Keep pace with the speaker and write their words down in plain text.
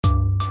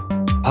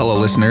Hello,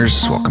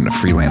 listeners. Welcome to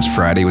Freelance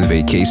Friday with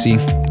Vay Casey.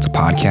 It's a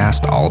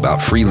podcast all about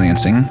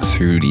freelancing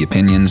through the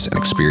opinions and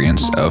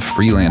experience of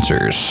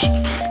freelancers.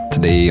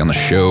 Today on the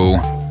show,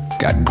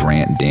 got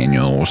Grant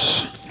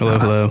Daniels.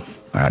 Hello.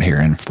 We're out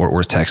here in Fort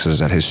Worth,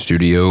 Texas at his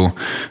studio,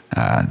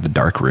 The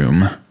Dark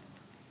Room.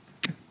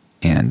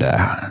 And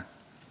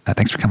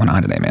thanks for coming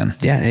on today, man.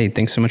 Yeah, hey,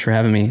 thanks so much for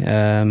having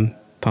me.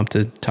 Pumped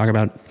to talk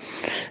about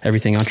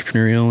everything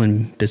entrepreneurial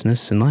and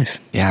business and life.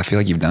 Yeah, I feel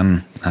like you've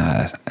done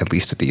at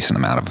least a decent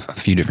amount of a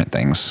few different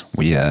things.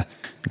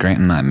 Grant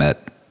and I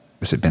met,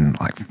 this had been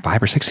like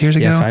 5 or 6 years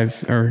ago? Yeah,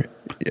 5, or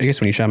I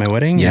guess when you shot my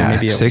wedding? Yeah,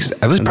 maybe 6.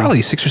 It was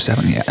probably 6 or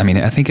 7. Yeah, I mean,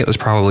 I think it was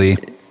probably,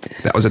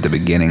 that was at the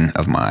beginning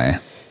of my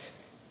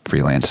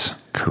freelance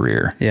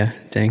career. Yeah,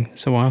 dang,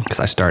 it's a while.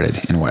 Because I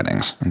started in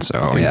weddings. And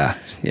so, yeah.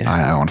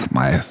 I want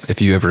if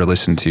you ever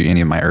listen to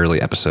any of my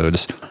early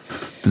episodes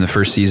in the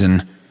first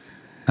season,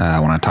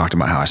 when I talked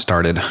about how I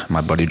started, my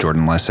buddy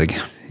Jordan Lessig,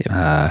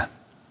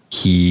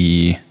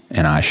 he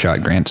and I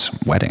shot Grant's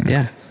wedding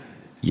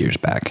years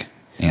back.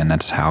 And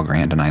that's how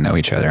Grant and I know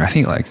each other. I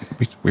think like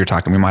we were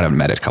talking, we might have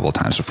met a couple of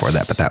times before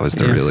that, but that was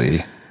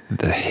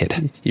the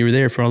hit. You were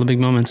there for all the big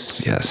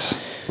moments.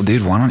 Yes. Well,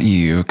 dude, why don't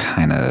you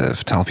kind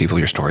of tell people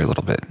your story a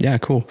little bit? Yeah,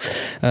 cool.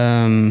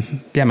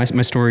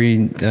 My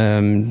story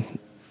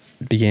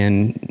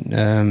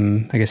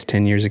began, I guess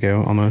 10 years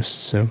ago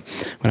almost. So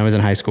when I was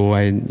in high school,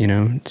 I,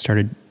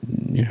 started,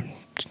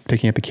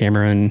 picking up a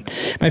camera, and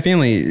my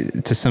family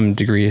to some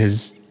degree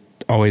has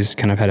always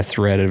kind of had a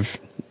thread of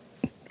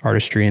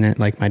artistry in it.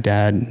 Like my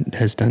dad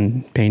has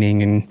done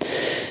painting and,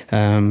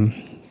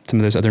 some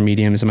of those other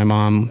mediums, and my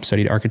mom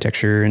studied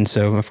architecture. And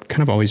so I've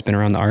kind of always been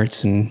around the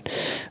arts and,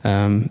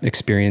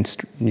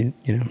 experienced,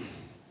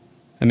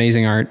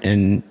 amazing art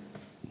and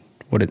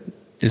what it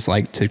is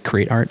like to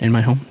create art in my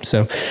home.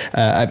 So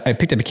I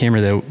picked up a camera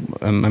though.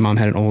 My mom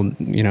had an old,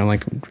 I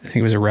think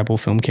it was a Rebel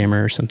film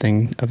camera or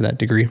something of that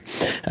degree.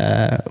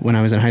 When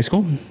I was in high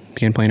school,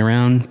 began playing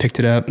around, picked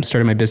it up,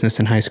 started my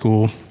business in high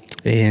school,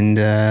 and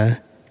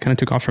kind of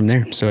took off from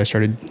there. So I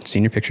started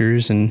senior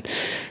pictures, and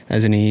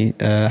as any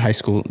high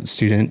school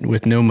student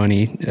with no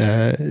money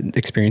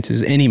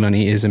experiences, any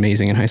money is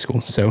amazing in high school.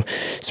 So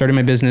started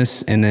my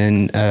business, and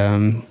then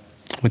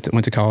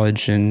went to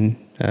college and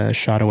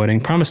shot a wedding.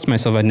 Promised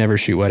myself I'd never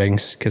shoot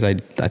weddings because I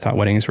thought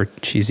weddings were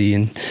cheesy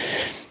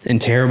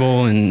and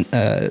terrible, and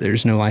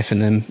there's no life in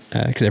them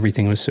because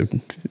everything was so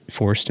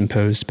forced,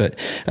 imposed. But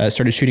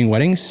started shooting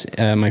weddings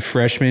my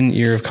freshman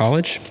year of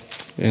college,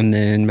 and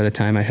then by the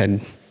time I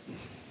had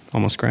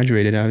almost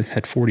graduated, I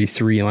had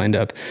 43 lined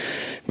up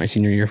my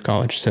senior year of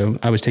college. So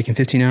I was taking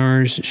 15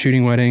 hours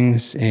shooting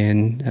weddings,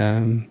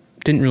 and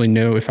didn't really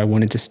know if I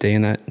wanted to stay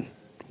in that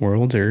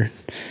world or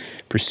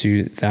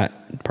pursue that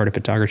part of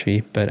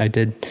photography, but I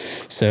did.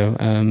 So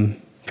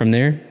from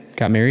there,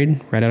 got married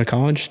right out of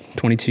college,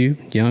 22,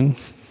 young,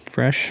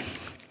 fresh.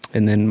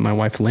 And then my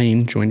wife,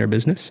 Lane, joined our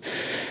business.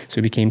 So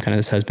we became kind of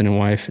this husband and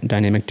wife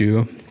dynamic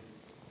duo.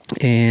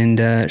 And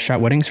shot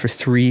weddings for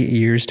 3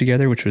 years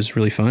together, which was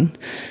really fun.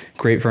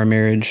 Great for our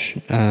marriage,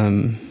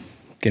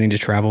 getting to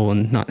travel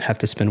and not have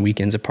to spend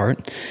weekends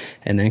apart.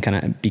 And then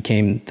kind of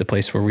became the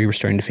place where we were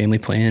starting to family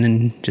plan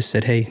and just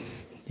said, hey,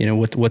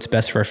 what's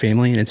best for our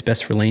family, and it's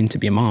best for Lane to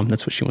be a mom.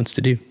 That's what she wants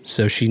to do.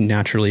 So she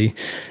naturally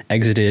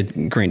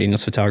exited Grant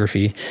Daniels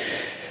Photography.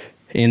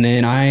 And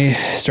then I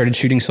started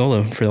shooting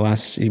solo for the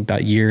last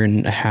about year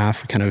and a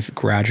half, kind of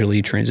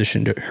gradually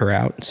transitioned her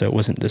out. So it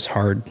wasn't this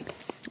hard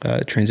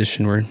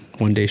transition where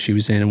one day she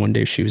was in and one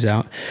day she was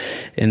out.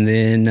 And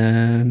then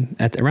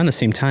around the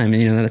same time,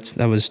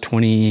 that was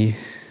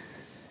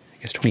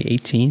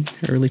 2018,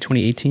 early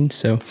 2018.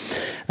 So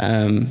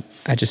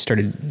I just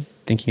started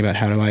thinking about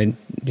how do I,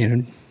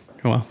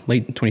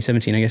 late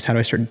 2017, I guess, how do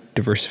I start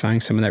diversifying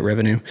some of that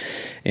revenue?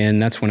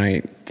 And that's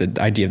when the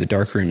idea of the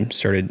darkroom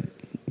started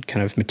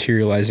kind of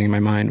materializing in my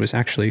mind. Was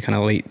actually kind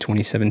of late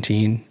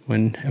 2017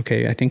 when,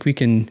 I think we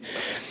can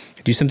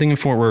do something in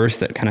Fort Worth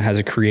that kind of has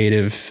a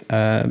creative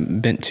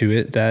bent to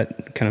it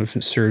that kind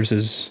of serves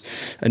as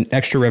an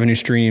extra revenue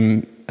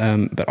stream,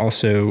 but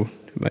also,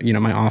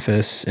 my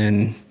office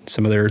and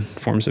some other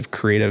forms of a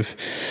creative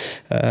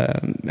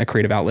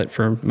outlet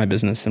for my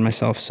business and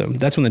myself. So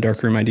that's when the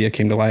darkroom idea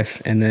came to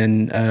life. And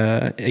then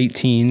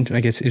 18,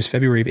 I guess it was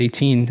February of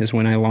 18 is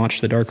when I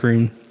launched the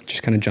darkroom.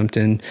 Just kind of jumped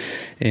in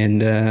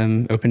and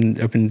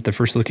opened the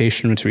first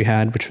location which we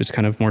had, which was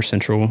kind of more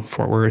central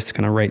Fort Worth,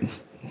 kind of right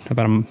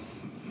about a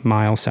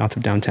mile south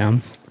of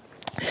downtown.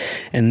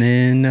 And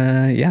then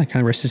kind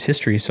of rest is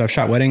history. So I've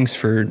shot weddings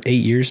for 8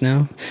 years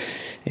now,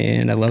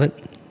 and I love it.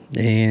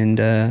 And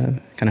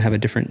kind of have a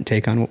different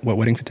take on what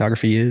wedding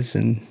photography is,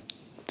 and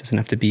it doesn't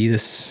have to be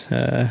this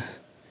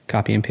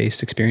copy and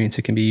paste experience.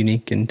 It can be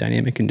unique and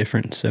dynamic and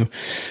different. So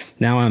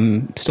now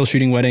I'm still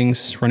shooting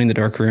weddings, running the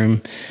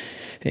darkroom,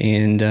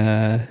 and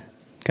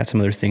got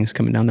some other things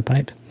coming down the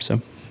pipe.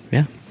 So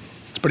yeah,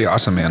 it's pretty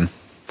awesome, man.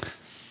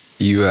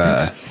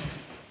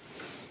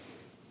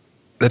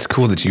 That's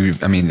cool that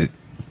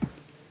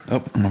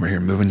I'm over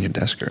here moving your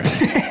desk around.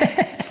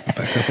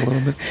 back up a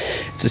little bit.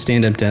 It's a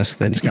stand-up desk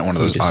that it's got one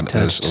of those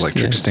those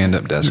electric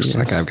stand-up desks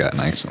like I've got,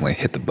 and I accidentally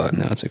hit the button.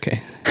 No, it's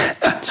okay.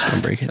 Just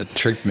don't break it. It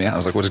tricked me out. I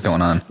was like, what is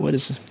going on? What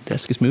is this?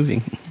 Desk is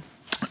moving.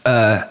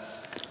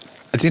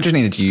 It's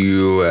interesting that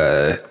you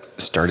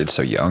started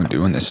so young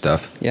doing this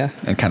stuff. Yeah.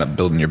 And kind of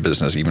building your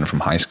business even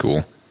from high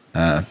school.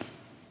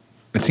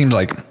 It seems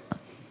like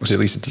there's at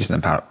least a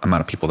decent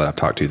amount of people that I've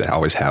talked to that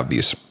always have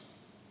these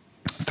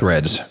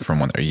threads from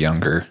when they're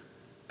younger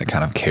that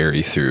kind of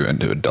carry through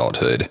into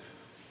adulthood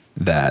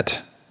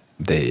that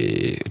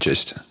they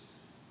just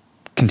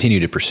continue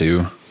to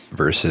pursue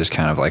versus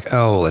kind of like,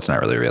 oh, that's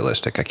not really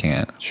realistic. I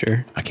can't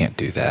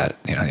do that.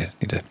 You know, I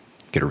need to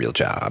get a real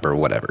job or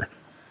whatever.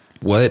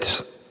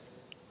 What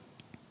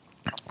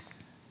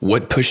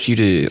pushed you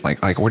to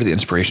like where did the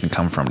inspiration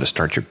come from to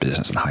start your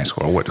business in high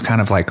school? What kind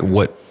of like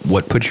what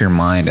put your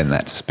mind in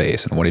that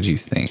space, and what did you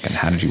think, and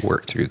how did you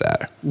work through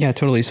that? Yeah,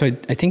 totally. So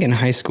I think in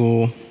high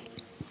school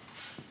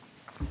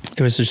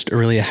it was just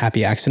really a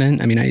happy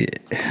accident. I mean,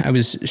 I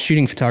was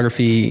shooting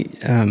photography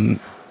and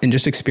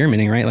just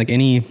experimenting, right? Like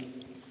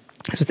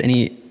with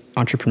any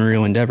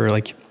entrepreneurial endeavor,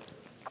 like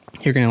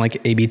you're gonna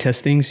like A/B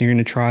test things, and you're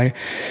gonna try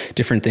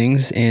different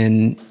things,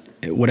 and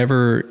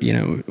whatever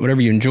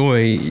you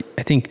enjoy,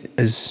 I think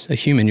as a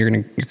human, you're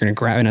gonna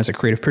grab, and as a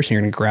creative person,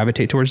 you're gonna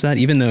gravitate towards that,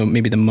 even though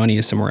maybe the money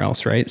is somewhere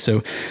else, right?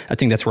 So I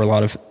think that's where a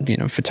lot of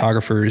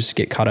photographers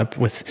get caught up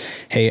with,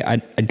 hey, I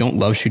don't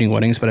love shooting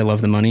weddings, but I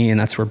love the money, and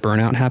that's where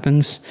burnout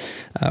happens.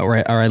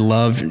 Or I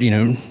love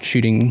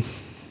shooting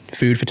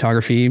food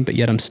photography, but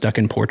yet I'm stuck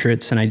in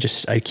portraits, and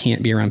I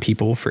can't be around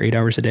people for 8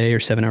 hours a day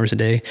or 7 hours a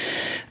day.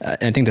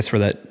 And I think that's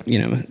where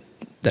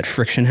that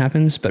friction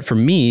happens. But for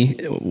me,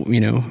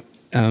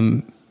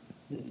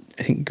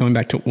 I think going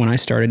back to when I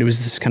started, it was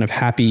this kind of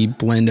happy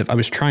blend of, I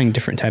was trying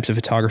different types of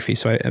photography.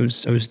 So I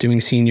was doing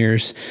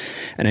seniors,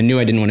 and I knew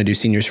I didn't want to do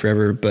seniors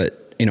forever,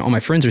 but all my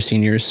friends are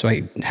seniors. So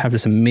I have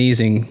this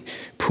amazing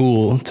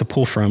pool to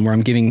pull from where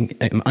I'm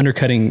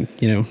undercutting,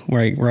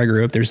 where I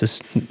grew up. There's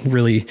this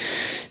really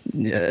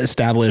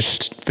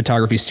established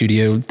photography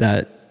studio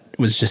that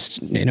was just,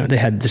 they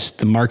had just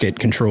the market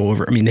control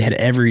over. I mean, they had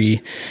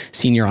every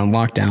senior on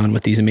lockdown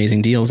with these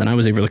amazing deals, and I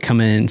was able to come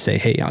in and say,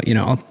 hey,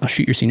 I'll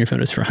shoot your senior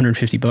photos for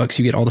 $150.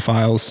 You get all the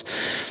files,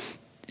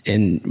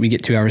 and we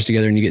get 2 hours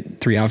together, and you get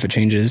 3 outfit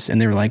changes.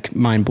 And they were like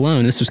mind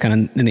blown. This was kind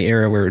of in the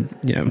era where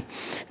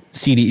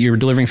you were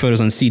delivering photos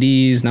on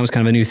CDs, and that was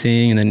kind of a new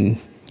thing. And then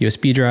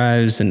USB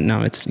drives, and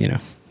now it's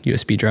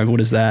USB drive.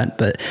 What is that?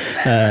 But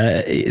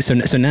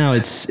so now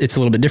it's a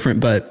little bit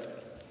different, but.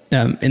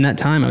 In that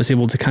time, I was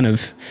able to kind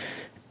of,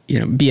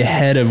 be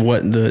ahead of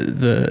what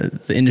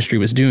the industry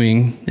was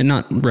doing, and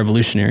not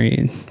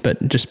revolutionary,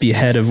 but just be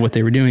ahead of what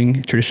they were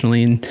doing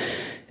traditionally, and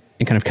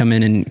kind of come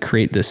in and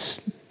create this,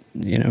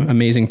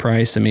 amazing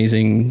price, not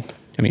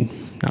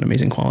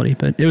amazing quality,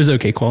 but it was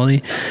okay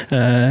quality.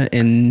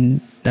 And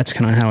that's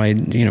kind of how I,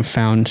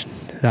 found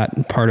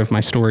that part of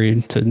my story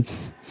to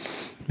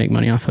make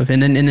money off of.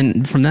 And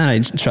then from that, I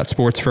shot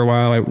sports for a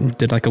while. I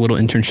did like a little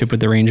internship with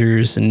the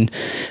Rangers, and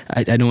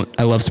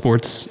I love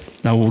sports.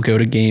 I will go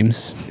to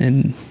games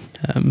and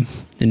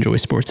enjoy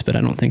sports, but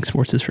I don't think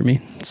sports is for me.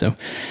 So,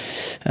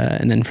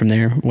 and then from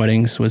there,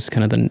 weddings was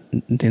kind of the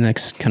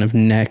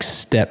next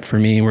step for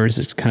me, whereas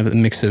it's kind of a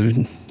mix of,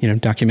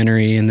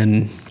 documentary, and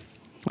then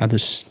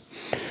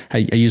I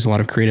use a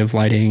lot of creative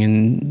lighting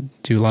and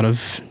do a lot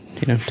of,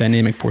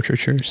 dynamic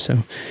portraiture.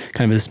 So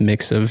kind of this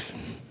mix of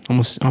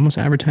almost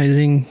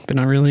advertising, but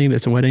not really.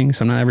 It's a wedding,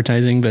 so I'm not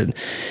advertising, but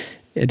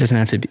it doesn't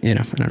have to be, I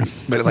don't know.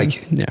 But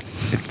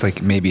it's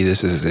like maybe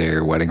this is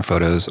their wedding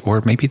photos,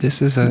 or maybe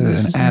this is an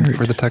ad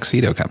for the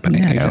tuxedo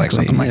company, like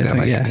something like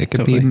that. It could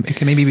totally. It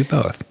could maybe be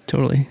both.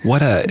 Totally.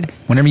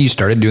 Whenever you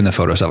started doing the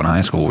photo stuff in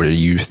high school, were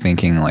you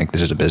thinking like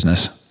this is a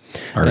business?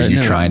 Or are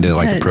you trying to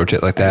approach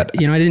it like that?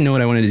 I didn't know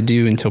what I wanted to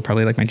do until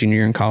probably like my junior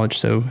year in college.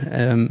 So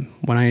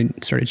when I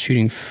started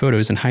shooting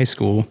photos in high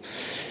school,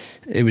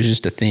 it was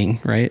just a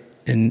thing, right?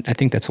 And I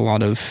think that's a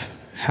lot of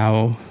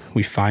how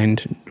we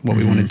find what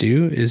we want to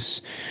do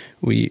is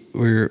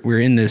we're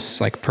in this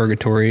like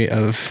purgatory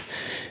of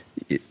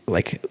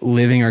like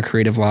living our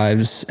creative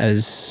lives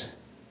as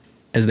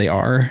they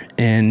are,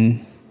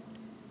 and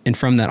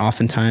from that,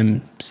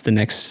 oftentimes the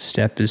next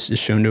step is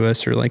shown to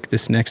us, or like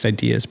this next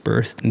idea is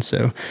birthed. And so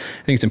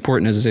I think it's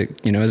important as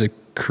a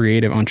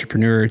creative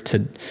entrepreneur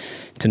to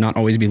not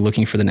always be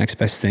looking for the next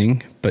best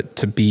thing, but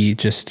to be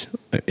just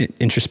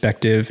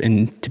introspective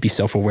and to be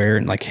self-aware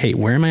and like, hey,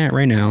 where am I at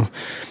right now?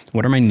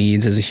 What are my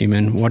needs as a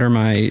human? What are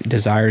my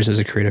desires as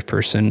a creative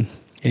person?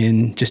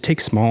 And just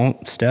take small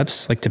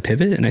steps like to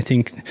pivot. And I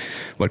think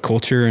what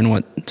culture and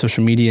what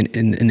social media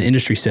in the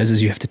industry says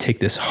is you have to take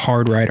this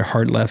hard right or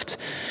hard left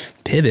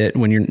pivot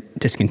when you're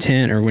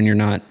discontent or when you're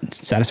not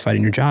satisfied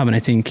in your job. And I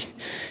think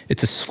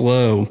it's a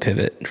slow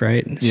pivot,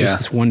 right? It's just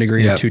this 1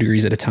 degree or 2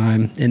 degrees at a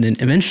time. And then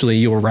eventually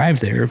you'll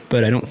arrive there,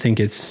 but I don't think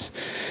it's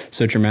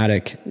so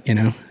dramatic,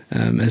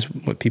 as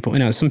what people,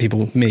 some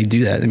people may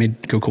do that. They may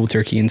go cold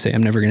turkey and say,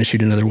 I'm never going to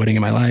shoot another wedding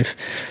in my life.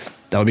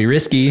 That would be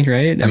risky,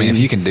 right? I mean, if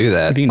you can do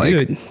that, if you can do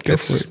it, go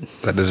for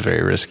it. That is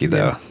very risky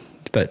though.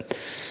 But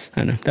I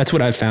don't know. That's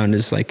what I've found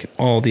is like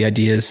all the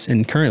ideas.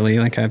 And currently,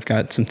 like I've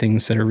got some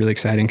things that are really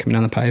exciting coming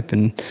down the pipe.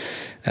 And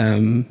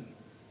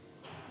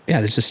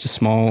there's just a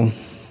small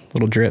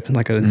little drip,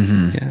 like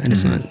and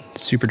it's not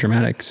super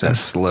dramatic. So that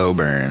slow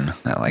burn,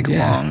 that like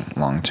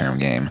long-term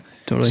game.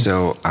 Totally.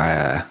 So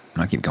I'm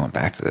gonna keep going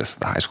back to this,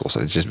 the high school.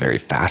 So it's just very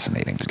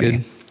fascinating to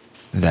me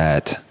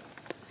that,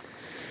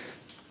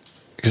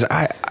 because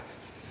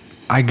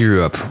I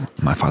grew up,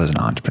 my father's an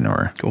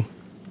entrepreneur. Cool.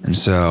 And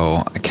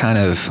so I kind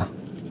of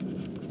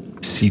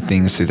see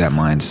things through that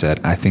mindset.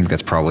 I think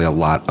that's probably a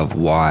lot of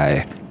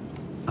why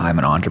I'm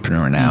an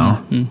entrepreneur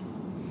now.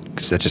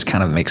 Because that just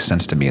kind of makes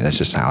sense to me. That's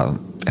just how,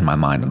 in my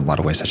mind, in a lot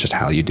of ways, that's just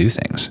how you do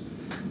things.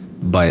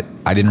 But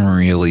I didn't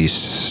really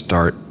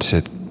start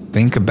to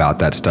think about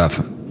that stuff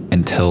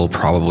until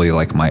probably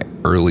like my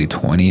early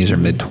 20s or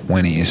mid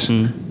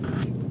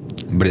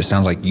 20s. But it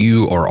sounds like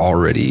you are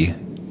already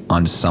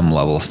on some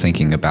level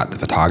thinking about the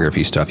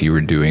photography stuff you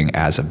were doing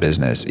as a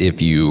business.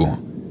 If you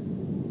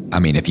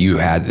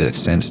had the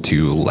sense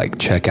to like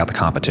check out the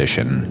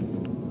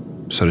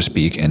competition, so to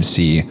speak, and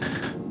see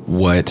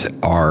what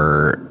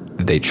are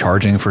they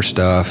charging for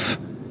stuff,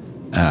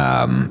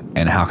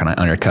 and how can I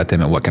undercut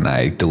them, and what can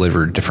I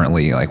deliver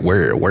differently? Like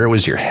where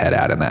was your head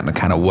at in that, and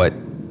kind of what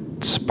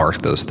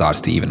sparked those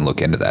thoughts to even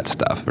look into that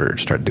stuff or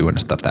start doing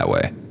stuff that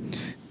way?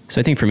 So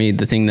I think for me,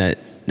 the thing that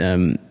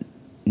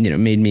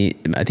made me,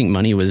 I think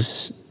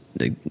money's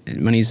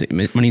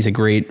a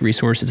great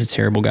resource. It's a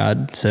terrible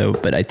God. So,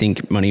 but I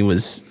think money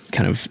was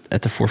kind of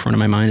at the forefront of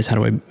my mind is how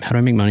do I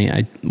make money?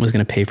 I was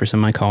going to pay for some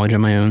of my college on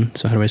my own.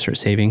 So how do I start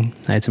saving?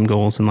 I had some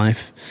goals in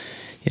life.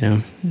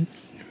 My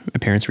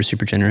parents were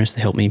super generous.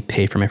 They helped me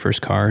pay for my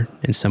first car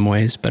in some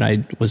ways, but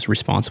I was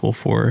responsible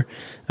for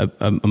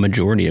a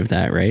majority of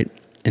that. Right.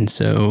 And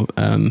so,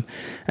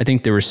 I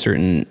think there were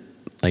certain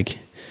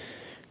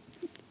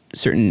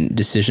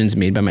decisions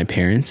made by my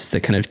parents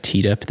that kind of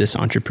teed up this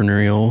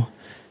entrepreneurial,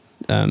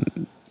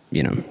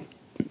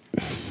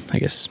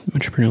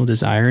 entrepreneurial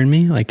desire in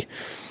me. Like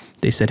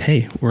they said,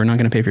 hey, we're not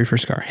going to pay for your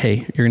first car.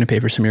 Hey, you're going to pay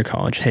for some of your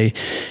college. Hey,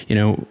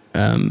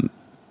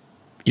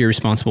 you're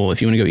responsible.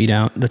 If you want to go eat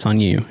out, that's on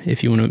you.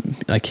 If you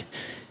want to,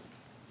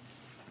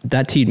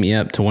 that teed me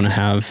up to want to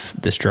have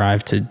this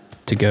drive to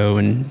go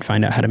and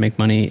find out how to make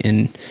money.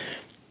 And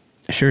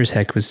sure as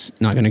heck was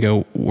not going to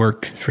go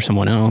work for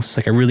someone else.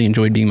 Like I really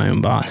enjoyed being my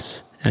own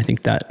boss. And I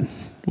think that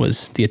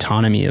was the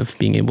autonomy of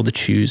being able to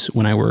choose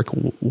when I work,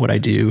 what I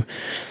do,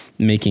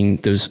 making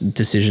those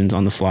decisions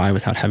on the fly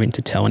without having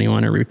to tell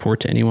anyone or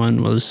report to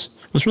anyone was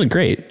really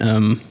great.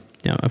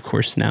 Of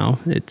course now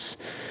it's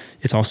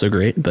also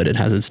great, but it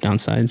has its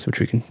downsides, which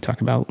we can talk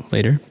about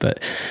later.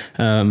 But,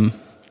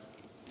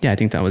 I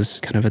think that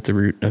was kind of at the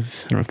root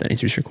of, I don't know if that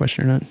answers your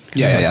question or not.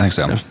 Yeah, I think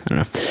so. I don't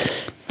know.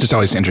 Just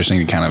always interesting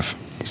to kind of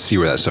see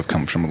where that stuff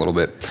comes from a little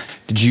bit.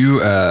 Did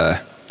you, so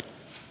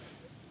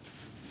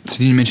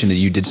you mentioned that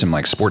you did some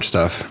like sports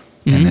stuff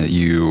and that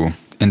you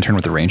interned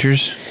with the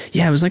Rangers?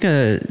 Yeah, it was like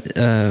it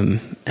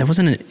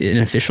wasn't an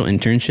official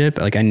internship.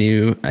 Like I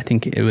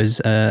think it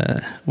was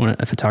a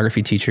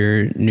photography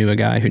teacher knew a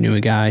guy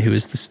who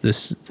was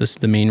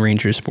the main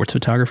Rangers sports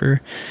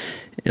photographer.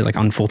 It was like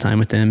on full time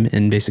with them,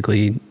 and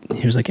basically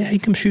he was like, "Hey,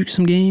 come shoot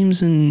some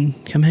games and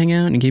come hang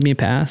out," and he gave me a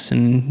pass,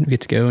 and we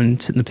get to go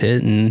and sit in the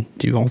pit and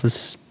do all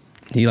this.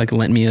 He like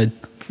lent me a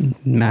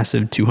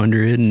massive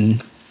 200,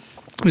 and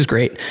it was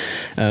great.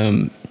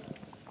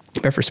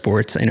 But for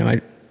sports,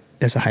 I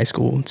as a high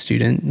school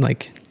student,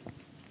 like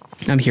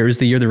I'm here. It was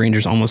the year the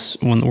Rangers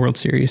almost won the World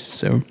Series,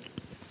 so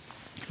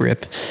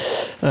rip.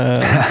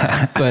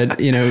 But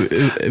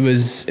it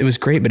was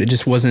great, but it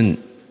just wasn't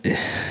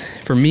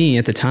for me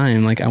at the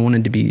time. Like I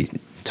wanted to be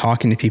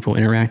talking to people,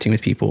 interacting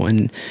with people,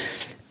 and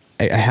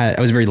I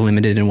was very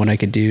limited in what I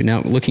could do.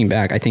 Now looking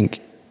back, I think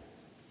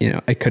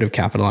I could have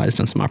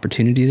capitalized on some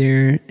opportunity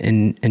there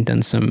and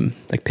done some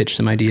pitch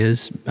some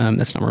ideas.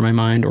 That's not where my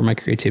mind or my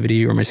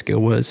creativity or my skill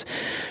was,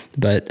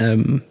 but I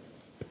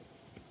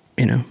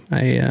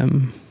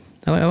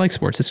like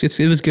sports.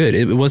 It was good.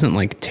 It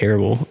wasn't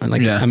terrible.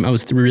 I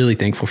was really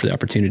thankful for the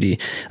opportunity.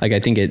 I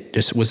think it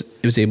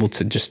was able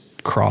to just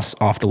cross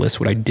off the list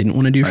what I didn't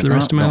want to do for the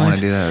rest of my life.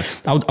 Do this.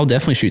 I'll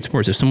definitely shoot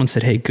sports. If someone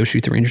said, "Hey, go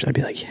shoot the Rangers," I'd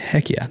be like,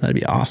 "Heck yeah, that'd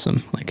be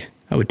awesome."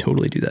 I would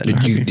totally do that.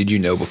 Did you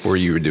know before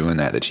you were doing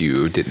that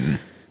you didn't,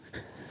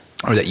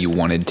 or that you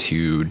wanted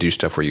to do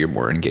stuff where you're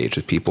more engaged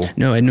with people?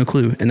 No, I had no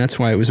clue. And that's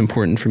why it was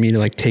important for me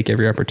to take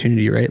every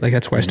opportunity, right?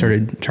 That's why I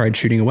tried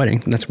shooting a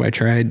wedding. And that's why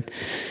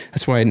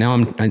now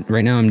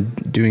I'm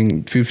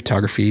doing food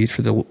photography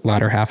for the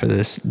latter half of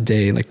this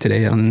day, like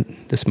today on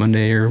this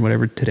Monday or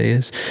whatever today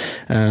is.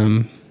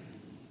 I'm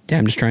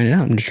just trying it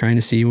out. I'm just trying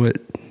to see what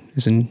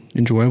is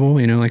enjoyable,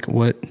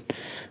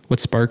 what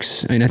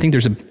sparks. I think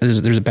there's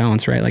a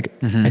balance, right?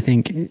 I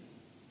think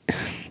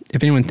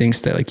if anyone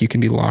thinks that you can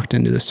be locked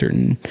into this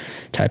certain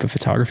type of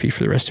photography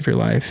for the rest of your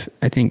life,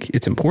 I think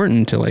it's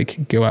important to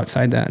go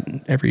outside that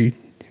every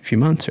few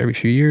months or every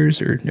few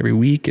years or every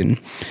week and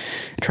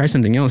try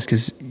something else,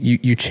 because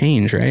you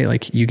change,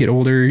 right? You get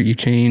older, you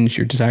change,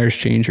 your desires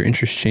change, your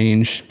interests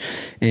change,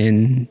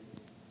 and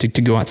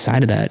to go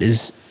outside of that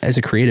is, as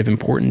a creative,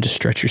 important to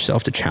stretch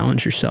yourself, to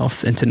challenge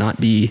yourself, and to not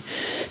be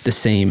the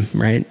same,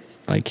 right?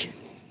 Like,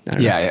 I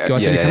don't know, go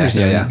outside your comfort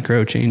zone,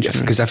 grow, change.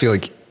 Because I feel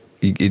like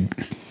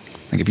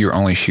like if you're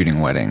only shooting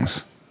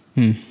weddings,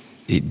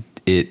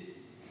 it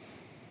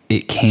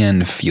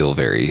can feel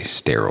very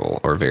sterile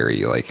or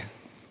very like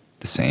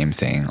the same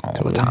thing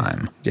all the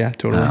time. Yeah,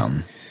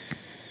 totally.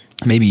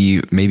 Maybe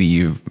you've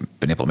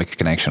been able to make a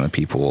connection with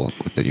people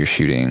that you're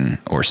shooting,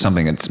 or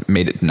something that's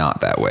made it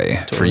not that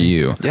way for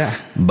you. Yeah.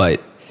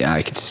 But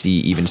I could see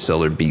even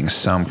still there being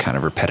some kind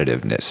of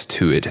repetitiveness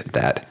to it,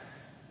 that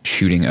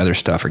shooting other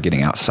stuff or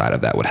getting outside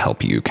of that would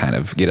help you kind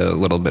of get a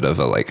little bit of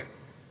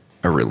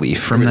a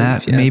relief from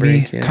that,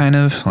 maybe kind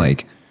of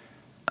like,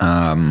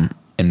 and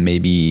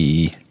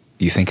maybe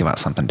you think about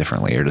something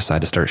differently or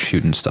decide to start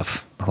shooting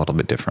stuff a little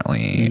bit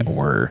differently,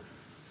 or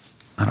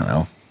I don't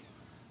know.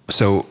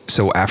 So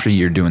after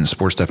you're doing the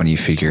sports stuff and you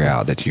figure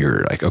out that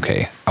you're like,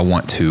 okay, I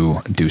want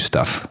to do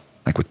stuff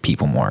like with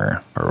people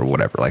more or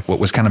whatever, like what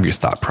was kind of your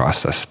thought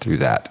process through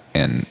that?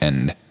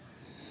 And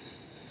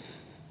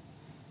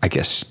I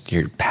guess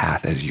your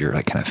path as you're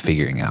like kind of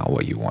figuring out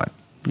what you want.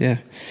 Yeah.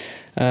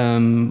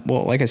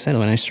 Well, like I said,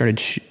 when I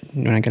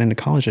got into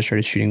college, I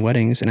started shooting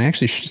weddings, and I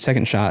actually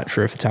second shot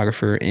for a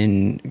photographer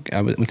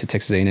I went to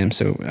Texas A&M.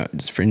 So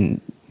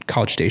in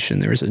College Station,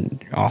 there was an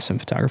awesome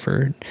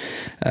photographer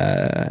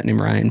named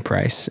Ryan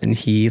Price, and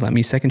he let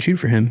me second shoot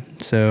for him.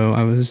 So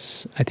I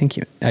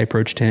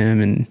approached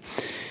him, and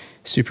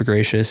super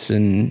gracious,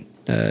 and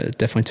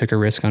definitely took a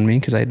risk on me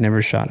because I had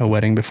never shot a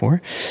wedding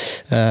before.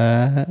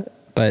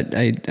 But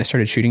I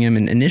started shooting him,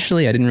 and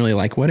initially I didn't really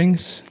like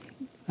weddings.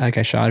 Like,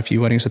 I shot a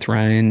few weddings with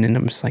Ryan, and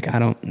I'm just like, I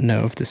don't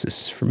know if this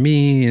is for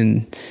me.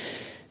 And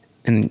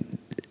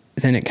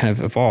then it kind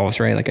of evolves,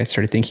 right? Like, I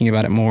started thinking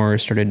about it more,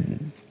 it's just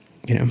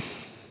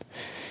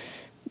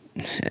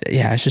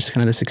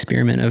kind of this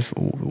experiment of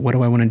what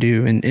do I want to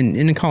do? And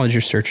in college, you're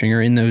searching, or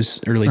in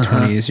those early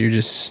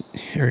 20s,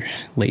 or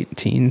late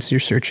teens, you're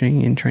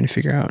searching and trying to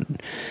figure out,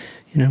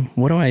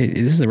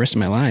 this is the rest of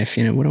my life,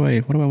 what do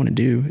I want to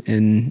do?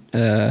 And,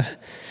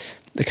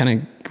 I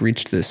kind of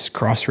reached this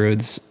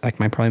crossroads, like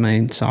probably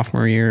my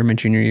sophomore year, my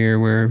junior year,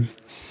 where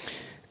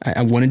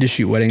I wanted to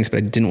shoot weddings, but I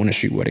didn't want to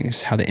shoot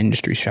weddings how the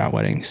industry shot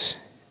weddings.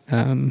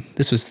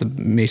 This was the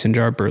mason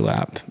jar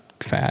burlap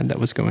fad that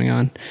was going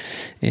on.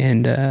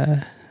 And,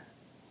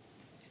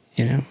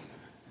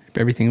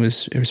 everything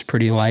was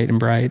pretty light and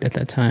bright at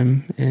that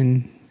time.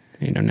 And,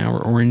 now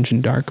we're orange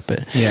and dark,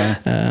 but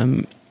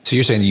so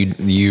you're saying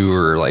you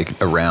were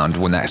like around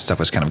when that stuff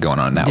was kind of going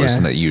on, and that was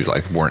something that you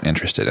like weren't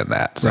interested in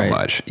that so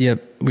much.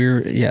 Yep.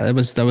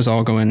 That was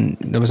all going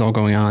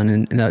on,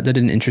 and that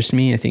didn't interest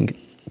me. I think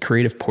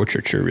creative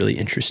portraiture really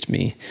interested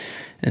me.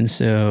 And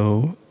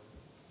so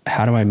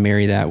how do I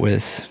marry that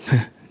with,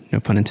 no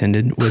pun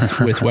intended,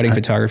 with wedding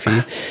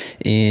photography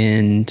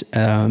and,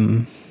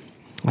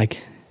 like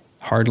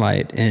hard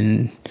light,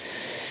 and,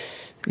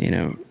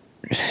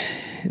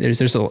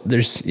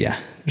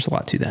 there's a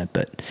lot to that,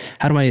 but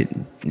how do I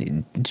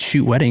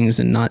shoot weddings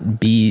and not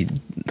be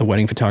the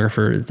wedding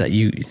photographer that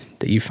you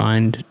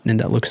find and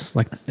that looks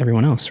like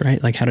everyone else,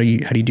 right? Like, how do you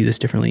do this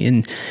differently?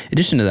 In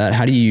addition to that,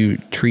 how do you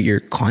treat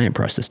your client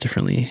process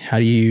differently? How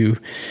do you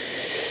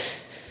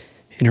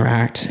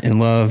interact and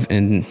love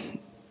and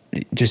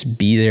just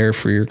be there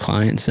for your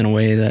clients in a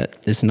way that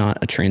is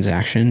not a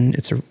transaction?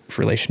 It's a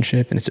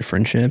relationship, and it's a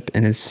friendship,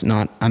 and it's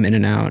not I'm in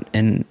and out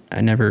and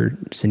I never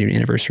send you an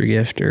anniversary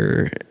gift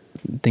or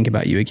think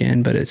about you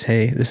again, but it's,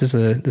 hey, this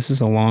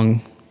is a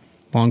long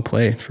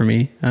play for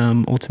me.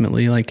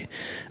 Ultimately, like,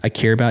 I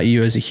care about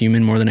you as a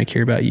human more than I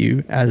care about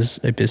you as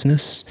a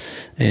business.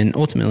 And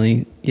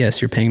ultimately,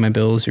 yes, you're paying my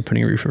bills, you're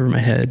putting a roof over my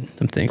head.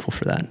 I'm thankful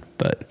for that.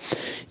 But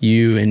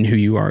you and who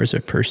you are as a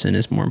person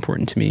is more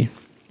important to me.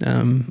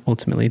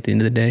 Ultimately, at the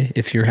end of the day,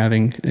 if you're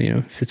having,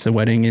 if it's a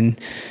wedding and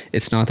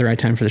it's not the right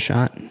time for the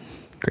shot,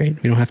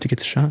 great. We don't have to get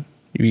the shot.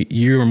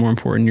 You are more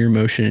important. Your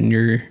emotion and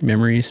your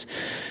memories,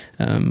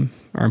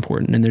 are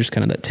important. And there's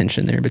kind of that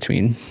tension there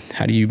between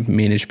how do you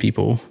manage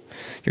people,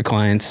 your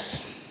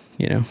clients,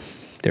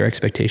 their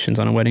expectations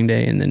on a wedding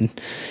day, and then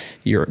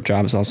your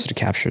job is also to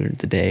capture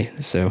the day.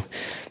 So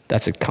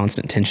that's a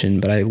constant tension,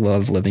 but I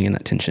love living in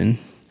that tension.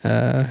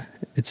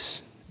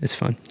 It's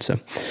fun. So I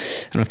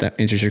don't know if that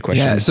answers your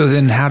question. Yeah. So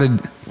then I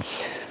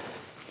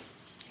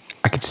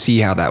could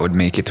see how that would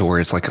make it to where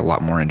it's like a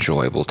lot more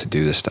enjoyable to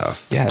do this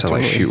stuff,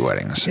 like shoot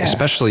weddings,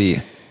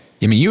 especially.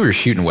 I mean, you were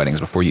shooting weddings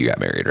before you got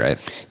married,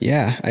 right?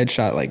 Yeah. I'd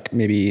shot like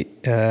maybe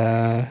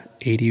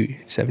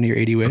 70 or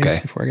 80 weddings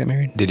before I got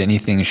married. Did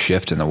anything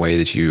shift in the way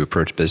that you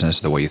approached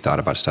business, the way you thought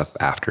about stuff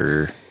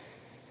after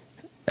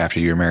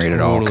you were married at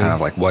all? Kind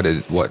of like what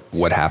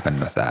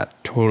happened with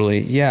that?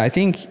 Totally. Yeah. I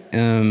think,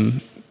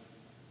 a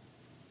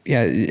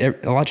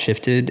lot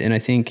shifted, and I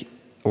think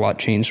a lot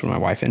changed when my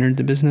wife entered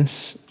the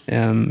business,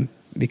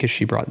 because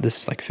she brought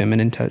this like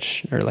feminine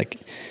touch, or like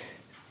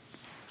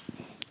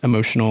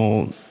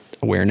emotional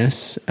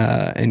awareness,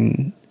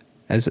 and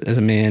as a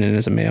man and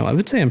as a male, I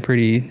would say I'm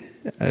pretty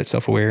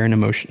self-aware and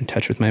in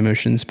touch with my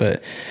emotions,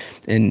 but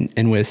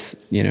and with,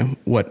 you know,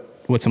 what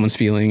someone's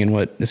feeling and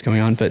what is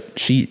going on. But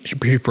she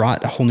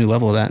brought a whole new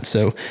level of that.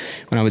 So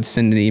when I would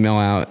send an email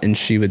out and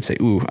she would say,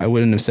 "Ooh, I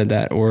wouldn't have said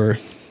that,"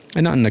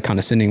 and not in a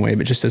condescending way,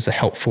 but just as a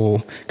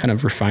helpful kind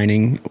of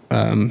refining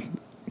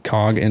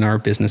cog in our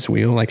business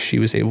wheel, like she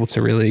was able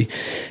to really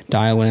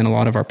dial in a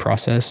lot of our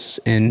process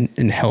and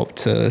help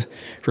to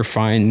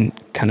refine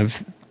kind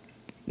of,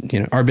 you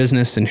know, our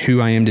business. And who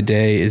I am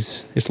today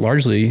is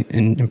largely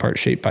in part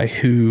shaped by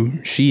who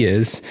she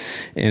is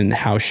and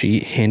how she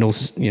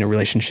handles, you know,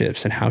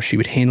 relationships, and how she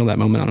would handle that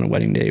moment on a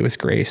wedding day with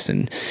grace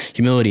and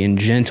humility and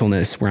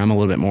gentleness, where I'm a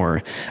little bit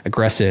more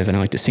aggressive and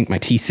I like to sink my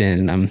teeth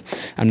in, and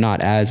I'm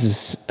not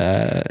as,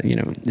 you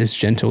know, as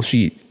gentle.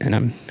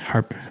 I'm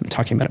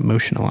talking about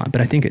emotion a lot,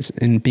 but I think it's,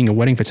 in being a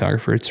wedding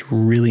photographer, it's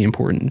really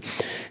important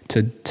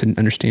to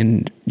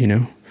understand, you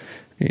know,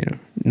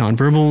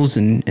 nonverbals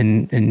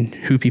and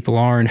who people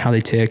are and how they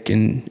tick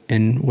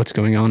and what's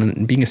going on,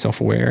 and being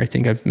self-aware. I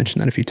think I've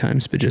mentioned that a few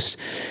times, but just,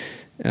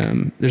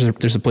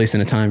 there's a place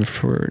and a time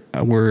for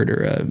a word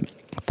or a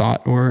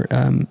thought or,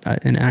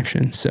 an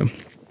action. So,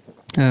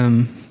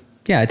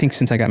 yeah, I think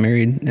since I got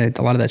married,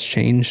 a lot of that's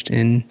changed.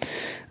 And,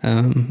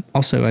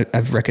 also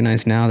I've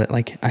recognized now that,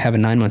 like, I have a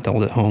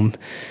 9-month-old at home.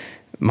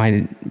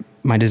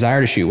 My desire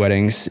to shoot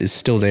weddings is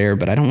still there,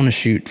 but I don't want to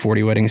shoot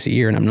 40 weddings a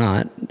year, and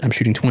I'm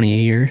shooting 20 a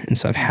year. And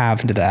so I've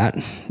halved that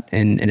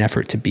in an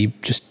effort to be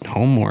just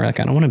home more. Like,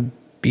 I don't want to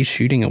be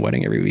shooting a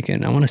wedding every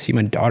weekend. I want to see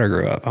my daughter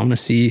grow up. I want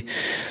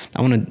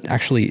to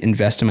actually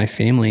invest in my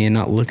family and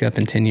not look up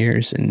in 10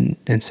 years and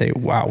say,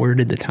 wow, where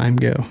did the time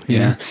go? You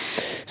know?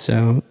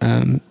 So,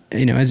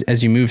 you know,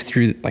 as you move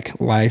through, like,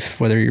 life,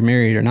 whether you're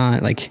married or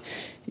not, like,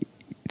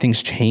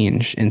 things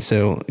change. And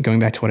so going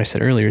back to what I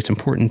said earlier, it's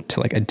important to,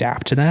 like,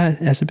 adapt to that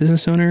as a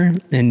business owner,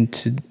 and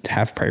to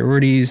have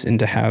priorities, and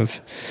to have,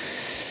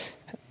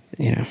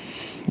 you know,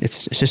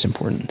 it's just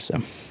important.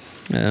 So,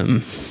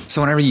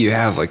 so whenever you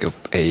have, like,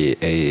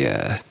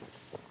 a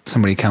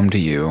somebody come to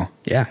you,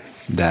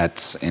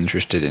 that's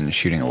interested in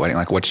shooting a wedding,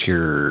 like, what's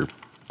your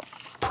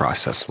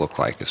process look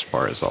like as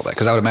far as all that?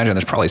 Because I would imagine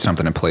there's probably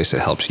something in place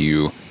that helps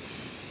you,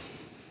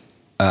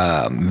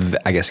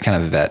 I guess,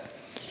 kind of vet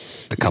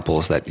the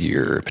couples that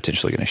you're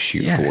potentially going to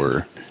shoot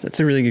for. That's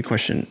a really good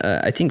question.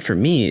 I think for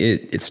me,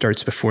 it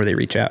starts before they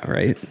reach out,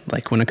 right?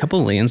 Like, when a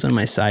couple lands on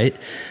my site,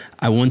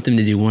 I want them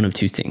to do one of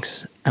two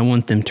things. I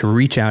want them to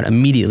reach out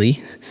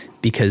immediately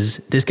because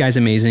this guy's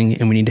amazing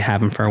and we need to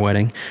have him for our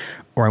wedding,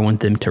 or I want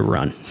them to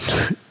run.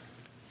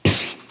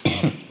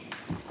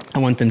 I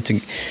want them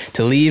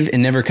to leave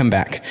and never come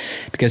back.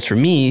 Because for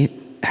me,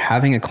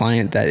 having a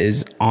client that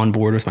is on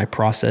board with my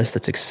process,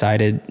 that's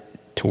excited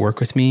to work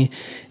with me,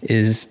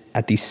 is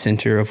at the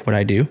center of what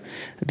I do,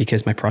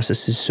 because my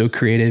process is so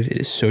creative. It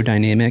is so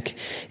dynamic.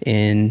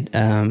 And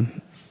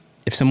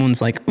if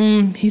someone's like,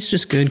 he's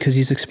just good because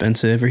he's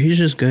expensive, or he's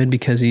just good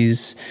because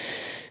he's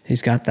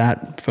got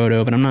that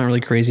photo, but I'm not really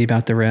crazy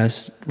about the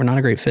rest, we're not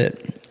a great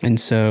fit. And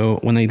so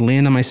when they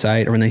land on my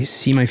site or when they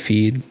see my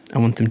feed, I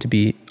want them to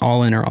be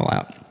all in or all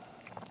out.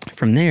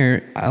 From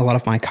there, a lot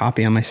of my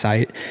copy on my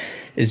site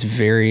is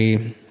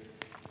it's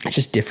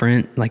just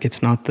different. Like,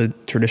 it's not the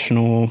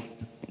traditional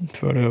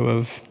photo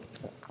of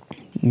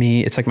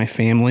me. It's like my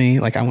family.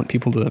 Like, I want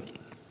people to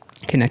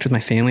connect with my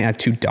family. I have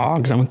 2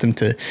 dogs. I want them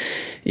to,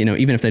 you know,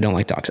 even if they don't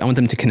like dogs, I want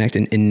them to connect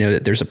and know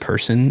that there's a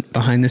person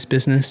behind this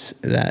business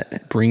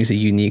that brings a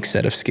unique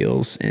set of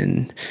skills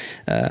and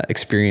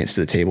experience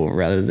to the table,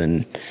 rather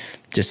than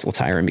just, let's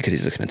hire him because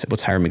he's expensive.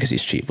 Let's hire him because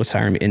he's cheap. Let's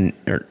hire him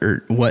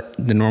or what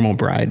the normal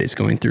bride is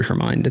going through her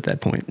mind at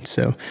that point.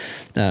 So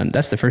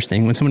that's the first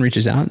thing. When someone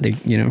reaches out, they,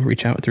 you know,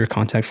 reach out through a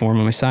contact form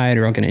on my site,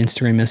 or I'll get an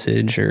Instagram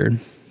message, or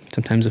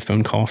sometimes a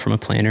phone call from a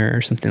planner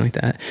or something like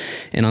that.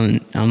 And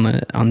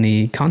on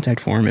the contact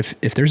form,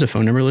 if there's a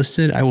phone number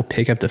listed, I will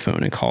pick up the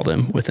phone and call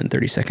them within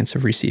 30 seconds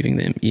of receiving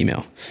the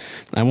email.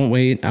 I won't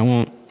wait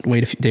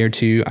a day or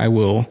two. I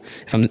will,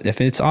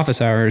 if it's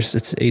office hours,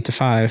 it's 8 to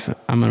 5,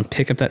 I'm going to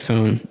pick up that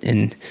phone,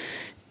 and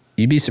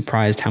you'd be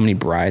surprised how many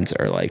brides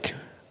are like,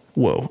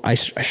 whoa, I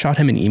shot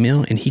him an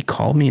email and he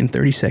called me in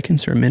 30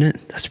 seconds or a minute.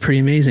 That's pretty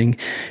amazing.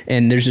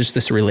 And there's just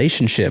this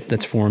relationship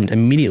that's formed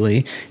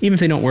immediately. Even if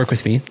they don't work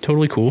with me,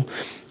 totally cool.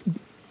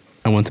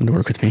 I want them to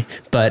work with me,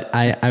 but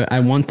I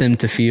want them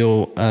to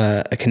feel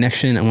a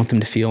connection. I want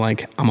them to feel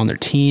like I'm on their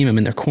team. I'm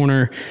in their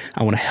corner.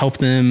 I want to help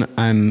them.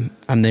 I'm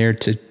there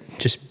to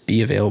just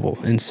be available.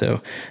 And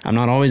so I'm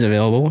not always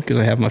available because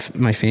I have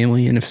my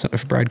family. And if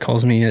a bride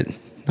calls me at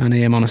 9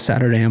 a.m. on a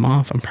Saturday, I'm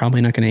off, I'm probably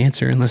not going to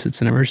answer unless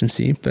it's an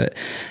emergency. But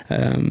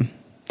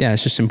yeah,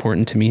 it's just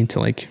important to me to,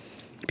 like,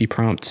 be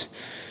prompt,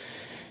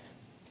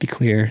 be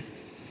clear,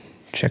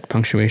 check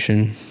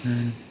punctuation.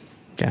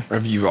 Yeah.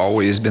 Have you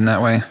always been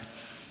that way?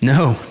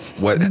 No.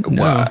 What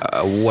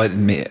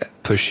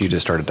pushed you to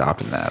start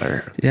adopting that?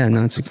 Or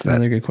That's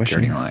another good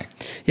question. Journey like?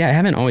 Yeah, I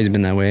haven't always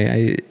been that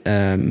way.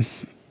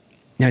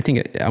 I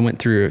think I went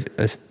through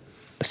a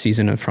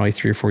season of probably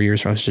 3 or 4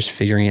 years where I was just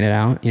figuring it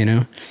out, you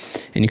know.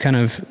 And you kind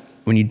of,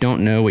 when you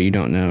don't know what you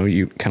don't know,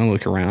 you kind of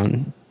look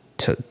around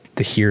to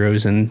the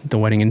heroes in the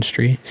wedding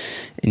industry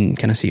and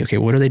kind of see, okay,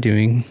 what are they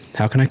doing?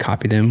 How can I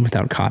copy them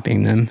without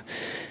copying them?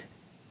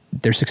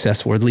 They're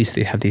successful, or at least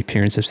they have the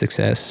appearance of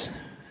success.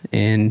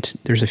 And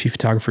there's a few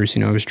photographers,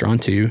 I was drawn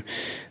to,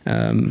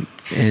 so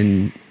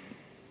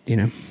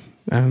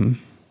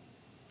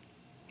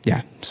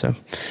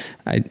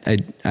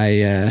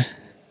I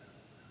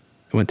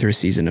went through a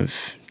season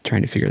of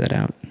trying to figure that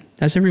out,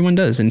 as everyone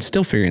does, and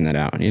still figuring that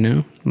out,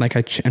 like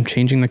I'm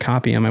changing the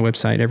copy on my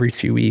website every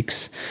few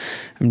weeks.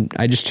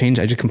 I just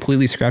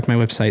completely scrapped my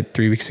website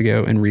 3 weeks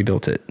ago and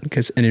rebuilt it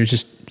and it was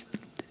just,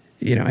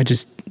 I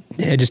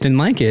just didn't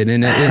like it.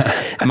 And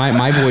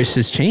my voice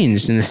has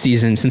changed in the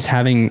season since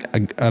having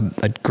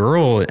a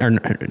girl, or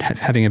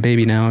having a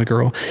baby now, a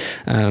girl.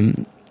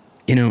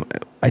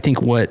 I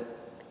think what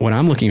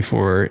I'm looking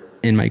for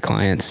in my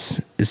clients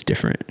is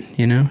different,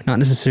 not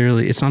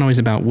necessarily, it's not always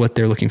about what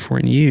they're looking for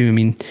in you. I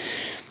mean,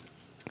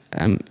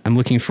 I'm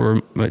looking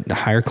for the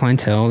higher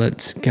clientele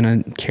that's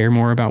going to care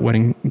more about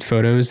wedding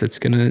photos, that's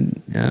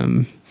going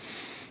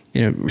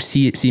to,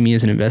 see me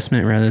as an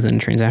investment rather than a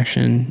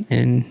transaction.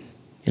 And,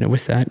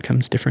 with that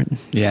comes different.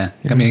 Yeah.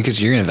 I mean, because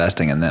you're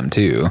investing in them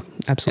too.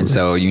 Absolutely. And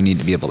so you need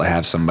to be able to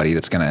have somebody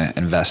that's going to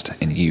invest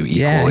in you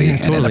equally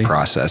and in the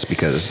process,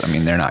 because, I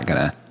mean, they're not going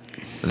to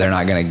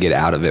get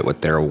out of it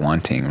what they're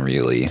wanting,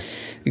 really.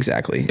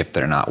 Exactly. If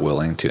they're not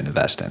willing to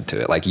invest into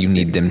it. Like, you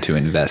need them to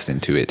invest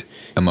into it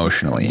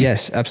emotionally.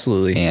 Yes,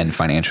 absolutely. And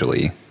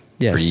financially.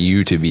 Yes. For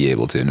you to be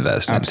able to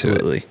invest into it.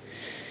 Absolutely.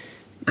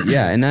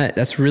 Yeah. And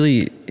that's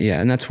really,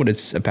 and that's what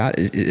it's about,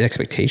 is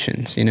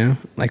expectations,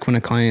 like when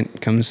a client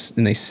comes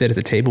and they sit at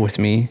the table with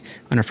me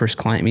on our first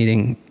client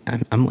meeting,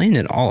 I'm laying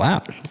it all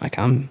out. Like,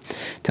 I'm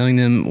telling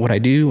them what I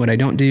do, what I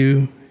don't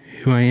do,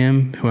 who I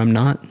am, who I'm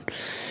not.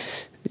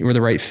 We're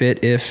the right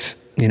fit if,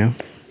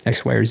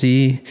 X, Y, or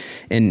Z.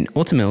 And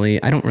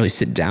ultimately, I don't really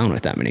sit down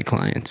with that many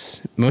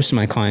clients. Most of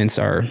my clients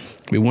are,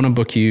 we want to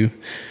book you.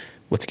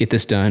 Let's get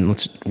this done.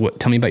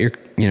 Tell me about your,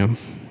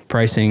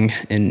 pricing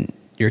and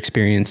your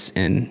experience,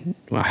 and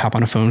hop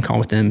on a phone call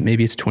with them.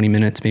 Maybe it's 20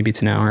 minutes, maybe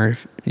it's an hour,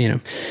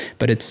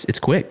 but it's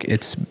quick.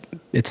 It's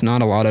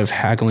not a lot of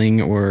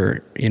haggling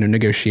or,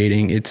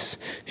 negotiating. It's,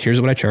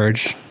 here's what I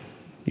charge.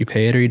 You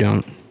pay it or you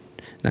don't.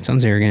 That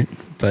sounds arrogant,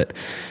 but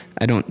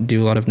I don't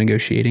do a lot of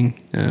negotiating,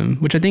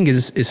 which I think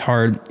is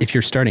hard if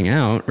you're starting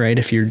out, right?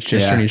 If you're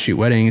just starting to shoot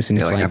weddings, and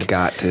it's like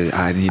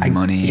I need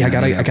money. Yeah,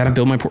 I gotta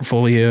build my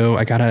portfolio.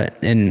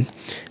 And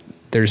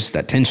there's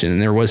that tension,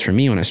 and there was for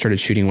me when I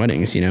started shooting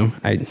weddings.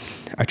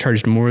 I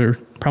charged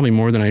probably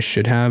more than I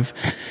should have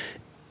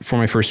for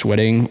my first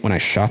wedding when I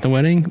shot the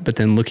wedding. But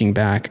then looking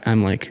back,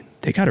 I'm like,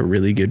 they got a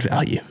really good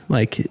value.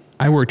 Like,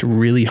 I worked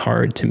really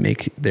hard to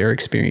make their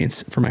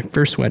experience for my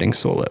first wedding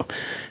solo.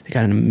 They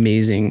got an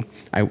amazing,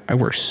 I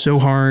worked so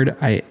hard.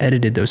 I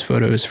edited those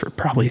photos for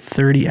probably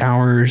 30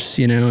 hours,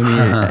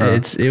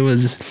 it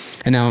was,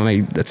 and now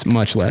that's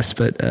much less,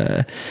 but,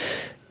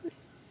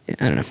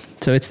 I don't know.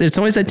 So it's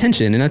always that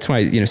tension. And that's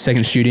why,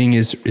 second shooting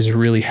is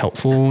really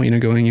helpful,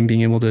 going and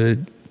being able to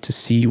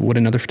see what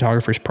another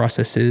photographer's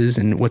process is,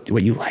 and what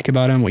you like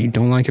about them, what you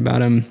don't like about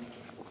them,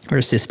 or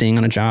assisting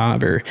on a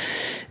job, or,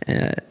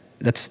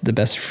 that's the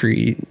best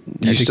free.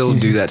 Do you still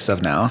do that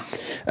stuff now?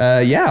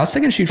 Yeah, I'll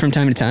second shoot from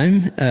time to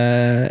time.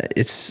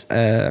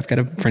 I've got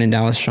a friend in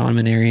Dallas, Sean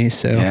Maneri,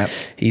 so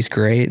he's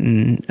great,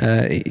 and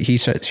he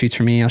shoots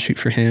for me. I'll shoot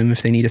for him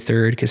if they need a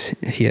third, because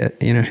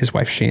his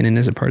wife Shannon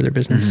is a part of their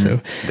business.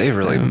 Mm-hmm. So they've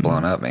really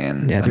blown up,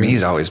 man. Yeah, I mean,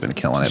 he's always been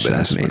killing it, but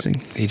that's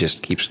amazing. He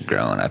just keeps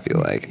growing. I feel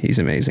like he's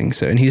amazing.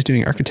 So, and he's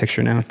doing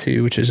architecture now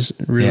too, which is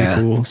really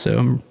cool. So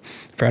I'm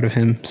proud of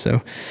him.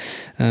 So,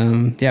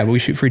 but we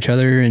shoot for each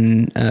other,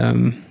 and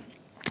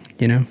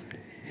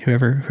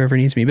whoever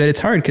needs me. But it's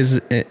hard because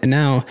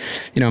now,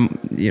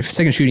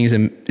 second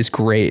shooting is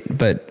great,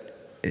 but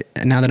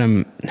now that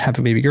have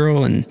a baby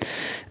girl and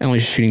I'm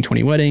only shooting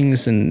 20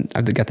 weddings, and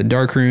I've got the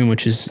dark room,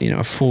 which is,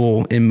 a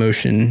full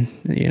in-motion,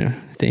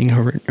 thing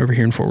over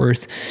here in Fort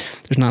Worth.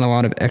 There's not a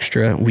lot of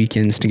extra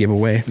weekends to give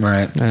away.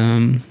 Right.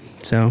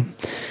 So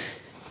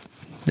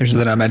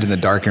then I imagine the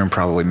dark room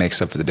probably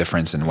makes up for the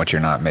difference in what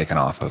you're not making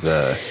off of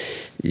the...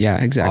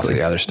 Yeah, exactly. Off of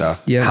the other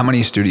stuff. Yeah. How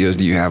many studios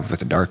do you have with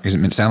the dark? Because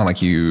it sounded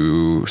like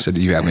you said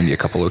you have maybe a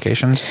couple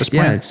locations at this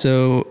point. Yeah.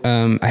 So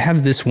I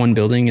have this one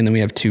building, and then we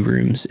have 2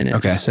 rooms in it.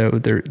 Okay. So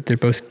they're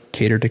both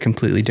catered to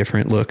completely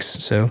different looks.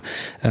 So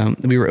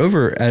we were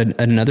over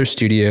at another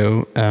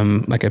studio,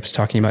 like I was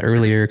talking about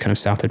earlier, kind of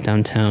south of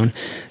downtown,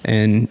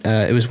 and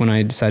it was when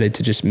I decided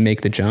to just make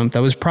the jump.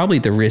 That was probably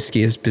the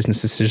riskiest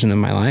business decision of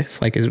my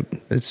life. Like,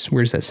 as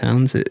weird as that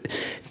sounds,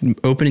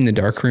 opening the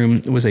dark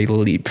room was a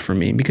leap for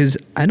me, because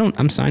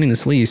I'm signing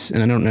this lease,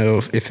 and I don't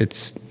know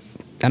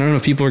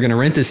if people are going to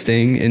rent this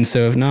thing. And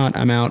so if not,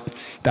 I'm out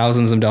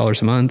thousands of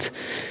dollars a month.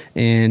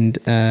 And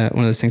one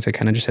of those things, I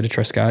kind of just had to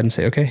trust God and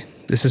say, okay,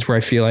 this is where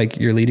I feel like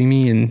you're leading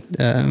me, and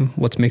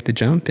let's make the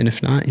jump. And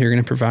if not, you're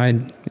going to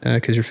provide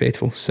because you're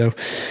faithful. So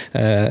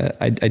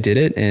I did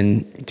it,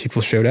 and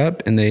people showed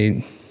up, and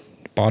they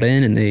bought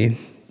in, and they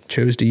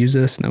chose to use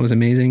us, and that was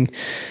amazing.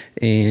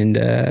 And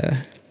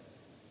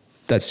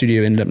that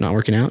studio ended up not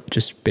working out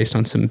just based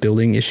on some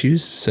building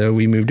issues. So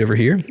we moved over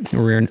here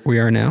where we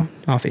are now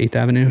off 8th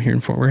Avenue here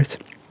in Fort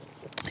Worth.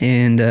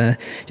 And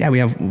we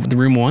have the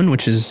room 1,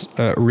 which is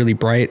a really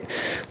bright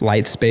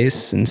light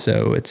space. And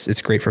so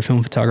it's great for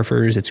film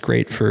photographers. It's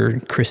great for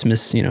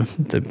Christmas,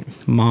 the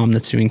mom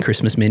that's doing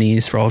Christmas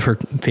minis for all of her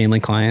family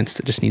clients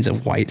that just needs a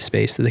white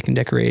space that they can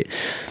decorate.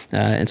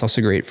 It's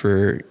also great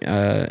for,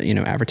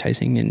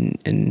 advertising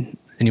and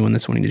anyone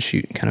that's wanting to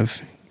shoot kind of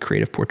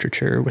creative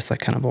portraiture with like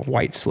kind of a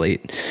white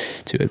slate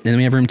to it. And then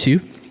we have room 2,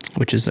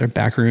 which is our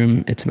back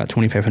room. It's about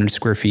 2,500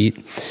 square feet,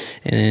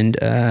 and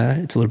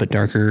it's a little bit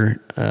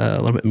darker, a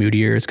little bit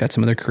moodier. It's got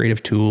some other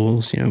creative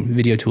tools,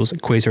 video tools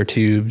like Quasar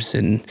tubes,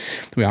 and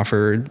we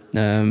offer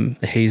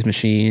a haze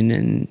machine,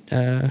 and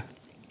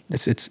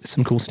it's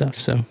some cool stuff.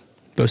 So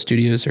both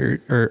studios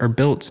are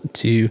built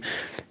to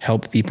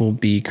help people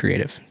be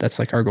creative. That's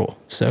like our goal.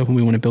 So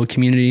we want to build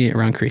community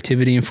around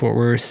creativity in Fort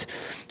Worth.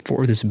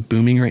 Fort Worth is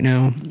booming right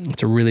now.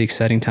 It's a really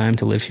exciting time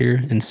to live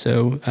here, and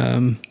so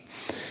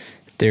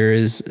there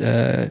is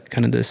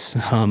kind of this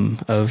hum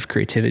of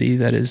creativity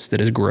that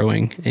is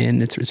growing,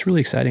 and it's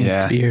really exciting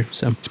to be here.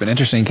 So it's been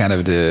interesting kind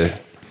of to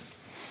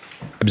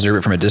observe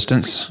it from a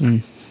distance.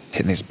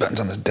 Hitting these buttons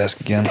on this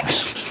desk again.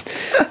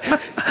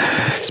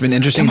 It's been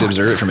interesting to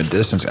observe it from a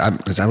distance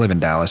because I live in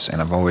Dallas,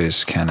 and I've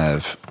always kind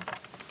of,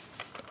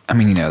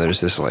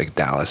 there's this like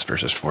Dallas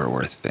versus Fort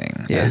Worth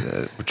thing,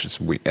 which is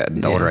weird.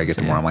 The older I get,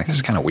 the more I'm like, this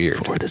is kind of weird.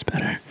 Fort Worth is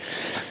better.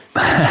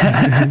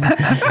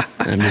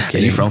 I'm just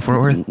kidding. Are you from Fort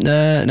Worth?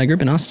 And I grew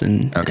up in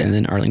Austin, and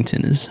then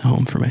Arlington is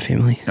home for my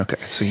family. Okay,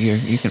 so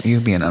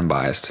you're being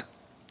unbiased.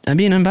 I'm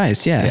being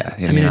unbiased, yeah.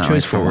 I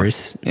chose Fort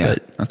Worth,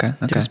 but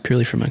it was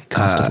purely from a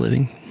cost of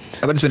living.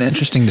 But it's been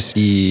interesting to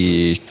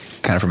see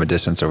kind of from a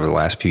distance over the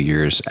last few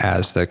years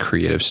as the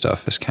creative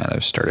stuff has kind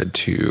of started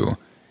to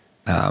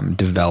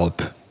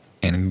develop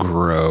and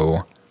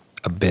grow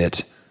a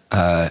bit.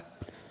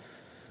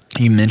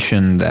 You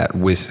mentioned that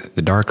with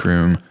the dark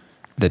room,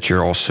 that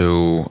you're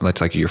also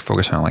you're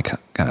focused on like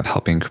kind of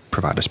helping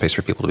provide a space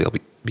for people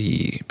to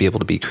be able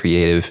to be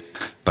creative,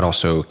 but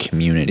also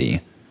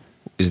community.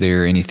 Is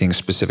there anything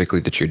specifically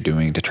that you're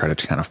doing to try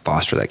to kind of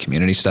foster that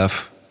community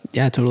stuff?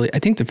 Yeah, totally. I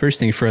think the first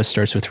thing for us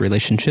starts with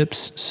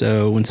relationships.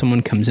 So when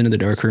someone comes into the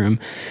dark room,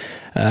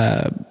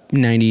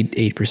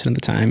 98% of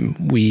the time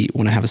we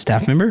want to have a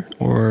staff member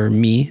or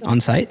me on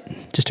site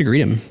just to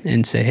greet them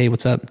and say, hey,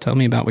 what's up? Tell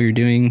me about what you're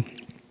doing.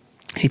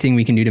 Anything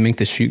we can do to make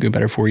this shoot go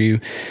better for you,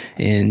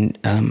 and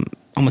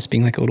almost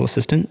being like a little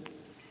assistant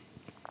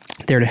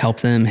there to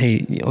help them.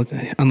 Hey,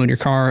 unload your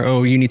car.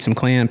 Oh, you need some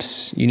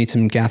clamps. You need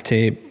some gaff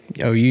tape.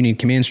 Oh, you need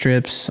command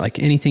strips. Like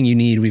anything you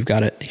need, we've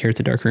got it here at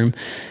the dark room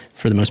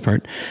for the most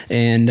part.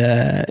 And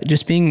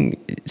just being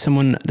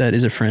someone that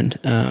is a friend,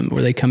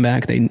 where they come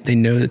back, they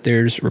know that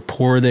there's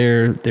rapport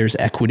there's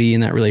equity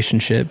in that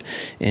relationship,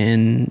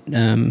 and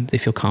they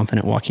feel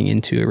confident walking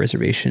into a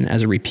reservation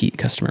as a repeat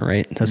customer,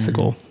 right? That's the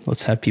goal.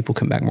 Let's have people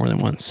come back more than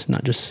once,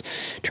 not just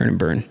turn and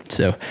burn.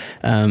 So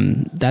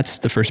that's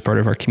the first part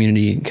of our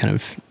community kind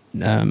of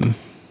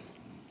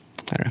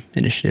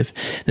initiative.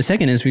 The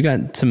second is we've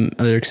got some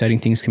other exciting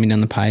things coming down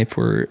the pipe.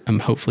 Where I'm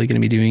hopefully going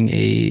to be doing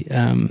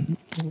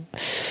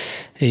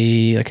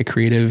a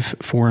creative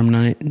forum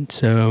night.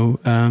 So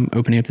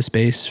opening up the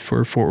space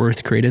for Fort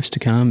Worth creatives to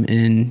come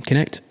and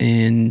connect,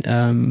 and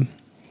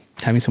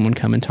having someone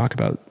come and talk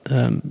about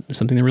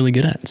something they're really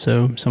good at.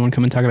 So someone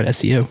come and talk about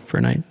SEO for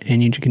a night,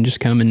 and you can just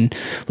come and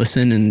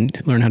listen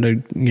and learn how to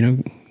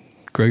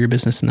grow your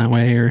business in that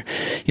way. Or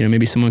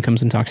maybe someone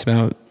comes and talks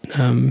about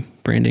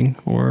branding,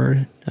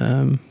 or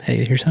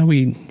hey, here's how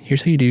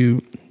you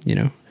do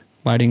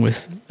lighting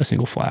with a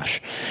single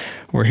flash,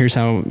 or here's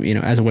how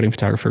as a wedding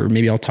photographer,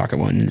 maybe I'll talk at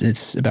one.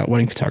 It's about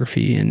wedding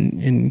photography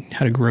and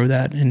how to grow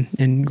that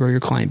and grow your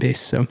client base.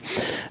 So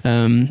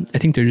I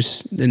think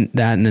there's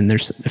that, and then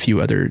there's a few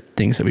other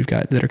things that we've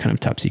got that are kind of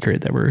top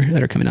secret that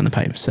are coming down the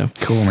pipe. So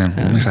cool, man.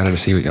 I'm excited to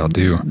see what y'all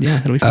do. Yeah,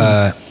 it'll be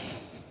fun.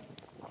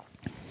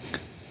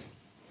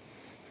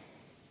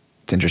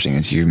 It's interesting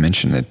that you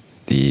mentioned that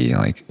the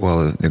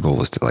goal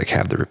was to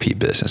have the repeat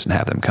business and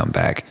have them come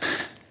back,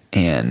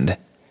 and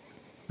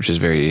which is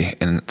very,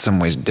 in some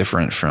ways,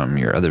 different from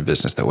your other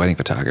business, the wedding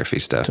photography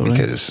stuff, totally.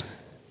 Because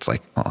it's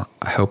like, well,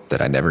 I hope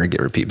that I never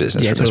get repeat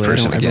business from this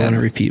person again. I don't want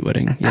a repeat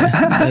wedding. Yeah,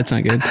 that's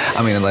not good.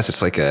 I mean, unless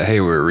it's like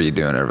hey, we're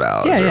redoing our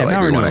vows,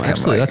 or we want to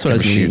come that's what I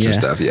was shoot some meaning,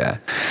 stuff. Yeah.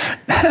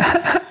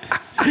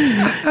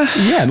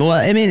 Yeah, well,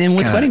 I mean, and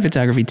with wedding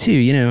photography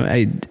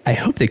too, I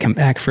hope they come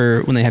back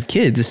for when they have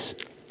kids,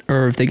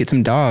 or if they get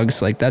some dogs.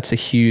 That's a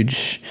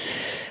huge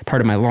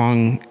part of my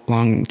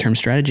long-term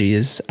strategy.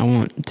 Is I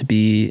want to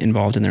be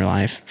involved in their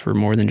life for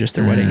more than just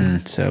their wedding.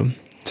 So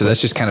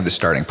that's just kind of the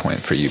starting point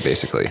for you,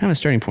 basically. Kind of a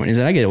starting point is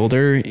that I get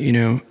older, I'm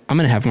going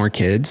to have more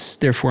kids.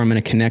 Therefore, I'm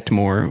going to connect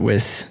more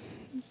with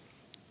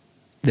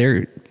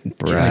their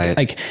right.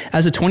 Like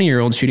as a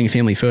 20-year-old shooting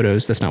family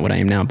photos, that's not what I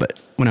am now. But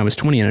when I was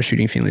 20 and I was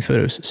shooting family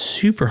photos,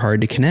 super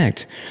hard to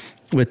connect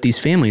with these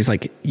families.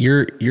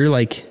 You're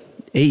like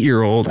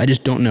 8-year-old, I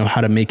just don't know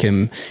how to make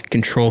him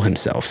control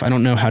himself. I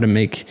don't know how to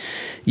make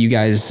you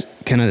guys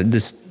kind of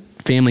this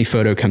family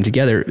photo come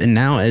together. And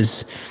now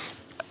as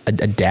a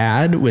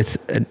dad with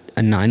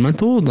a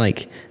 9-month-old,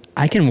 like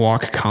I can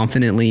walk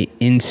confidently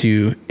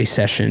into a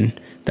session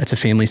that's a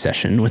family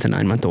session with a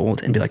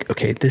 9-month-old and be like,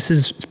 okay, this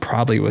is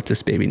probably what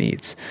this baby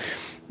needs.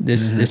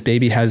 This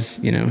baby has,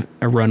 you know,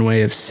 a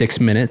runway of 6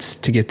 minutes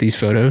to get these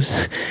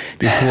photos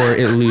before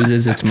it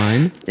loses its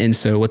mind. And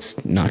so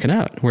let's knock it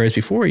out. Whereas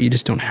before, you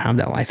just don't have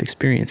that life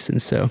experience. And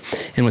so,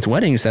 and with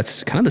weddings,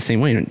 that's kind of the same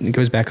way. And it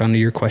goes back onto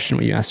your question,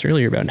 what you asked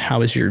earlier about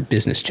how has your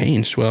business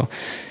changed? Well,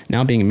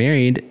 now being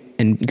married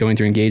and going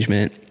through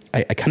engagement,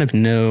 I kind of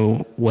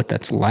know what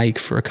that's like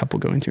for a couple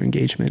going through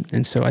engagement.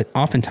 And so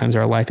oftentimes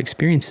our life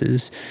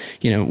experiences,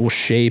 you know, will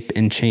shape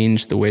and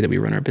change the way that we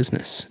run our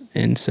business.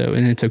 And so,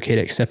 and it's okay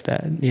to accept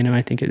that. You know,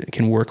 I think it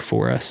can work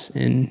for us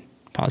in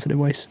positive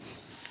ways.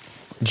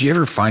 Do you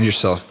ever find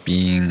yourself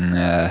being,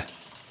 it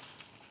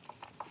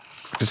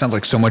sounds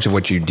like so much of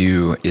what you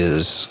do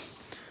is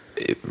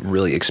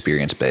really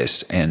experience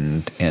based,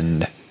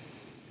 and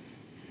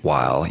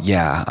while,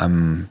 yeah,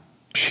 I'm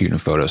shooting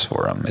photos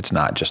for them, it's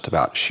not just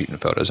about shooting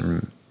photos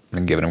and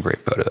giving them great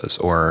photos.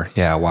 Or,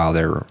 yeah, while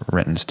they're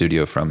renting a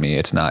studio from me,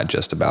 it's not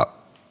just about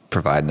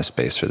providing a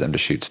space for them to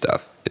shoot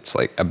stuff. It's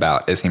like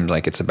it seems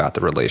like it's about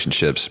the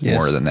relationships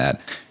more than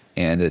that.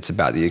 And it's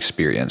about the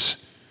experience.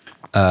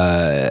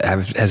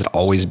 Has it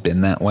always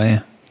been that way?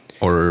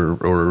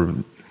 Or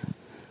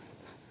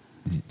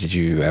did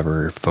you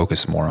ever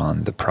focus more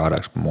on the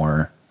product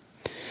more?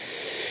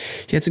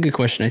 Yeah, it's a good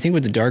question. I think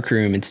with the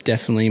darkroom, it's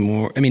definitely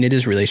more, I mean, it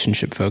is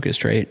relationship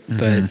focused, right?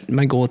 But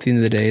my goal at the end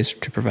of the day is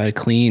to provide a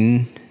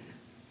clean,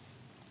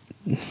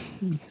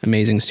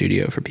 amazing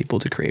studio for people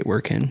to create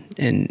work in.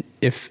 And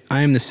if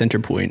I am the center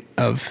point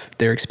of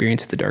their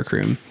experience at the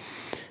darkroom,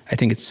 I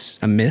think it's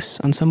a miss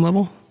on some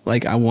level.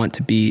 Like I want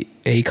to be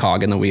a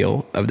cog in the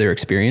wheel of their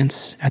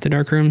experience at the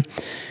darkroom,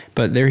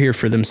 but they're here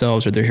for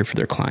themselves or they're here for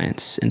their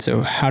clients. And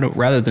so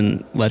rather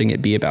than letting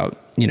it be about,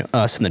 you know,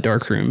 us in the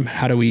darkroom,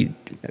 how do we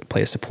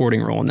play a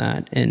supporting role in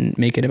that and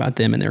make it about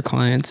them and their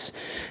clients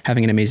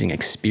having an amazing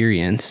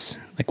experience,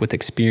 like with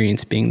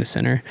experience being the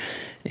center,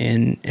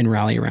 and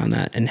rally around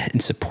that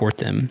and support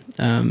them.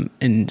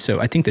 And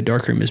so I think the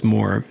darkroom is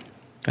more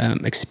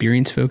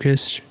experience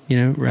focused, you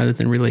know, rather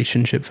than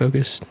relationship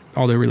focused,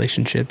 although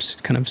relationships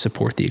kind of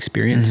support the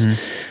experience.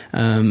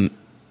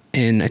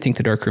 And I think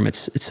the darkroom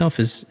itself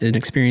is an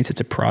experience.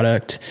 It's a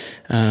product.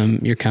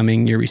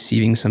 You're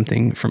receiving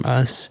something from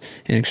us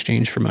in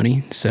exchange for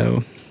money.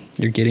 So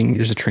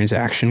there's a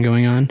transaction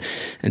going on.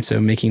 And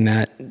so making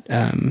that,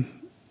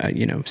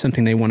 you know,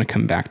 something they want to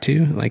come back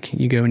to, like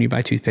you go and you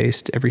buy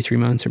toothpaste every 3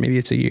 months, or maybe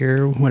it's a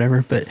year or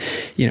whatever. But,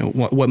 you know,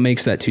 what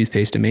makes that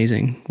toothpaste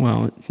amazing?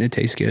 Well, it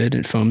tastes good,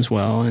 it foams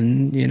well,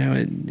 and, you know,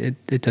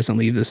 it doesn't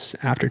leave this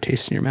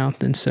aftertaste in your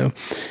mouth. And so,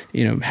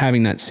 you know,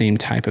 having that same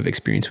type of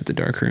experience with the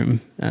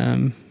darkroom,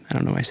 I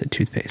don't know why I said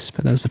toothpaste,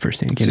 but that's the first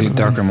thing that came to my mind.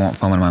 So the darkroom won't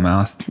foam in my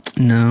mouth?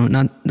 No,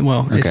 not,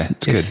 well. Okay,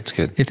 it's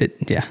good. If it,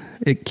 yeah,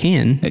 it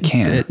can. It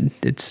can.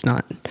 It's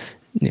not...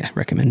 Yeah,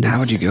 recommended. How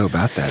would you go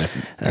about that?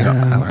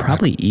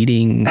 Probably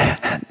eating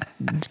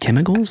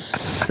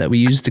chemicals that we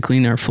use to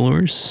clean our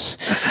floors.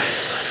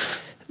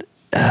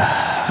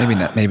 Maybe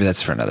not. Maybe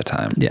that's for another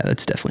time. Yeah,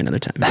 that's definitely another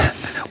time.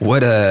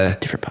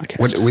 Different podcast.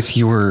 What with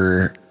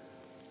your?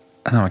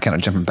 I don't know. I'm kind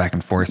of jumping back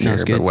and forth here,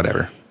 but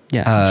whatever.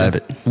 Yeah, jump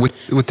it.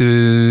 With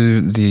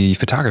the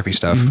photography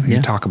stuff,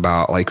 you talk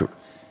about like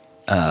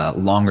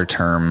longer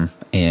term,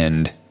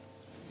 and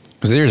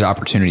because there's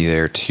opportunity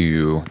there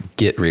to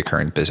get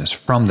recurring business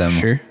from them.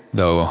 Sure.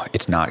 Though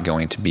it's not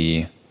going to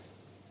be.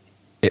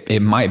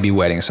 It might be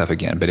wedding stuff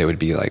again, but it would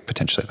be like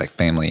potentially like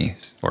family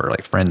or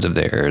like friends of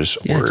theirs,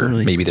 or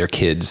totally. Maybe their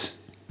kids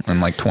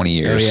in like 20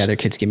 years. Oh yeah, their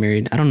kids get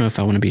married. I don't know if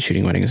I want to be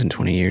shooting weddings in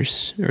 20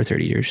 years or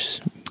 30 years.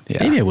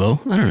 Yeah. Maybe I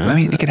will. I don't know. I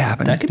mean, it could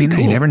happen. That could be cool.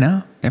 You never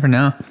know.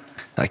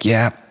 Like,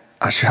 yeah,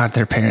 I shot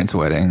their parents'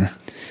 wedding.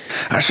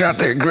 I shot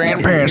their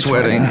grandparents'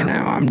 wedding.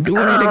 Now I'm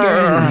doing it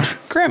again.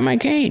 Grab my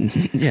cane.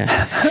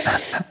 Yeah.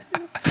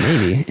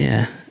 Maybe,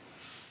 yeah.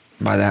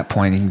 By that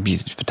point, you can be a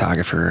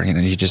photographer. You know,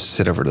 you just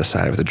sit over to the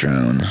side of the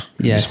drone.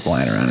 Yes. Just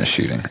flying around and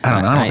shooting. I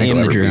don't know. I think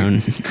am the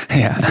drone.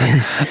 Yeah.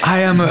 I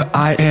am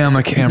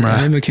a camera.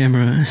 I am a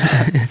camera.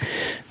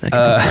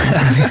 Wow.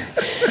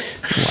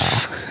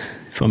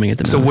 Foaming at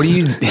the mouth. So what do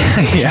you,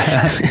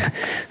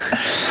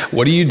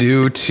 what do you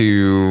do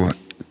to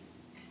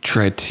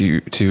try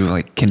to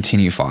like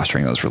continue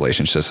fostering those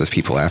relationships with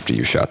people after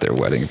you shot their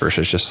wedding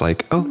versus just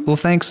like, oh, well,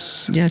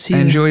 thanks. Yeah, see I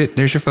ya. enjoyed it.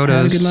 There's your photos.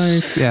 Have a good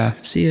life. Yeah.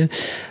 See ya.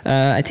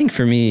 I think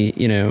for me,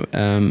 you know,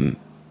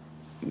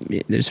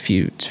 there's a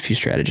few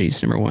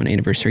strategies. Number one,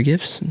 anniversary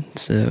gifts.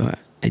 So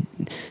I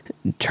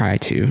try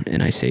to,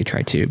 and I say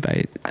try to,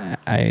 but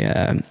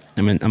I'm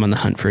on the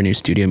hunt for a new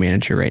studio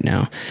manager right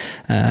now.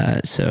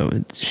 So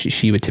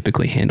she would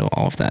typically handle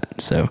all of that.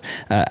 So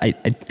I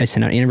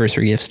send out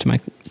anniversary gifts to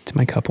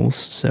my couples.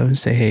 So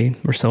say, hey,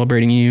 we're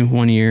celebrating you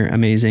 1 year.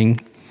 Amazing.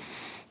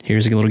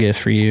 Here's a little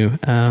gift for you.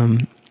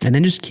 And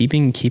then just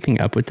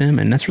keeping up with them.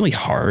 And that's really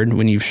hard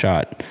when you've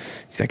shot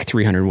like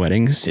 300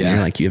 weddings.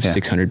 Yeah. And you have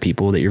 600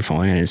 people that you're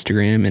following on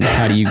Instagram, and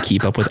how do you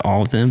keep up with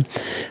all of them?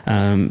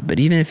 But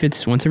even if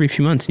it's once every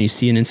few months and you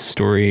see an Insta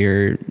story,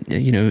 or,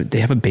 they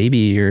have a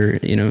baby, or,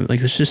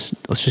 let's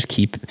just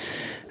keep,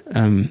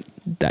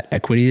 that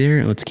equity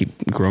there. Let's keep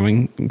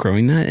growing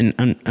that. And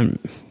I'm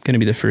going to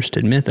be the first to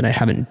admit that I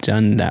haven't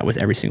done that with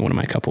every single one of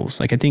my couples.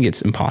 Like, I think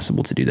it's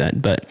impossible to do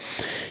that, but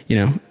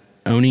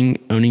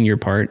owning your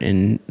part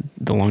in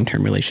the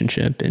long-term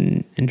relationship,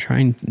 and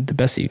trying the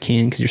best that you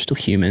can, because you're still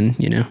human,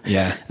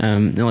 Yeah.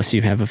 Unless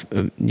you have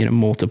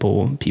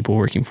multiple people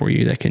working for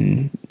you that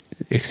can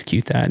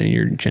execute that, and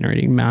you're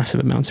generating massive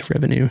amounts of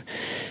revenue,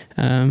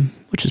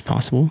 which is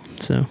possible.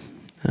 So,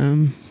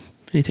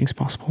 anything's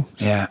possible.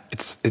 So. Yeah.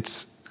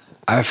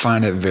 I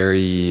find it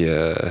very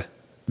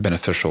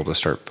beneficial to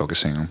start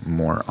focusing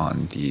more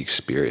on the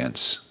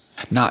experience.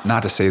 Not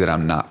to say that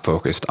I'm not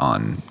focused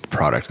on the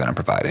product that I'm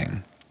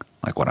providing,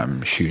 like what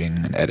I'm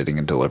shooting and editing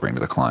and delivering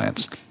to the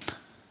clients.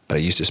 But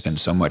I used to spend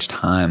so much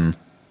time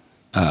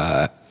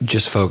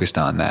just focused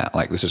on that.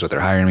 Like, this is what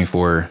they're hiring me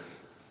for.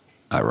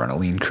 I run a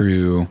lean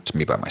crew. It's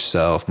me by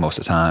myself most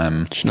of the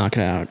time. Just knock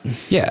it out.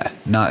 Yeah.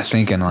 Not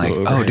thinking like,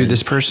 oh, dude,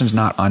 this person's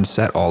not on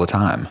set all the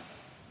time.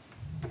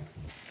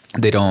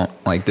 They don't,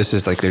 like, this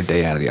is like their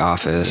day out of the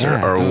office,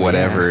 or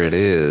whatever it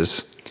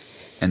is.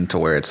 And to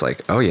where it's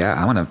like, oh yeah,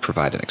 I want to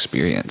provide an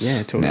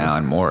experience now,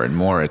 and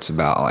more. It's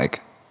about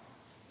like,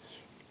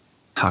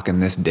 how can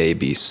this day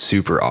be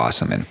super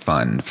awesome and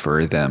fun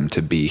for them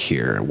to be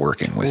here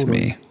working with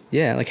me?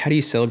 Yeah. Like, how do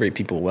you celebrate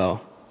people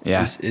well?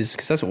 Yeah. Is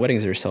because that's what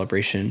weddings are, a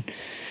celebration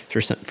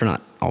for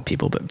not all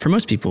people, but for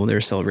most people, they're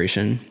a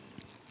celebration.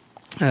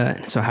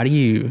 So how do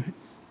you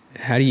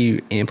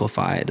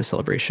amplify the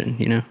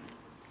celebration,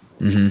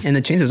 Mm-hmm. And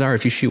the chances are,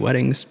 if you shoot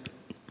weddings,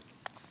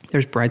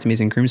 there's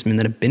bridesmaids and groomsmen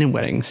that have been in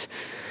weddings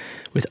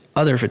with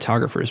other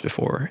photographers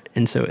before.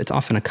 And so it's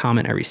often a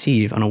comment I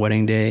receive on a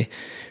wedding day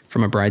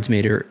from a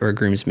bridesmaid or a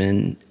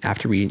groomsman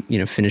after we,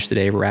 finish the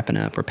day wrapping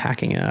up or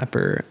packing up,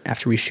 or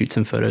after we shoot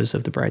some photos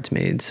of the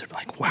bridesmaids.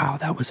 Like, wow,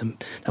 that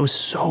was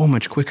so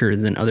much quicker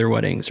than other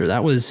weddings, or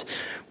that was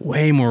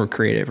way more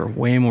creative or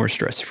way more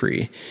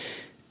stress-free. And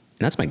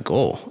that's my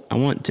goal. I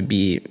want to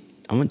be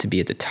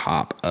at the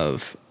top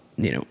of,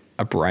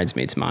 a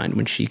bridesmaid's mind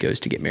when she goes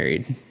to get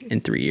married in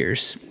 3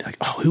 years. Like,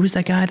 oh, who was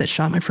that guy that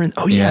shot my friend?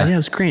 Oh yeah, it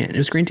was Grant. It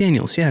was Grant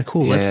Daniels. Yeah,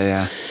 cool.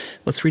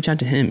 Let's reach out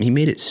to him. He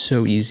made it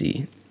so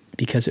easy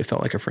because it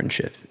felt like a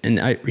friendship. And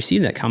I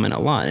received that comment a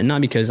lot, and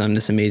not because I'm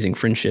this amazing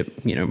friendship,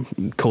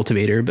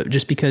 cultivator, but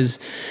just because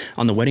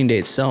on the wedding day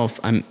itself,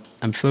 I'm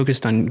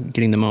focused on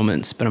getting the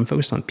moments, but I'm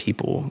focused on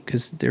people,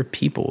 because they're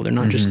people. They're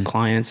not just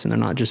clients, and they're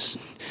not just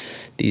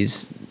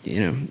these,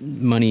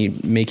 money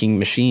making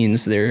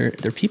machines. They're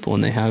people,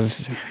 and they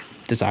have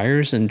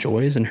desires and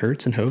joys and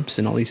hurts and hopes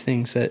and all these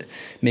things that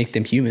make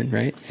them human,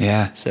 right?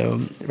 Yeah. So,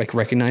 like,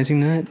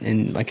 recognizing that,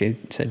 and like I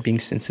said, being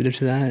sensitive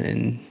to that,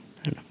 and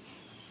I don't know.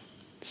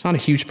 It's not a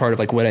huge part of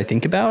like what I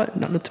think about,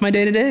 not to my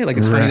day to day. Like,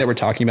 it's funny that we're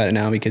talking about it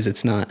now, because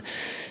it's not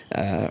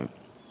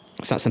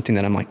something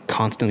that I'm like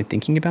constantly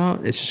thinking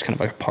about. It's just kind of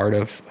like a part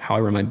of how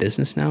I run my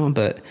business now.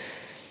 But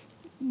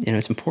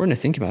it's important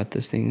to think about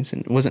those things,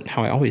 and it wasn't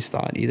how I always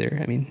thought either.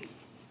 I mean,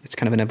 it's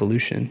kind of an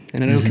evolution,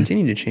 and it'll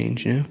continue to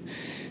change.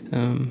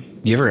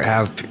 You ever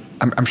have?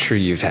 I'm sure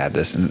you've had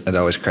this, and it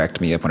always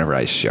cracked me up whenever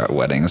I shot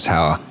weddings.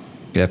 How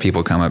you have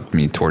people come up to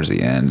me towards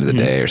the end of the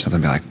day or something,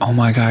 and be like, "Oh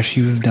my gosh,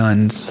 you've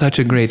done such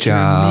a great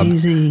job! You're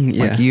amazing!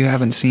 Yeah. Like, you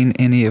haven't seen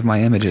any of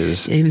my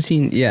images. I haven't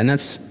seen, and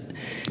that's."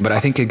 But I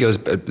think it goes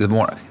the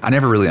more. I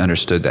never really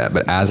understood that,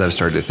 but as I've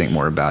started to think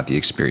more about the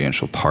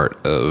experiential part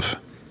of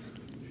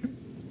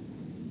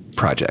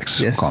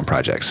projects, call them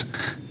projects,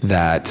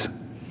 that's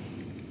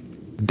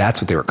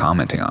what they were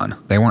commenting on.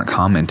 They weren't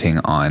commenting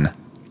on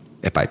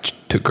if I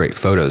took great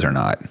photos or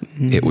not.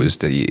 It was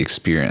the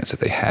experience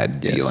that they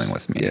had dealing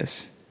with me.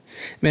 Yes.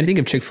 I mean, I think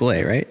of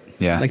Chick-fil-A, right?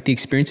 Yeah. Like, the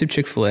experience of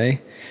Chick-fil-A,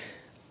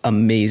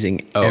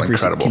 amazing. Oh,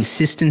 incredible.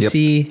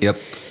 Consistency. Yep.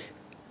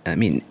 I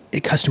mean,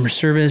 customer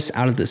service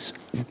out of this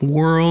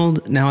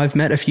world. Now, I've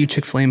met a few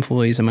Chick-fil-A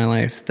employees in my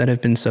life that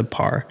have been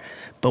subpar.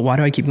 But why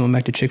do I keep going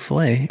back to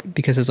Chick-fil-A?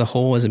 Because as a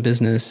whole, as a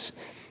business,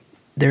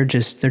 they're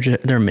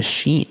a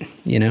machine,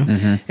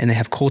 and they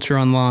have culture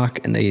on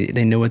lock, and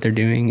they know what they're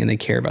doing, and they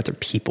care about their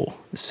people.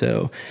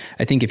 So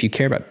I think if you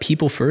care about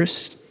people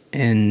first,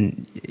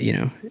 and,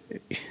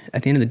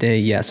 at the end of the day,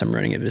 yes, I'm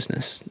running a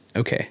business.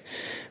 Okay.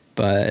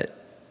 But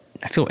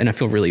I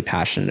feel really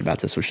passionate about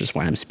this, which is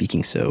why I'm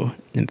speaking so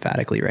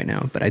emphatically right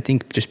now. But I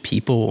think just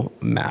people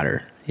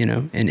matter,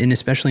 and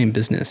especially in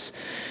business,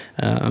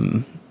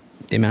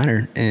 they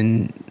matter,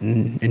 and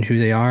who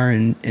they are,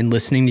 and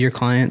listening to your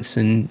clients,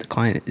 and the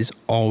client is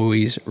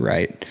always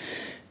right,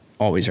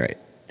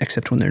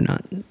 except when they're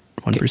not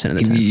 1% of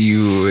the time. Can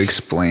you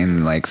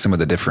explain like some of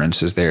the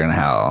differences there and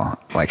how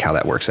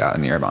that works out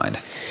in your mind?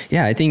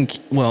 Yeah, I think,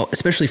 well,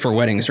 especially for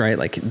weddings, right?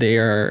 Like,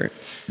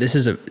 this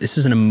is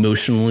an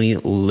emotionally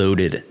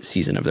loaded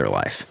season of their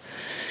life.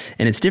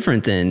 And it's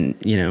different than,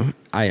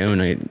 I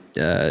own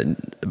a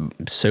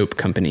soap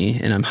company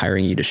and I'm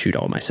hiring you to shoot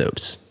all my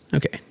soaps.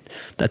 Okay.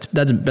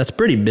 That's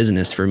pretty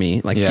business for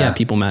me. Like, yeah,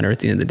 people matter at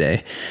the end of the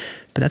day,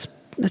 but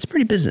that's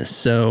pretty business.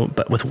 So,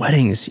 but with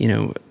weddings,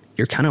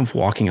 you're kind of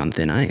walking on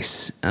thin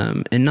ice.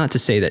 And not to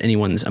say that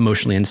anyone's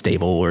emotionally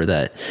unstable or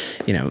that,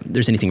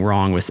 there's anything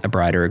wrong with a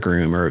bride or a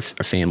groom or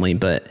a family,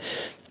 but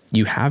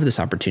you have this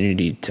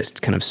opportunity to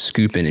kind of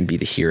scoop in and be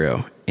the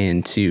hero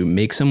and to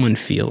make someone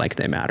feel like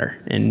they matter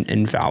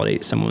and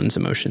validate someone's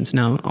emotions.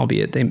 Now,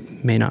 albeit they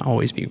may not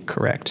always be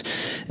correct.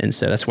 And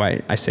so that's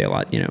why I say a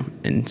lot,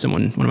 and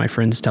one of my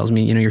friends tells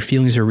me, your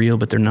feelings are real,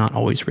 but they're not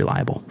always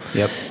reliable.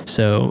 Yep.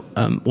 So,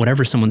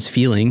 whatever someone's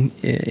feeling,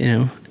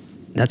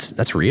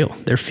 that's real.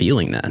 They're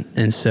feeling that.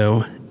 And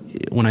so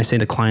when I say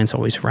the client's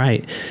always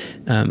right,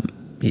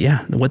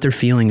 what they're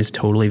feeling is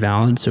totally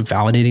valid. So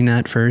validating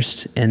that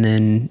first, and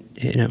then,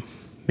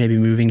 maybe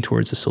moving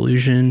towards a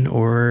solution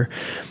or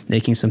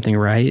making something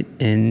right.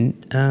 And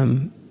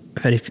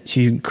I've had a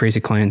few crazy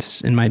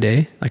clients in my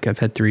day. Like I've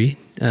had 3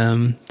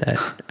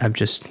 that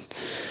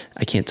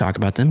I can't talk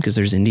about them because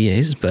there's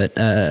NDAs, but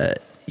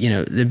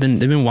they've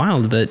been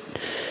wild. But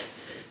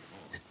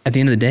at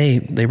the end of the day,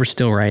 they were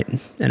still right,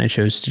 and I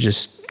chose to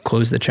just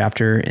close the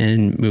chapter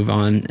and move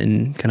on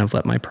and kind of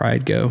let my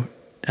pride go,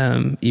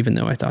 even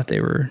though I thought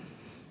they were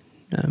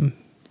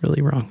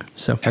really wrong.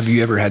 So, have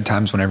you ever had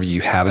times whenever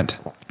you haven't,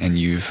 and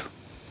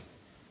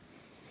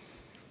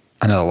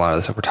I know a lot of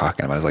the stuff we're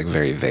talking about is like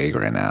very vague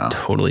right now.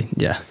 Totally,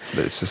 yeah.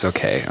 But it's just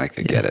okay. Like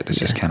I get it. It's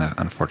just kind of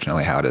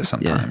unfortunately how it is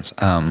sometimes.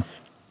 Yeah.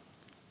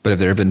 But have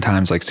there been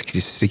times like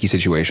sticky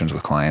situations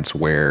with clients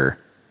where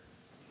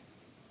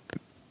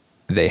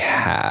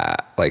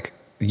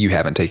you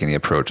haven't taken the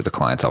approach that the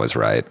client's always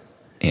right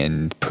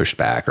and pushed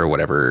back or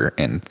whatever,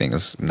 and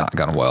things not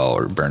gone well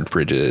or burned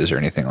bridges or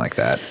anything like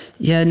that?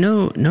 Yeah,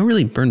 no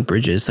really burned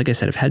bridges. Like I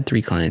said, I've had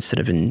 3 clients that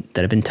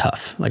have been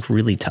tough, like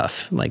really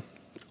tough, like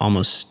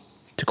almost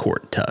to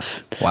court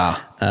tough. Wow.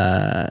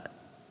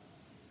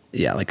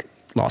 Yeah, like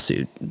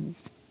lawsuit in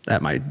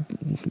my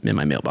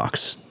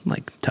mailbox,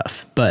 like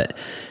tough. But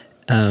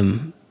at the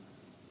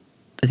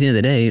end of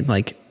the day,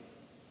 like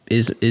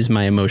is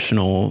my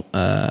emotional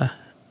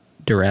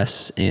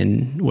duress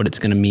and what it's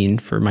going to mean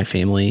for my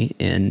family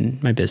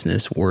and my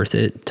business worth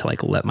it to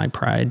like let my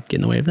pride get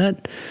in the way of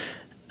that?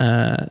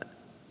 I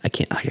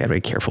gotta be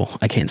careful.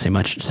 I can't say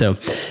much. So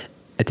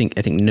I think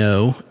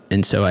no.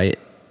 And so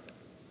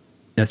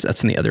that's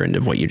on the other end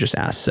of what you just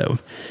asked. So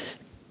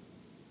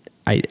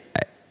I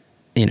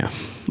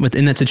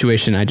within that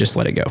situation, I just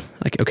let it go.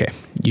 Like, okay,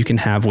 you can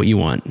have what you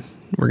want.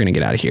 We're going to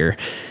get out of here.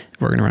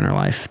 We're going to run our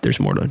life. There's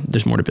more to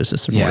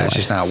business. It's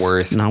just not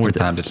worth it.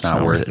 Sometimes it's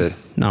not worth it.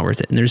 Not worth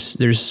it. And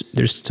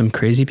there's some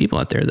crazy people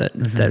out there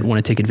that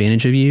want to take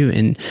advantage of you.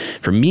 And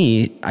for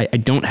me, I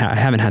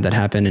haven't had that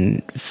happen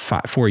in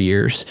 4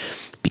 years,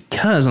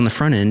 because on the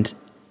front end,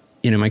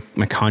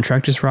 my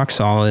contract is rock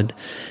solid.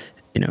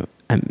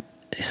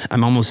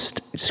 I'm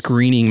almost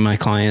screening my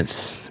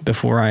clients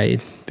before I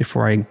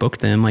book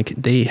them. Like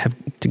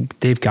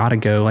they've got to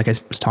go, like I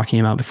was talking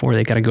about before,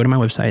 they got to go to my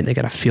website. They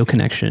got to feel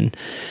connection.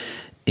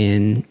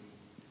 And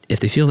if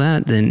they feel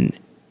that, then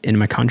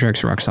my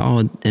contracts are rock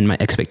solid and my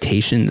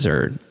expectations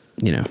are,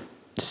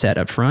 set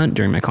up front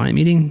during my client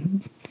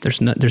meeting,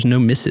 there's no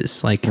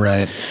misses. Like,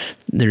 right.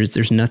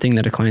 There's nothing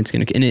that a client's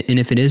going to, and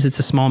if it is, it's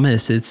a small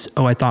miss. It's,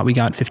 I thought we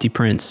got 50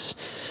 prints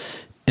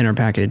in our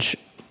package.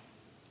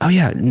 Oh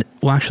yeah.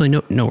 Well, actually,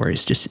 no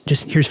worries. Just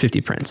here's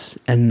 50 prints.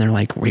 And they're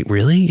like, wait,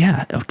 really?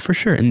 Yeah, for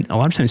sure. And a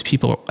lot of times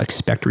people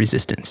expect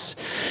resistance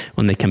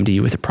when they come to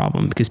you with a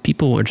problem, because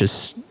people are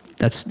just,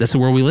 that's the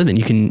world we live in.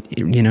 You can,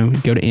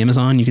 go to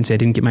Amazon, you can say I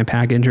didn't get my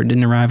package or it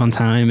didn't arrive on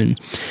time, and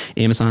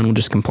Amazon will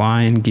just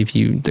comply and give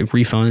you the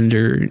refund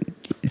or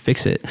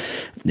fix it.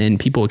 And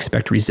people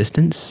expect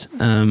resistance.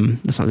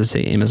 That's not to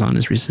say Amazon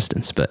is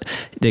resistance, but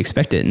they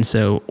expect it. And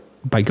so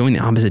by going the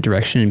opposite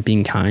direction and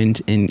being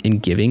kind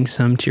and giving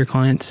some to your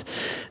clients,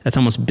 that's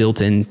almost built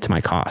into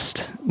my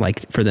cost.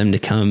 Like for them to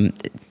come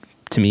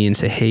to me and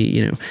say, hey,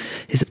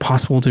 is it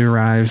possible to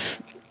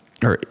arrive,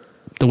 or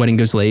the wedding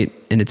goes late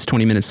and it's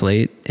 20 minutes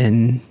late,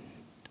 and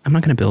I'm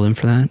not going to bill them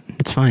for that.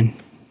 It's fine.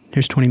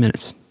 Here's 20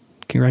 minutes.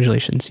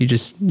 Congratulations. You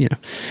just,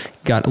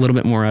 got a little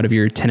bit more out of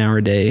your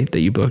 10-hour day that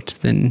you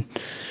booked than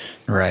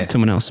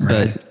someone else.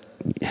 Right. But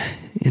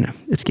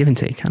it's give and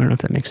take. I don't know if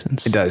that makes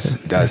sense. It does.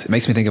 It does. It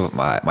makes me think of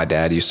what my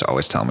dad used to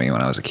always tell me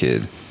when I was a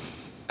kid.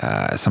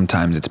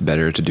 Sometimes it's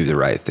better to do the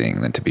right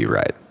thing than to be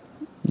right.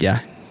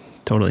 Yeah,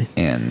 totally.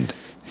 And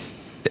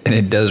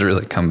it does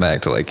really come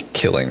back to like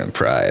killing and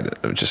pride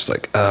of just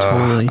like,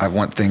 totally. I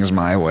want things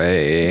my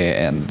way,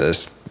 and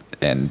this,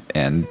 and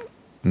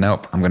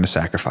nope, I'm going to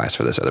sacrifice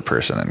for this other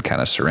person and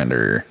kind of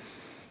surrender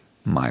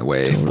my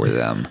way for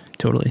them.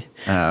 Totally.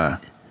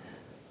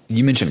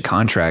 You mentioned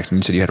contracts, and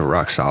you said you had a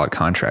rock solid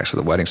contracts for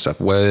the wedding stuff.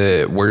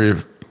 Where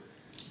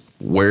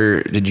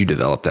did you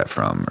develop that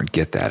from, or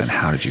get that, and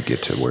how did you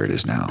get to where it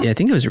is now? Yeah, I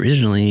think it was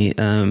originally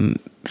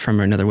from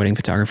another wedding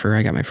photographer.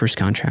 I got my first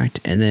contract,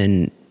 and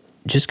then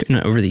just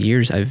over the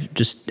years, I've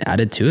just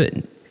added to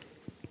it.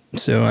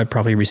 So I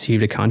probably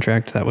received a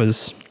contract that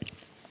was,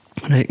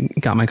 when I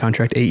got my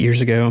contract 8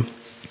 years ago,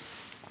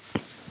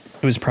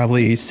 it was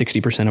probably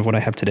 60% of what I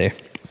have today.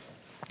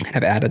 And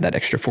I've added that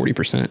extra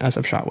 40% as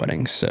I've shot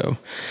weddings. So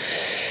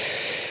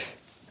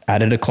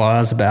added a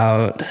clause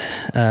about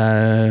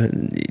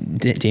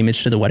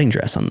damage to the wedding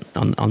dress on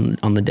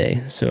the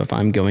day. So if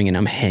I'm going and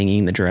I'm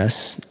hanging the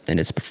dress and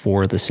it's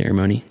before the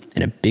ceremony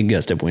and a big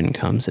gust of wind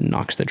comes and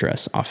knocks the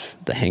dress off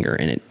the hanger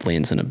and it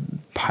lands in a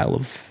pile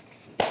of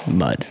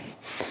mud,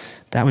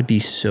 that would be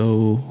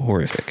so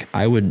horrific.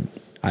 I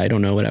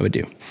don't know what I would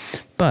do,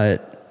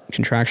 but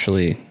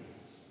contractually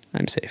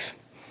I'm safe.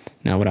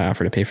 Now, would I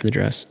offer to pay for the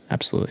dress?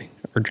 Absolutely.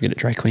 Or to get it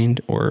dry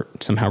cleaned or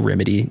somehow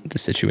remedy the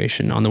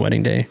situation on the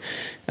wedding day.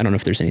 I don't know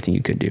if there's anything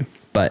you could do,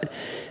 but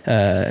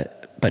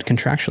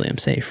contractually I'm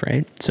safe,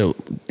 right? So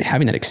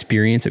having that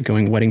experience of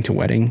going wedding to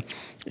wedding,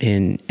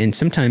 and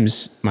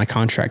sometimes my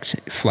contract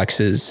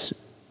flexes,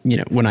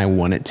 when I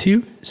want it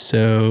to.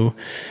 So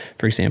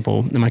for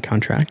example, in my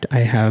contract, I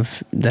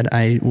have that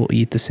I will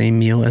eat the same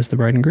meal as the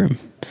bride and groom.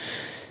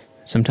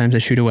 Sometimes I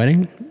shoot a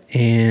wedding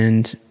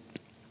and,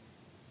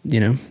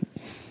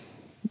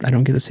 I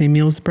don't get the same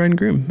meal as the bride and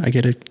groom. I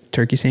get a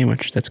turkey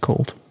sandwich that's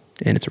cold,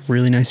 and it's a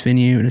really nice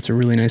venue, and it's a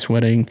really nice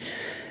wedding.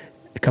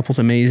 The couple's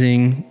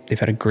amazing. They've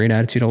had a great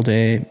attitude all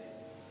day.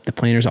 The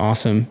planner's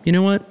awesome. You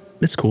know what?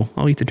 It's cool.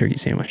 I'll eat the turkey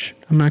sandwich.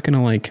 I'm not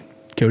going to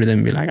go to them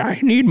and be like, I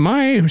need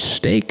my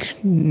steak,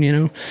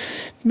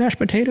 mashed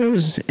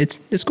potatoes.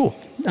 It's cool.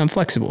 I'm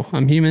flexible.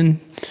 I'm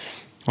human.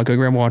 I'll go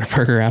grab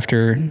Whataburger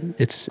after.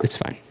 It's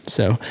fine.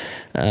 So,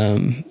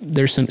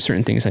 there's some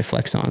certain things I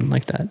flex on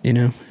like that,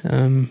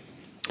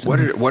 So.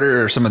 What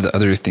are some of the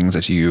other things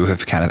that you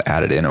have kind of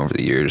added in over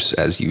the years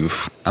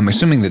I'm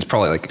assuming that's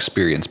probably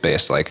experience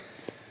based,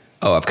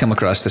 I've come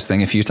across this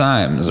thing a few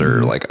times,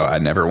 or I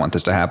never want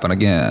this to happen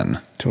again.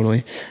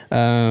 Totally.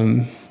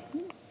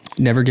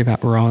 Never give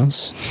out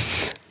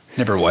raws.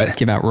 Never what?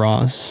 Give out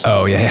raws.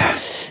 Oh yeah.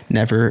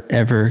 Never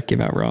ever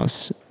give out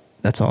raws.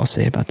 That's all I'll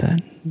say about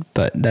that.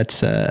 But that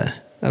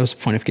was a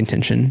point of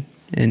contention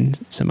in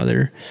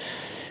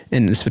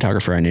this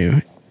photographer I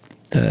knew,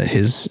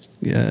 his,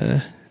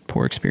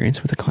 poor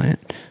experience with a client.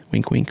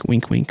 Wink, wink,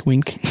 wink, wink,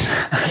 wink.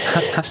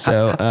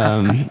 So,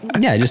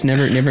 just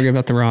never give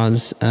out the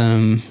raws.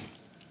 And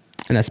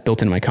that's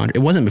built into my contract.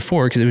 It wasn't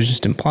before because it was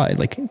just implied.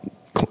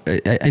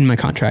 In my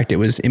contract, it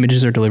was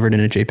images are delivered in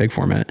a JPEG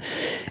format,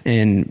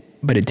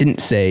 but it didn't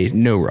say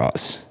no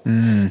raws.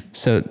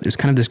 So there's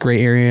kind of this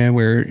gray area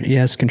where,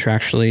 yes,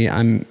 contractually,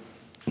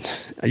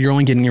 you're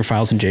only getting your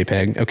files in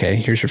JPEG. Okay,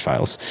 here's your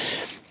files,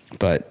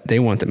 but they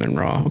want them in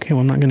RAW. Okay,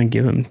 well, I'm not going to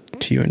give them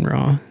to you in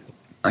RAW.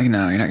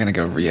 No, you're not going to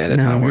go re-edit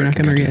my work. No, you're not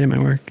going to re-edit my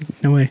work.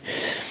 No way.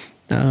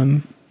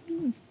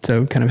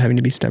 So kind of having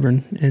to be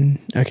stubborn and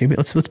okay, but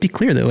let's be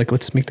clear though.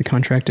 Let's make the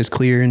contract as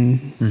clear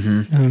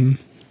and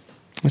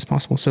as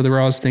possible. So the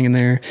RAWs thing in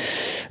there,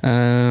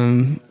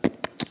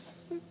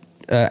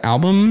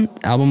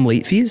 album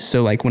late fees.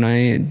 So when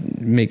I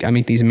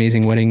make these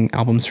amazing wedding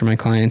albums for my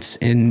clients,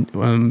 and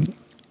when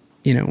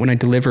I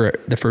deliver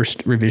the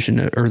first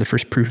revision or the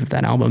first proof of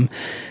that album,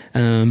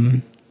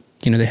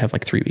 they have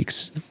 3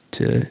 weeks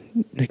to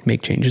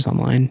make changes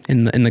online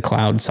in the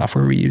cloud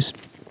software we use.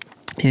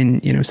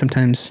 And,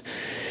 sometimes,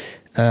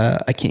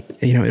 I can't,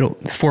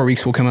 4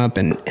 weeks will come up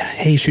and,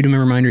 hey, shoot them a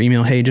reminder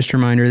email. Hey, just a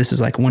reminder, this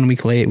is 1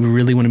 week late. We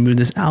really want to move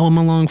this album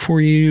along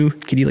for you.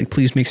 Could you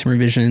please make some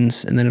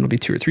revisions? And then it'll be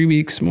 2 or 3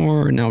 weeks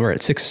more. And now we're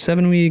at 6 or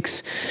 7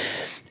 weeks.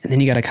 And then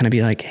you got to kind of be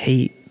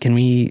hey,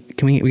 we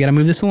got to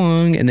move this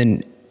along. And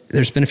then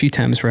there's been a few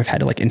times where I've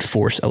had to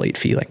enforce a late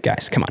fee.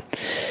 Guys, come on.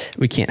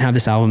 We can't have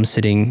this album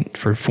sitting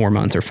for 4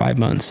 months or 5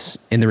 months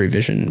in the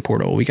revision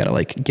portal. We got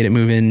to get it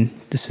moving.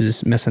 This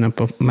is messing up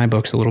my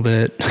books a little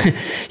bit.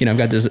 I've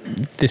got this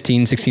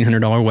 $1,500,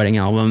 $1,600 wedding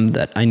album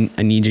that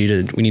we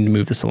need to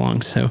move this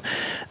along. So,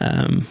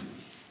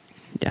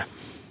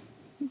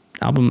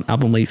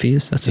 album late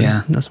fees. That's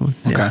one.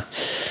 Okay. Yeah.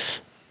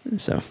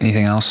 So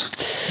anything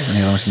else?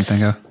 Any other ones you can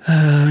think of?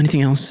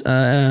 Anything else?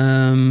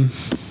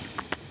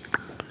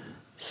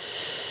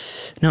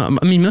 No,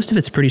 most of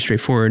it's pretty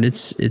straightforward.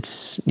 It's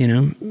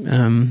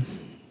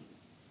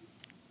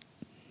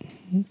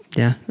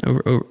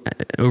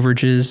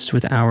overages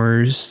with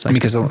hours.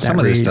 Because some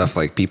of this stuff,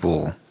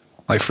 people,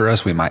 for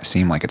us, we might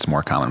seem like it's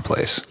more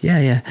commonplace.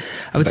 Yeah.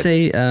 I would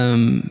say,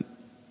 the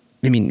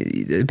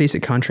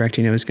basic contract,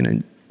 is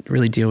going to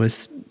really deal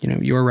with,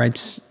 your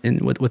rights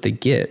and what they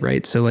get,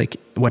 right? So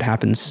what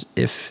happens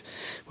if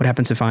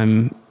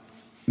I'm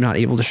not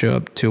able to show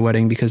up to a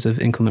wedding because of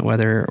inclement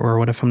weather, or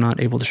what if I'm not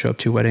able to show up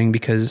to a wedding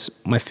because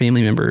my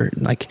family member,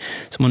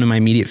 someone in my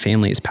immediate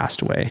family has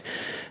passed away.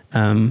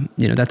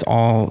 That's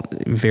all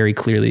very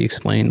clearly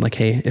explained.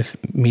 Hey, if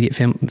immediate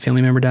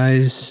family member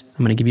dies,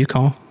 I'm going to give you a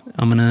call.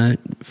 I'm going to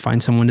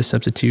find someone to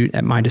substitute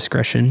at my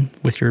discretion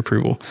with your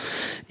approval.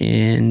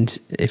 And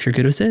if you're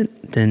good with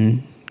it,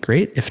 then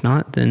great. If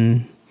not,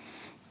 then,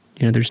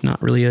 there's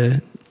not really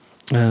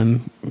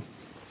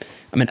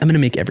I'm going to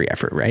make every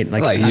effort, right?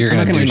 You're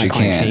going to do what you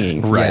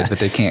can. Right. Yeah. But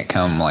they can't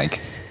come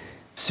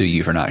sue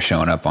you for not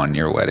showing up on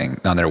their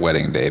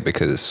wedding day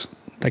because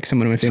like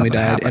someone in my family died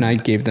happened. and I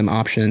gave them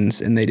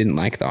options and they didn't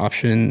like the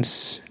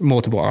options,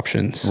 multiple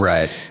options.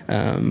 Right.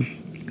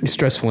 It's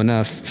stressful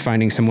enough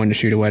finding someone to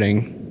shoot a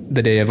wedding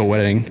the day of a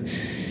wedding.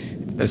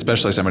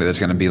 Especially somebody that's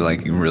going to be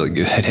like really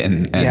good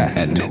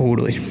and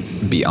totally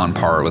be on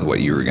par with what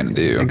you were going to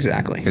do.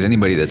 Exactly. Because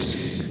anybody that's,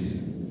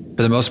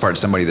 for the most part,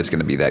 somebody that's going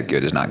to be that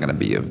good is not going to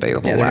be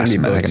available last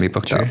minute. They can be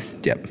booked up.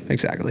 Yep,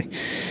 exactly.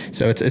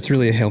 So it's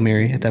really a Hail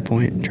Mary at that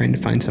point, trying to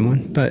find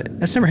someone. But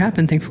that's never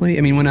happened, thankfully.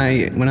 I mean,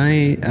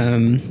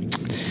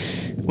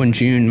 when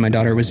June, my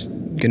daughter was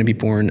going to be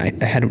born, I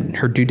had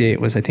her due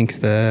date was I think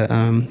the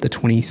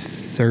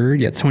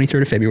 23rd, the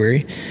 23rd of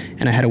February,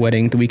 and I had a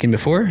wedding the weekend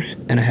before,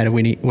 and I had a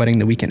wedding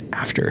the weekend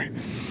after,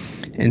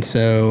 and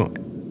so.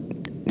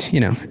 I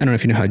don't know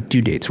if you know how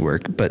due dates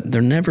work, but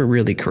they're never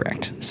really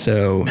correct.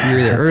 So you're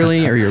either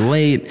early or you're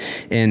late,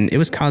 and it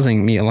was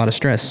causing me a lot of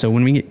stress. So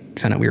when we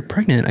found out we were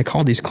pregnant, I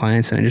called these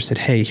clients and I just said,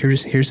 hey,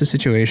 here's the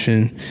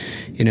situation.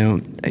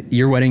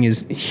 Your wedding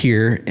is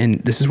here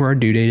and this is where our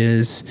due date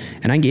is.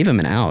 And I gave them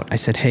an out. I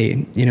said,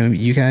 hey,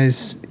 you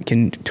guys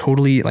can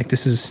totally,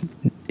 this is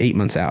 8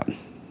 months out.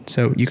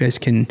 So you guys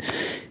can,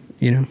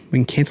 we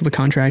can cancel the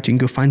contract. You can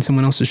go find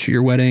someone else to shoot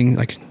your wedding.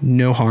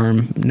 No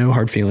harm, no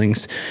hard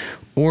feelings.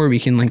 Or we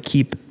can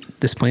keep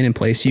this plan in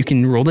place. You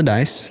can roll the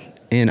dice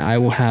and I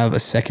will have a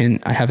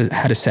second. I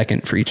had a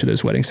second for each of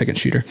those weddings, second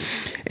shooter,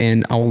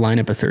 and I will line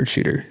up a third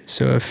shooter.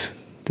 So if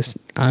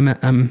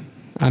I'm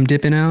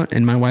dipping out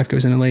and my wife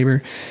goes into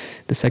labor,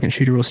 the second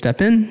shooter will step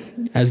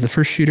in as the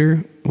first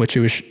shooter, which it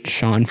was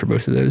Sean for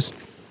both of those.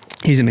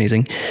 He's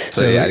amazing.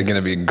 So yeah, he's going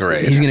to be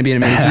great. He's going to be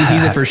amazing.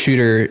 He's a first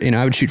shooter.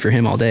 I would shoot for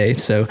him all day.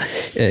 So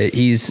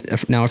he's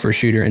now a first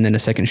shooter, and then a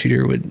second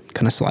shooter would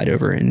kind of slide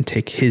over and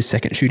take his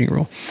second shooting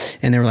role.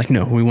 And they were like,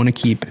 "No, we want to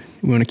keep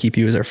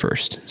you as our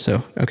first."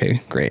 So okay,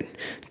 great.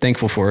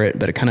 Thankful for it,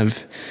 but it kind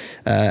of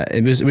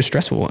it was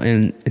stressful.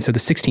 And so the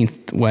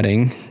 16th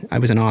wedding, I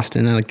was in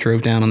Austin. I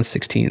drove down on the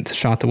 16th,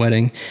 shot the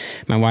wedding.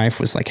 My wife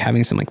was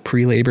having some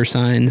pre-labor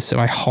signs, so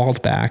I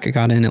hauled back. I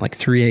got in at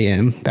 3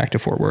 a.m. back to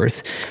Fort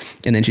Worth,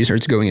 and then she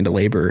starts going into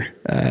labor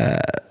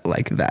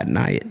that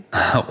night.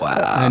 Oh, wow.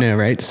 I know,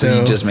 right? So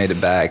you just made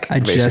it back. I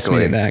basically. just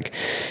made it back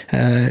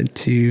and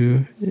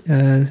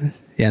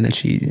then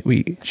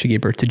she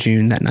gave birth to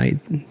June that night.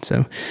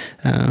 So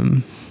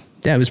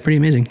it was pretty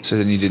amazing. So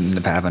then you didn't end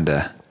up having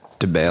to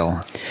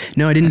bail.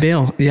 No, I didn't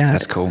bail. Yeah,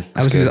 that's cool.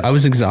 I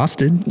was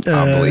exhausted.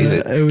 I'll believe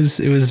it.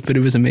 But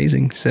it was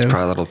amazing. So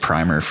probably a little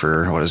primer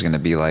for what it's going to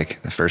be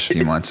like the first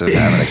few months of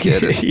having a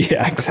kid.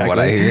 Yeah, exactly. What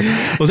I hear.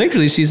 Well,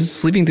 thankfully she's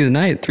sleeping through the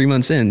night 3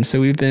 months in,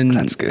 so we've been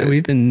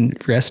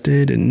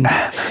rested and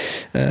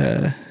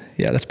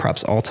that's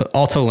props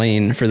Alta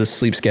Lane for the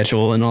sleep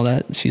schedule and all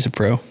that. She's a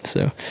pro.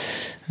 So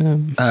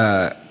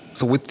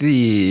so with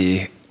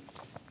the,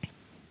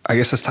 I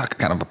guess let's talk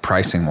kind of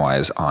pricing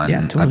wise on,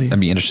 totally. I'd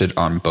be interested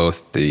on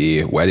both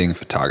the wedding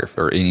photography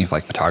or any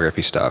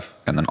photography stuff,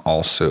 and then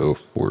also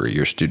for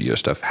your studio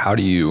stuff. How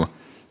do you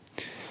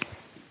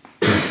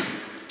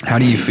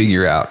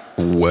figure out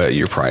what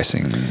your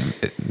pricing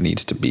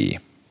needs to be?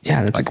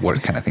 Yeah, that's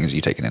what kind of things are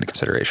you taking into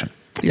consideration?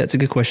 Yeah, it's a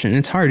good question. And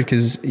it's hard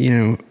because,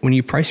 when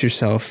you price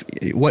yourself,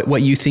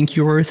 what you think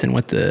you're worth and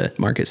what the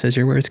market says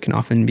you're worth can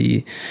often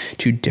be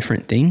two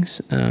different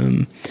things.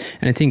 And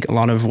I think a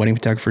lot of wedding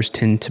photographers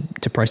tend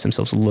to price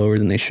themselves lower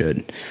than they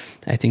should.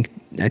 I think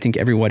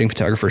every wedding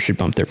photographer should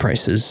bump their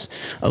prices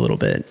a little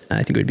bit.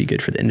 I think it would be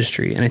good for the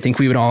industry. And I think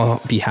we would all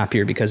be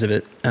happier because of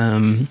it.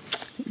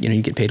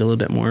 You get paid a little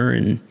bit more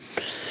and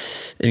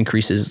it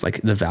increases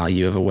the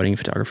value of a wedding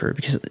photographer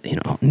because,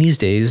 these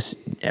days,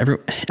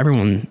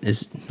 everyone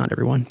is, not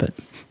everyone, but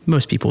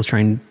most people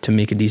trying to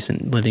make a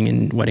decent living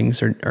in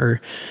weddings are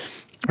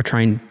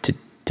trying to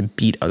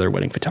beat other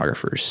wedding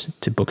photographers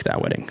to book that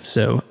wedding.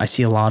 So I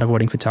see a lot of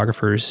wedding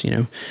photographers,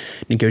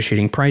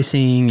 negotiating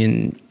pricing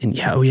and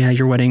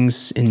your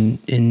wedding's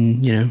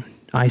in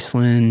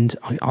Iceland.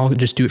 I'll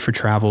just do it for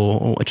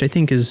travel, which I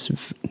think is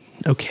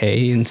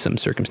okay in some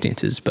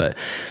circumstances, but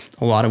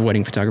a lot of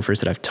wedding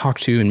photographers that I've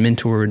talked to and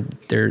mentored,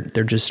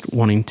 they're just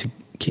wanting to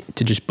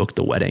just book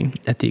the wedding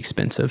at the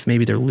expense of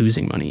maybe they're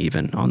losing money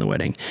even on the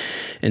wedding.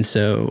 And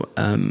so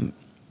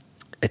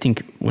I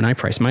think when I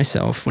priced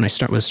myself, when I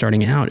was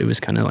starting out, it was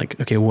kind of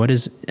okay, what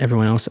is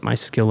everyone else at my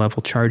skill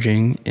level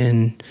charging?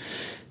 And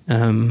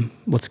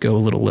let's go a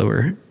little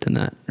lower than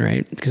that,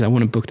 right? Because I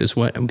want to book these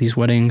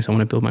weddings. I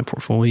want to build my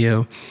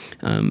portfolio.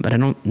 But I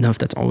don't know if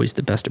that's always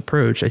the best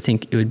approach. I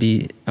think it would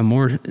be a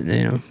more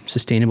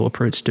sustainable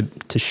approach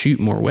to shoot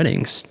more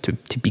weddings,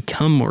 to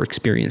become more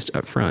experienced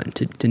up front,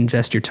 to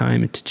invest your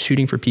time into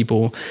shooting for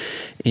people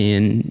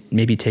and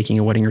maybe taking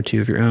a wedding or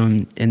two of your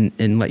own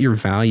and let your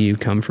value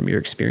come from your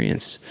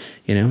experience,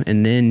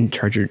 and then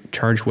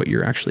charge what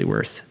you're actually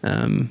worth.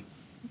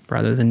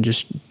 Rather than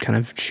just kind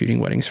of shooting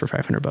weddings for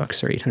 $500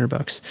 or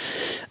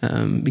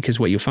 $800. Because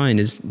what you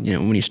find is,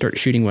 when you start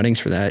shooting weddings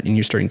for that and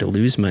you're starting to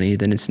lose money,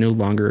 then it's no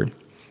longer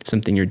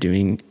something you're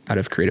doing out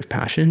of creative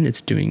passion.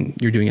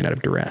 You're doing it out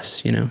of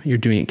duress. You're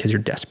doing it because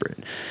you're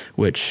desperate,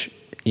 which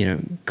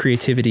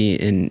creativity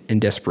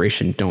and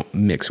desperation don't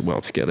mix well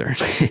together.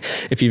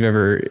 If you've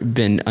ever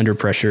been under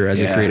pressure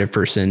as a creative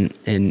person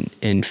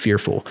and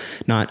fearful,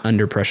 not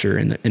under pressure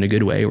in a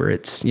good way where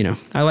it's,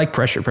 I like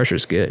pressure. Pressure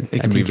is good.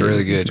 It can be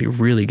really good. It can be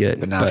really good.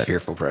 But not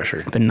fearful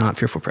pressure. But not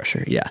fearful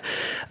pressure. Yeah.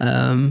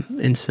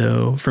 And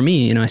so for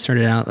me, I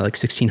started out like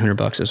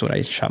 $1,600 is what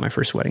I shot my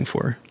first wedding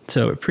for.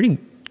 So a pretty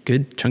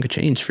good chunk of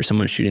change for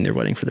someone shooting their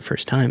wedding for the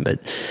first time,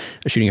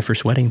 shooting a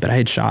first wedding. But I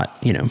had shot,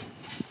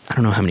 I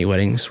don't know how many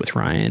weddings with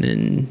Ryan,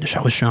 and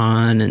shot with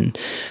Sean, and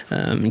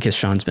because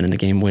Sean's been in the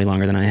game way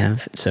longer than I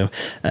have. So,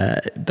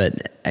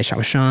 but I shot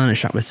with Sean, I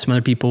shot with some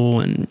other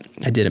people, and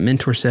I did a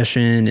mentor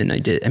session, and I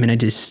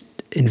just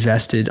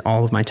invested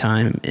all of my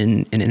time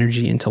and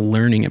energy into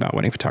learning about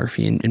wedding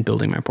photography and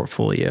building my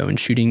portfolio and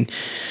shooting,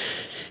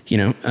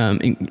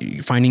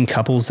 finding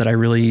couples that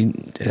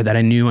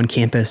I knew on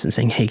campus and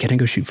saying, hey, can I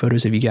go shoot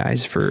photos of you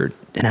guys for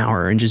an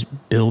hour and just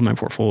build my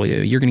portfolio?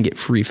 You're going to get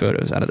free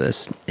photos out of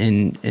this.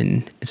 And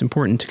it's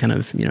important to kind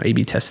of,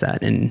 A/B test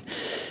that and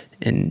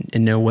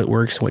know what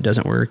works, what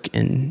doesn't work,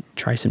 and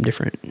try some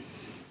different.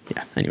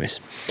 Yeah. Anyways.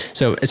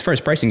 So as far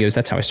as pricing goes,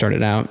 that's how I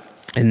started out.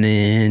 And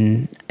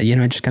then,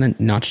 I just kind of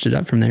notched it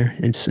up from there.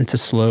 It's a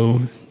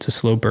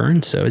slow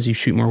burn. So as you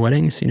shoot more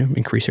weddings,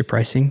 increase your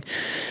pricing,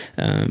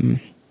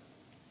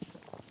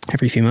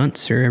 every few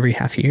months or every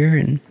half year.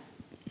 And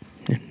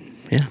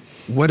yeah.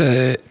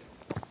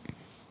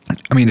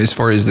 As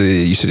far as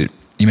you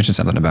mentioned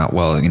something about,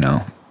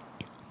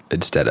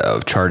 instead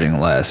of charging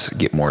less,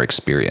 get more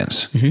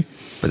experience. Mm-hmm.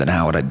 But then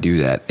how would I do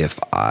that if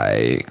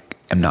I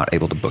am not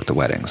able to book the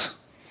weddings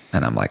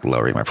and I'm like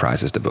lowering my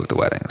prices to book the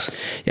weddings?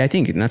 Yeah, I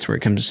think that's where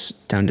it comes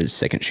down to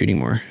second shooting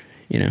more,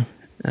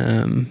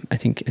 I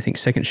think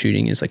second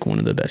shooting is like one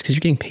of the best because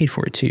you're getting paid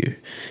for it too.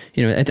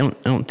 I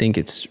don't think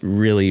it's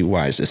really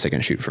wise to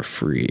second shoot for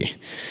free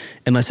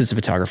unless it's a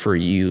photographer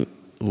you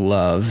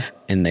love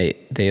and they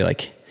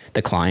like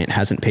the client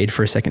hasn't paid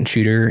for a second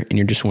shooter and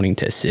you're just wanting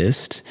to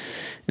assist.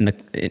 And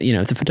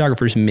if the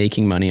photographer's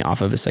making money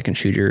off of a second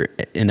shooter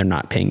and they're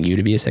not paying you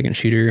to be a second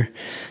shooter,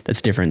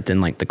 that's different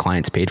than like the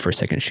client's paid for a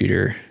second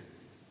shooter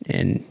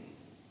and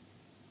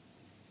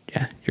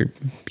yeah, you're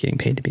getting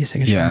paid to be a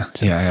second shooter.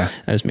 So yeah.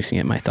 I was mixing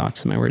up my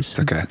thoughts and my words. It's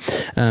okay.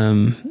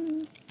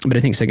 But I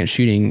think second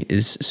shooting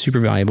is super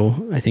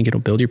valuable. I think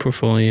it'll build your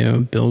portfolio,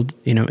 build,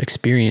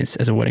 experience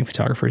as a wedding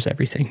photographer is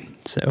everything.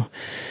 So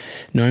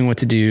knowing what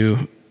to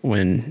do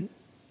when,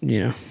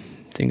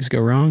 things go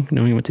wrong,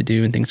 knowing what to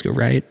do when things go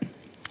right,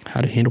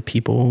 how to handle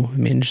people,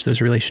 manage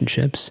those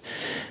relationships.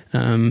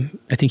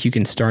 I think you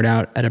can start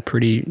out at a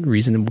pretty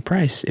reasonable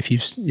price. If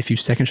you've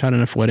second shot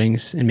enough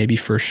weddings and maybe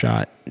first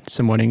shot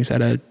some weddings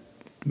at a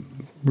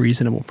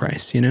reasonable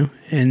price,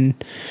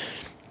 and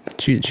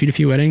shoot a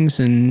few weddings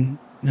and,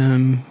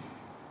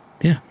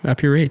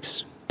 up your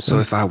rates. So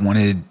if I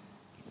wanted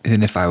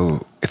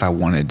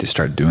to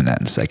start doing that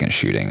in second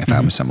shooting, if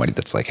I'm somebody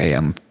that's like, hey,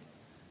 I'm a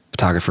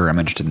photographer, I'm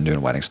interested in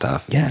doing wedding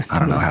stuff. Yeah. I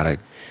don't know how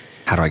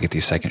do I get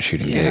these second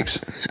shooting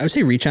gigs? I would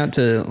say reach out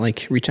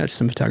to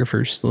some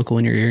photographers local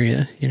in your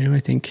area, I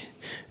think,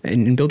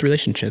 and build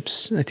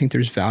relationships. I think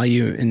there's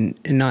value in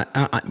not,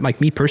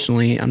 like me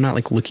personally, I'm not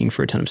like looking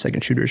for a ton of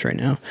second shooters right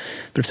now,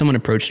 but if someone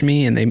approached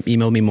me and they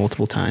emailed me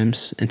multiple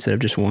times instead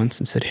of just once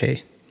and said,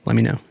 hey, let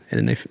me know.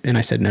 And then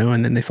I said no.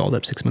 And then they followed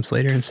up 6 months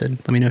later and said,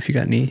 let me know if you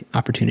got any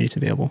opportunities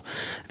available.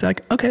 I'd be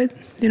like, okay,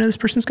 this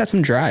person's got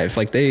some drive.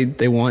 Like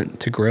they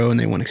want to grow and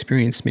they want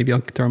experience. Maybe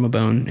I'll throw them a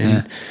bone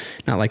and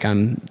not like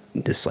I'm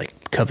this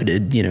like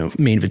coveted,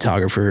 main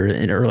photographer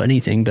or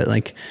anything, but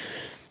like,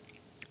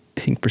 I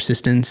think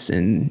persistence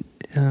and,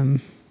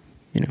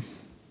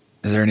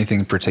 Is there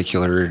anything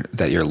particular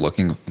that you're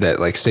looking that,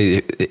 like,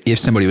 say if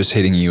somebody was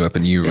hitting you up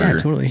and you were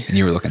totally. And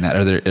you were looking at,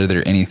 are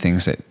there any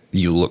things that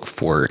you look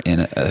for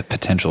in a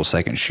potential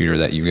second shooter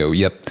that you go,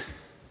 yep,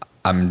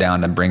 I'm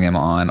down to bring them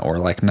on, or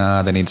like,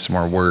 nah, they need some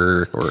more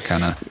work, or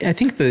kind of? I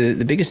think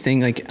the biggest thing,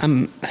 like,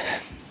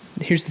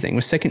 here's the thing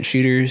with second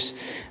shooters,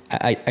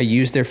 I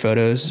use their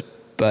photos,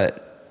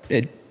 but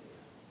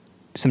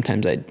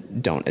sometimes I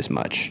don't as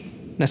much.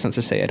 That's not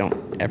to say I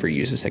don't ever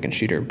use a second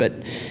shooter, but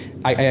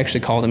I actually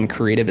call them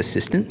creative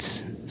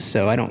assistants.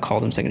 So I don't call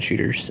them second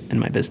shooters in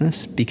my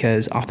business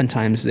because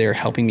oftentimes they're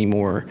helping me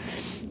more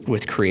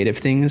with creative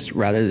things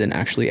rather than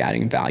actually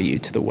adding value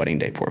to the wedding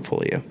day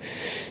portfolio.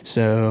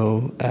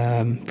 So,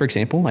 for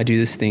example, I do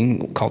this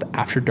thing called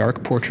After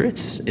Dark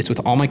Portraits. It's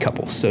with all my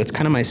couples. So it's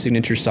kind of my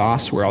signature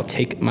sauce where I'll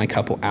take my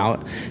couple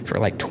out for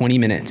like 20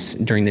 minutes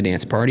during the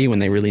dance party when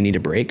they really need a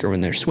break, or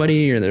when they're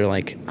sweaty, or they're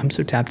like, I'm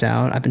so tapped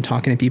out. I've been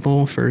talking to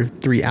people for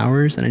 3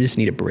 hours and I just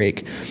need a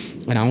break.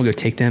 And I will go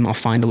take them. I'll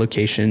find a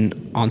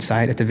location on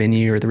site at the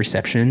venue or the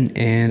reception,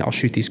 and I'll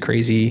shoot these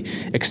crazy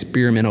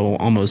experimental,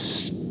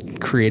 almost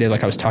creative,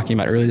 like I was talking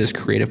about earlier, those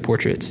creative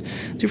portraits.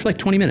 I do it for like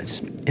 20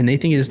 minutes and they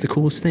think it is the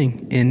coolest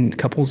thing. And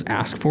couples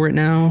ask for it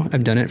now.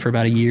 I've done it for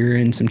about a year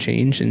and some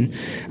change, and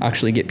I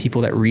actually get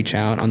people that reach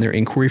out on their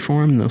inquiry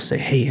form and they'll say,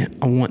 hey,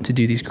 I want to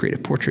do these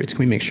creative portraits. Can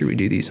we make sure we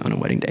do these on a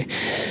wedding day?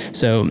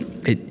 So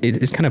it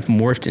is kind of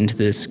morphed into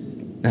this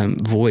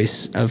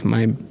voice of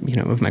my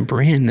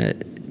brand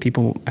that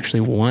people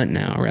actually want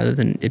now, rather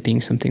than it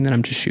being something that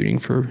I'm just shooting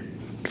for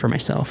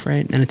myself,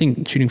 right? And I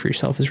think shooting for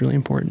yourself is really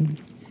important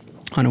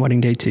on a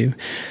wedding day too.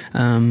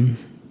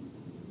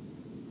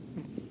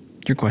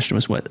 Your question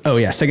was what? Oh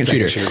yeah, second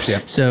shooter. Shooters, yeah.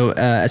 So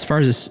as far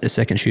as a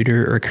second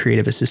shooter or a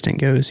creative assistant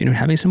goes,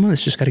 having someone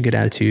that's just got a good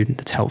attitude,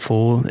 that's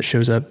helpful, that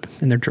shows up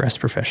and they're dressed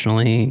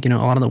professionally. A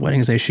lot of the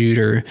weddings I shoot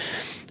are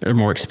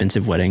more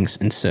expensive weddings,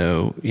 and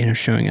so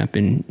showing up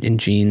in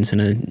jeans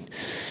and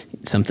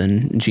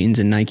jeans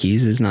and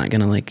Nikes is not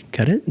gonna like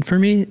cut it for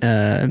me.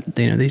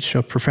 They show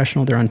up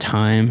professional, they're on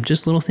time,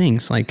 just little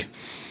things like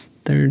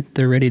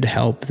they're ready to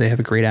help. They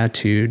have a great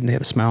attitude. They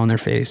have a smile on their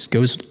face.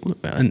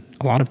 A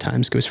lot of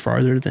times goes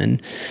farther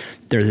than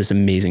they're this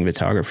amazing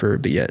photographer,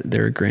 but yet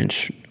they're a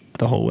Grinch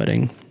the whole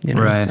wedding.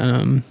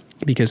 Right.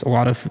 Because a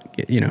lot of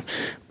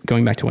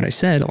going back to what I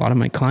said, a lot of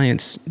my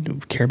clients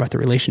care about the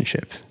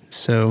relationship.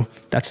 So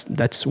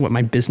that's what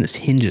my business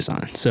hinges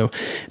on. So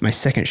my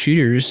second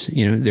shooters,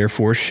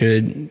 therefore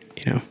should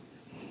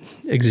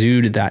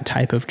exude that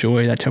type of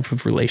joy, that type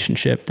of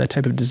relationship, that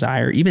type of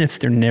desire, even if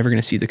they're never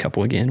going to see the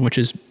couple again, which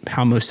is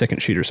how most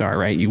second shooters are,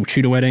 right? You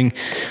shoot a wedding,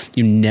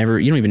 you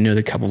don't even know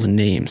the couple's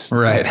names,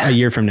 right? A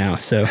year from now.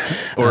 So,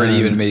 or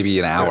even maybe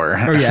an hour.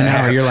 Or an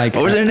hour. You're like,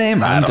 what was their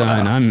name? I'm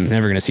done. I'm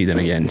never going to see them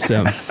again.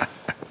 So,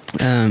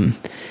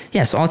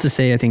 so all to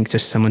say, I think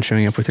just someone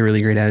showing up with a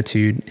really great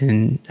attitude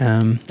and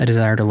a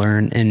desire to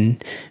learn,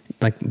 and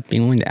like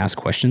being willing to ask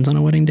questions on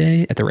a wedding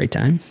day at the right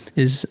time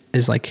is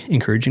like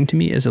encouraging to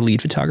me as a lead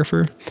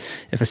photographer.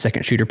 If a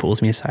second shooter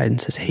pulls me aside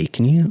and says, "Hey,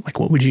 can you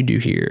what would you do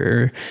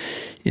here?"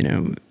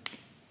 Or,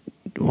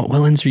 what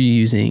lens are you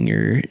using?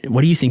 Or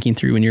what are you thinking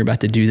through when you're about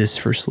to do this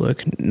first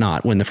look?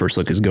 Not when the first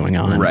look is going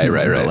on. Right.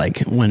 But like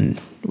when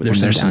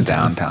there's some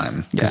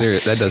downtime. Because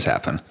that does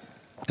happen.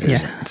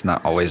 It's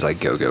not always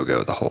like go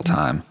the whole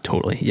time.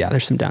 Totally. Yeah.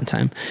 There's some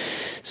downtime.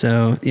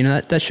 So,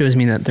 that shows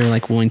me that they're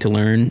like willing to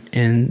learn.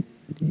 And,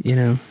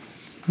 I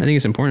think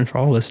it's important for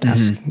all of us to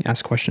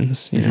ask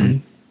questions, Mm-hmm.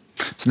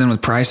 So then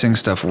with pricing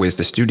stuff with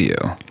the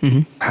studio,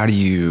 how do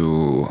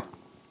you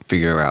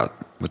figure out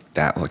with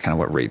that,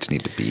 what rates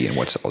need to be and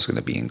what's also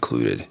going to be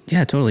included?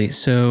 Yeah, totally.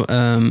 So,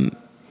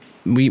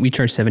 we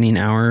charge $70 an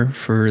hour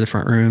for the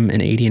front room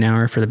and $80 an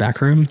hour for the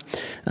back room.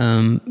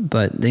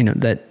 But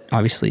that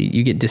obviously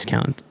you get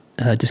discounted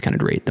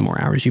rate the more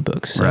hours you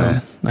book. So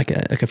right. like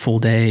a full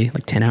day,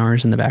 like 10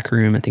 hours in the back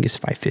room, I think is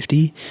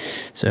 $550.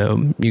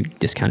 So you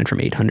discounted from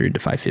 $800 to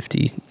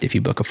 $550 if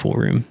you book a full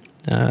room,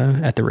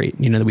 at the rate,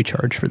 that we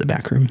charge for the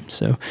back room.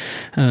 So,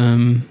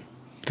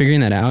 figuring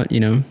that out,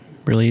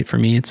 really for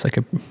me, it's like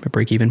a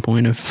break-even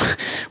point of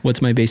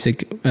what's my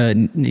basic,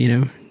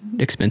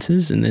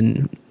 expenses. And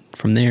then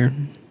from there,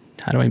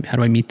 how do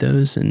I meet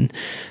those? And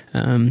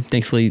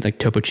thankfully, like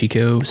Topo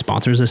Chico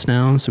sponsors us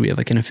now, so we have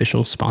like an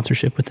official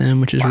sponsorship with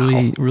them, which is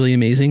really, really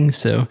amazing.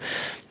 So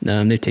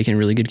they've taken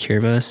really good care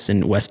of us,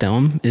 and West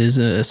Elm is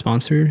a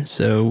sponsor,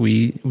 so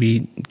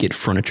we get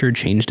furniture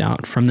changed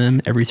out from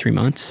them every 3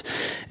 months,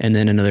 and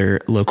then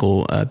another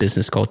local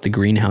business called the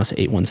Greenhouse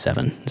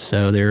 817.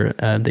 So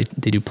they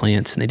do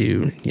plants, and they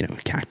do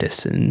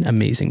cactus and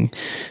amazing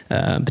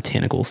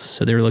botanicals.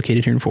 So they're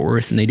located here in Fort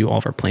Worth, and they do all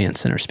of our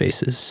plants and our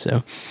spaces.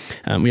 So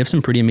we have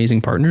some pretty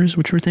amazing partners,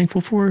 which we're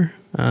thankful for.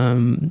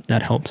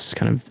 That helps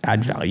kind of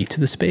add value to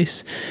the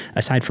space.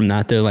 Aside from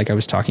that, though, like I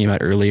was talking about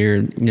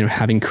earlier,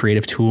 having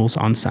creative tools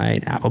on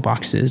site, Apple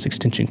boxes,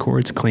 extension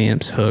cords,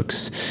 clamps,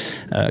 hooks,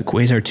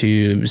 Quasar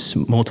tubes,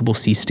 multiple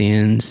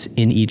C-stands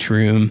in each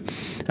room,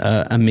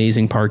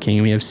 amazing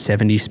parking. We have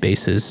 70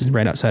 spaces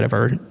right outside of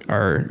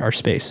our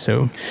space.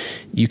 So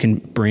you can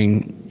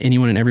bring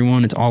anyone and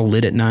everyone. It's all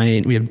lit at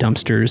night. We have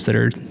dumpsters that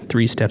are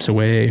 3 steps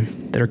away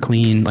that are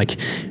clean, like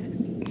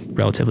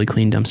relatively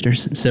clean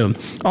dumpsters. So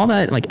all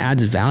that like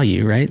adds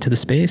value, right, to the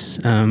space.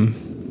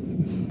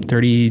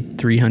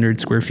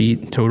 3,300 square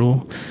feet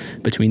total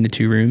between the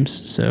 2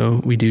 rooms.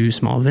 So we do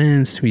small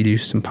events, we do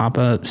some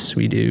pop-ups,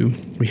 we're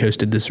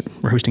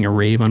hosting a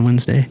rave on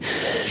Wednesday.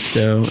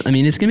 So, I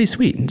mean, it's going to be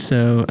sweet.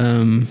 So,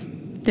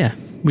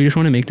 we just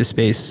want to make the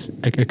space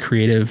a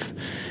creative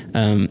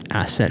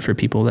asset for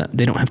people, that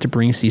they don't have to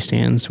bring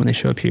C-stands when they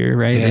show up here,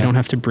 right? Yeah. They don't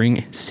have to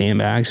bring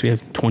sandbags. We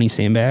have 20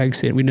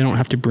 sandbags. We don't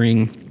have to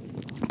bring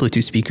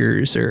Bluetooth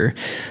speakers or,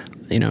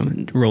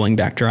 rolling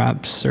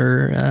backdrops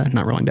or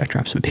not rolling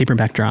backdrops, but paper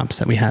backdrops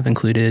that we have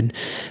included.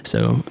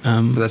 So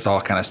that's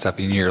all kind of stuff,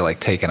 and you're like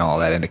taking all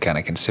that into kind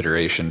of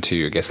consideration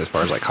too, I guess, as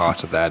far as like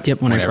cost of that.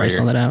 Yep. When I price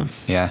all that out.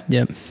 Yeah.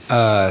 Yep.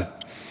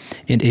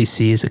 And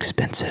AC is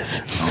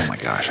expensive. Oh my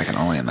gosh, I can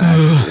only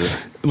imagine, dude.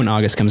 When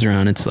August comes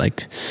around, it's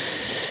like,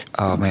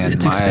 oh man,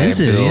 it's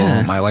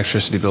expensive. My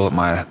electricity bill at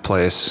my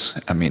place,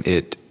 I mean,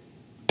 it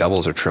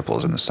doubles or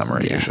triples in the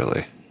summer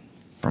usually.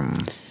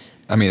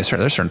 There's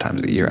certain times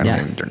of the year I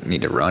don't even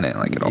need to run it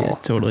like at all.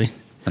 Totally.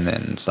 And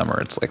then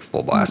summer, it's like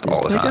full blast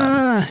all the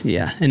time.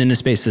 And in a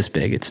space this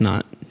big, it's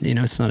not,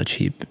 it's not a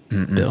cheap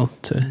bill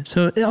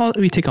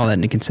we take all that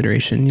into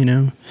consideration,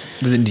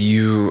 But then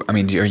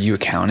are you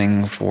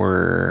accounting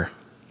for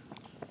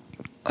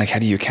like, how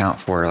do you account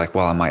for, like,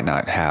 well, I might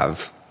not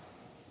have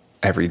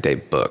every day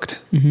booked.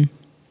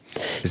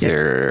 Is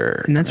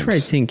there... And that's where I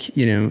think,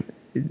 you know,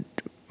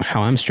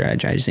 how I'm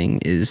strategizing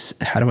is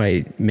how do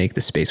I make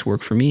the space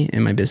work for me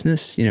in my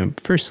business? You know,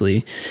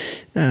 firstly,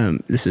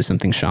 this is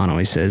something Sean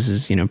always says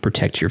is, you know,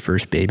 protect your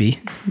first baby.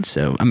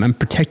 So I'm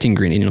protecting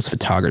Green Angels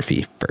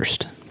photography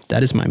first.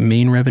 That is my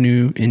main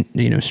revenue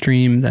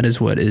stream. That is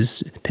what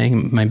is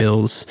paying my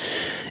bills.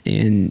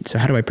 And so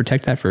how do I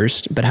protect that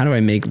first? But how do I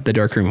make the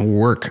darkroom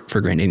work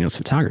for Grand Angels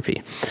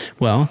photography?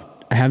 Well,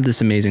 I have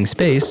this amazing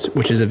space,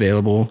 which is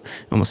available.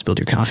 Almost spilled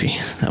your coffee.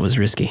 That was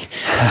risky.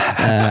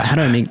 How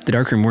do I make the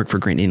darkroom work for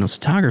Grand Angels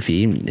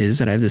photography is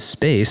that I have this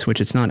space, which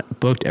it's not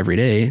booked every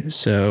day.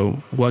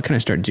 So what can I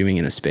start doing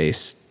in a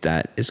space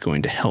that is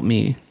going to help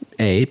me,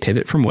 A,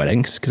 pivot from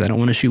weddings, because I don't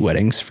want to shoot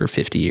weddings for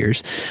 50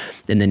 years.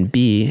 And then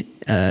B,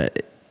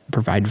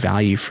 provide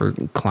value for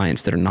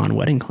clients that are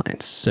non-wedding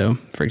clients. So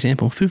for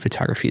example, food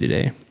photography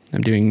today.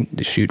 I'm doing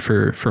the shoot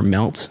for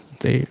Melt,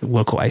 the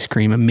local ice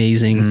cream,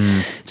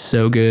 amazing,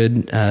 so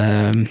good.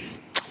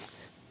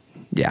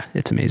 Yeah,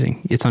 it's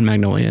amazing. It's on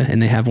Magnolia,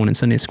 and they have one in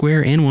Sunday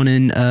Square and one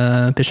in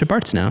Bishop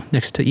Arts now,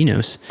 next to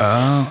Enos.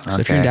 Oh, okay. So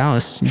if you're in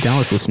Dallas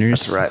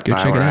listeners, that's right. Go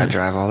check it out. I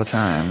drive all the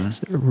time.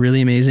 It's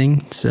really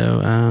amazing. So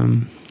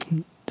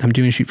I'm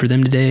doing a shoot for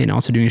them today, and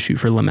also doing a shoot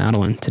for La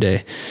Madeleine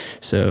today.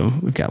 So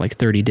we've got like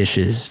 30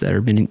 dishes that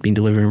are being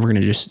delivered, and we're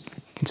going to just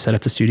set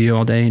up the studio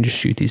all day and just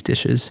shoot these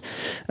dishes.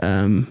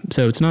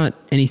 So it's not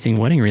anything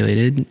wedding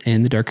related,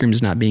 and the darkroom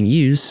is not being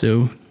used.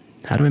 So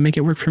how do I make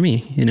it work for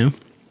me, you know?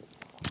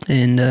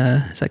 And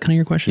is that kind of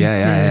your question?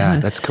 Yeah.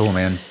 That's cool,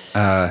 man.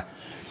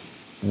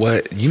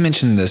 What you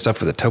mentioned the stuff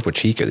for the Topo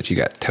Chico, that you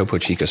got Topo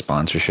Chico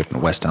sponsorship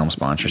and West Elm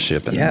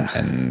sponsorship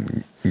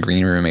and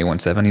Green Room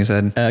 817, you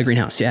said?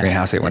 Greenhouse, yeah.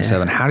 Greenhouse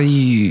 817.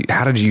 Yeah.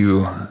 How did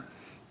you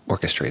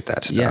orchestrate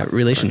that stuff? Yeah,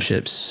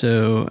 relationships.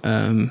 So,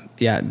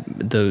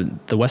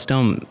 the West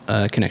Elm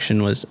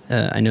connection was,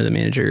 I know the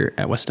manager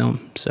at West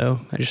Elm, so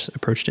I just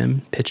approached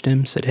him, pitched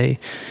him, said, hey,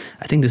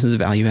 I think this is a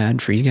value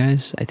add for you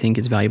guys. I think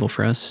it's valuable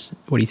for us.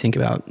 What do you think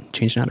about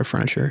changing out our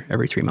furniture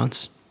every 3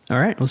 months? All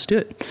right, let's do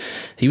it.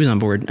 He was on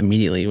board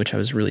immediately, which I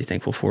was really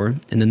thankful for.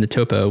 And then the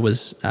Topo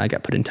was, I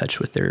got put in touch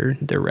with their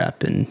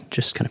rep and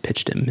just kind of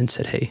pitched him and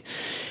said, hey,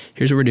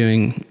 here's what we're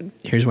doing.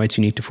 Here's why it's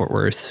unique to Fort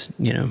Worth.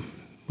 You know,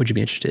 would you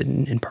be interested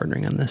in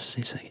partnering on this?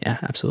 He's like, yeah,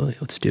 absolutely.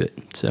 Let's do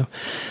it. So,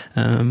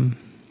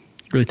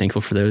 really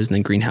thankful for those. And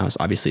then Greenhouse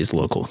obviously is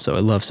local. So I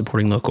love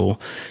supporting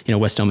local. You know,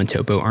 West Elm and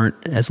Topo aren't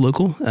as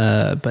local,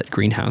 but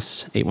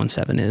Greenhouse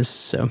 817 is.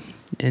 So,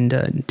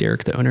 and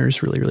Derek, the owner,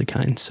 is really, really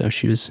kind. So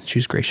she was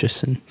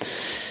gracious and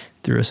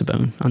threw us a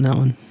bone on that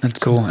one. That's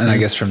cool. And I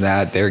guess from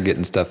that, they're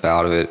getting stuff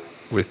out of it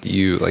with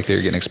you. Like,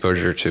 they're getting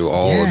exposure to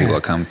all the people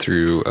that come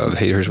through of,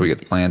 hey, here's where we get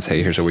the plants.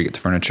 Hey, here's where we get the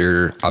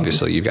furniture.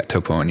 Obviously, you've got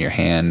Topo in your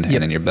hand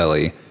and in your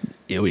belly.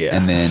 Oh, yeah.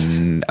 And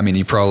then, I mean,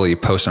 you probably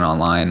post it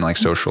online, like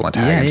social and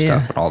tag and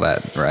stuff and all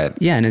that, right?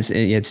 Yeah, and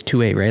it's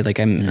two-way, right? Like,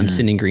 I'm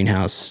sending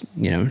Greenhouse,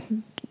 you know,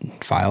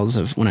 files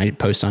of when I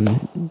post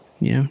on,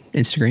 you know,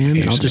 Instagram,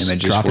 and I'll just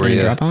drop it in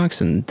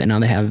Dropbox, and then now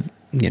they have,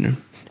 you know,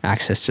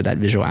 access to that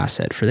visual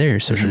asset for their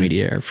social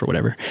media or for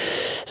whatever.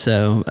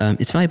 So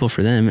it's valuable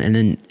for them. And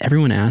then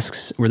everyone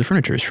asks where the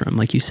furniture is from,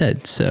 like you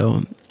said.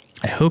 So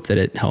I hope that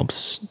it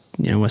helps,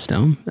 you know, West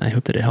Elm. I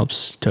hope that it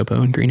helps Topo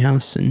and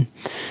Greenhouse. And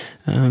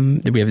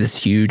we have this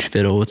huge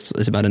fiddle.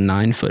 It's about a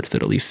 9-foot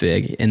fiddle leaf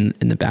fig in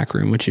the back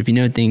room, which, if you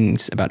know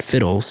things about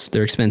fiddles,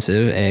 they're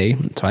expensive, A,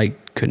 so I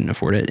couldn't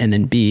afford it. And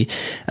then B,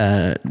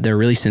 they're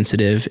really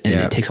sensitive, and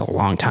it takes a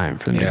long time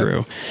for them to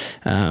grow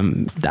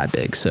that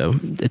big. So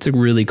it's a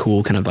really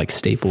cool kind of like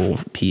staple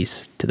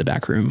piece to the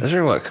back room. Those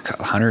are what,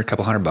 couple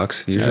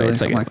 $100 usually?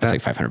 It's like that?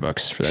 It's like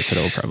 $500 for that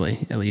fiddle,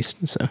 probably, at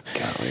least. So,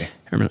 golly.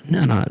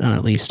 No, not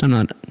at least. I'm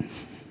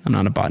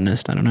not a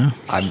botanist. I don't know.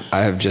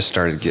 I have just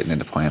started getting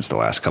into plants the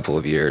last couple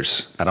of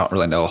years. I don't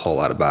really know a whole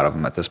lot about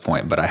them at this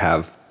point, but I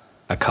have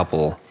a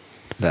couple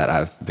that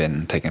I've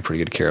been taking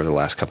pretty good care of the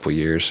last couple of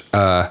years.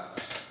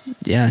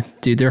 Yeah,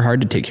 dude, they're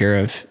hard to take care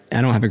of.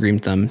 I don't have a green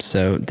thumb,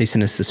 so they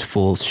sent us this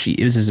full sheet.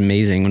 It was just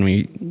amazing when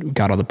we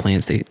got all the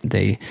plants.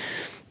 They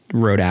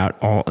wrote out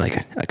all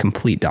like a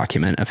complete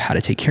document of how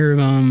to take care of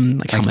them,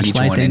 like how much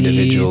light they need.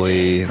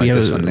 Individually, like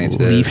this one needs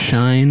leaf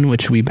shine,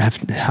 which we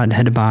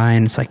had to buy,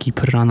 and it's like you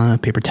put it on a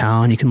paper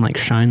towel and you can like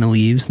shine the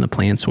leaves, and the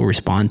plants will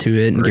respond to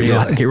it and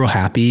get real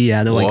happy.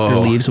 Yeah, they're like their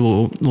leaves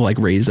will like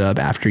raise up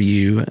after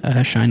you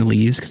shine the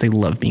leaves because they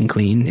love being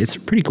clean. It's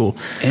pretty cool.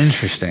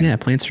 Interesting. Yeah,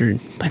 plants are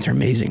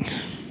amazing.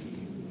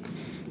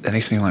 That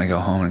makes me want to go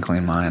home and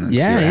clean mine and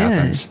see what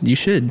happens. You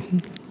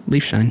should.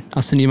 Leaf shine.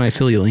 I'll send you my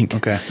affiliate link.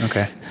 Okay.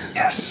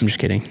 Yes. I'm just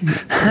kidding.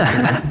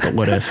 But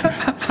what if?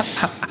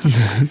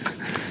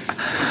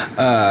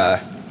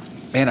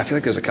 Man, I feel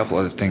like there's a couple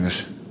other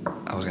things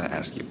I was going to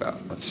ask you about.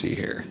 Let's see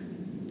here.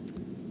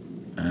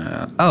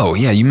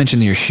 You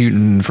mentioned you're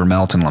shooting for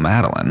Melt and La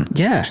Madeleine.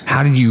 Yeah.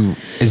 How did you?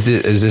 Is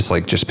this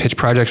like just pitch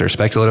project or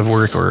speculative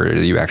work, or are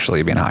you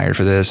actually being hired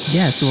for this?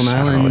 Yeah. So La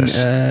Madeleine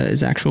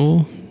is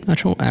actual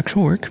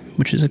work,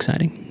 which is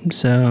exciting.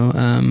 So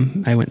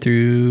I went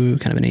through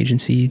kind of an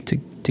agency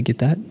to get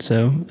that.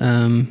 So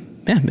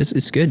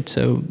it's good.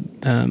 So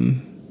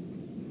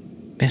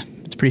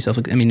it's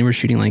pretty I mean, we're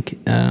shooting like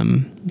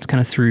it's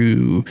kind of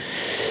through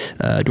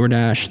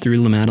DoorDash,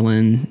 through Le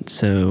Madeleine.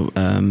 So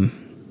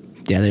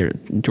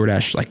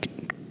DoorDash like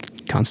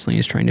constantly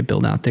is trying to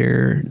build out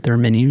their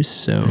menus.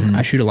 So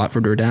I shoot a lot for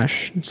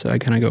DoorDash. So I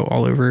kind of go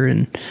all over,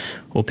 and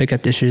we'll pick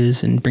up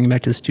dishes and bring them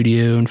back to the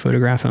studio and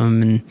photograph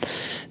them, and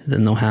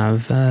then they'll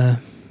have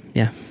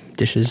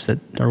dishes that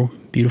are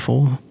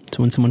beautiful.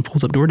 So when someone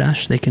pulls up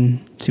DoorDash, they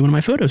can see one of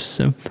my photos.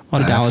 So a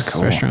lot of Dallas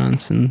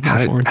restaurants and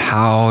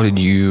how did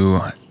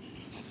you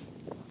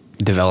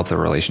develop the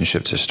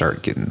relationship to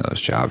start getting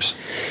those jobs?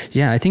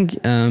 Yeah, I think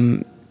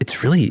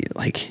it's really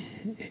like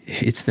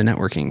it's the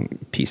networking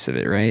piece of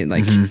it, right?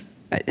 Like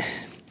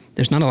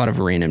there's not a lot of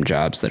random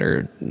jobs that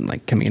are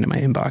like coming into my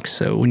inbox.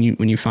 So when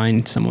you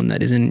find someone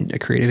that is in a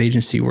creative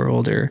agency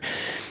world, or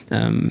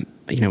one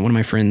of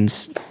my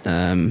friends,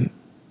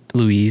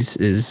 Louise,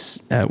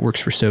 works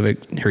for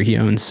Sovic, or he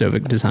owns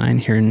Sovic Design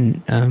here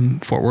in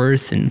Fort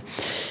Worth, and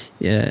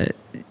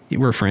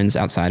we're friends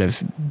outside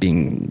of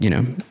being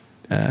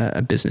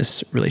a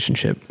business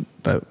relationship.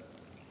 But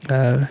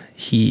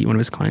one of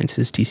his clients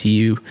is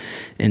TCU,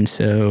 and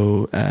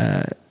so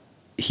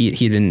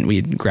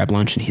we'd grab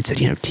lunch, and he'd said,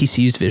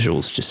 TCU's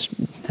visuals just,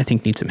 I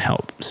think, need some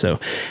help. So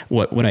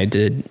what I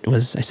did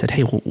was I said,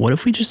 hey, well, what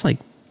if we just like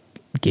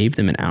gave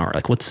them an hour?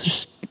 Like, let's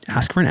just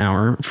ask for an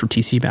hour for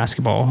TCU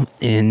basketball,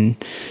 and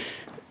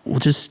we'll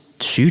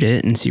just shoot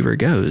it and see where it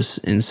goes.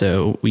 And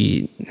so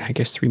I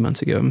guess 3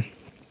 months ago,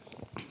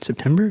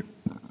 September.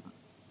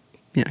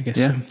 Yeah, I guess.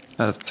 Yeah.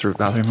 About 3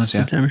 months.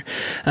 September.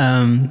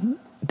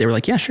 They were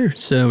like, yeah, sure.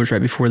 So it was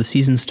right before the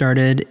season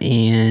started,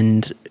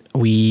 and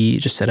we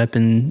just set up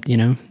in,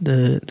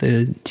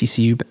 the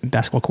TCU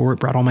basketball court,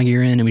 brought all my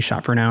gear in, and we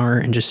shot for an hour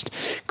and just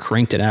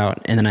cranked it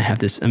out. And then I have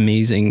this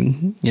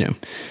amazing,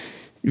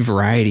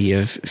 variety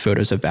of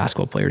photos of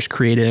basketball players,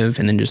 creative,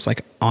 and then just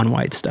like on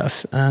white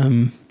stuff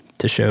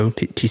to show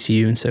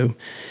TCU. And so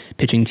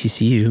pitching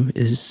TCU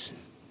is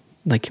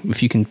like,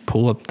 if you can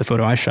pull up the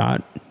photo I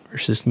shot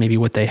versus maybe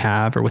what they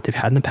have or what they've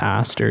had in the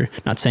past, or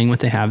not saying what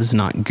they have is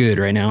not good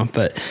right now,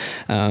 but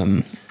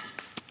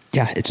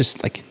it's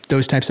just like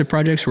those types of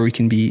projects where we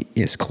can be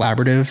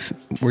collaborative,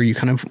 where you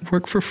kind of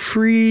work for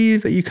free,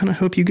 but you kind of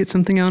hope you get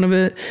something out of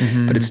it.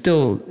 But it's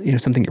still,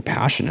 something you're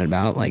passionate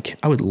about. Like,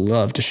 I would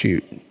love to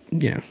shoot,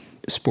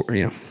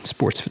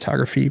 sports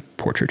photography,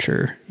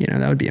 portraiture,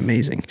 that would be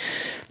amazing.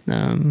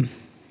 Kind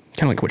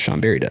of like what Sean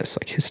Barry does.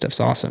 Like, his stuff's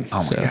awesome.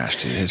 Oh my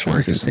gosh, dude, his work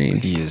is insane.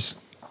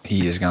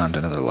 He has gone to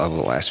another level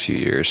the last few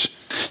years.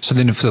 So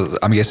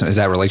I'm guessing, is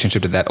that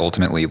relationship, did that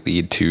ultimately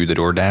lead to the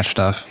DoorDash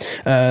stuff?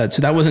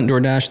 So that wasn't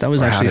DoorDash. That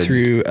was actually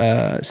through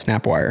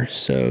Snapwire.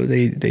 So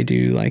they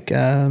do like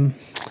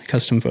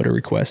custom photo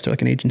requests. They're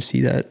like an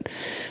agency that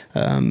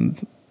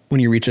when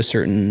you reach a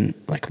certain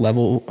like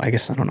level, I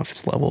guess, I don't know if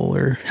it's level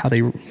or how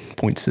they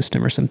point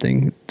system or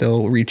something,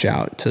 they'll reach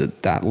out to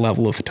that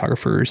level of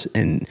photographers,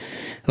 and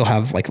they'll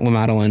have like Le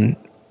Madeleine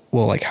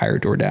will like hire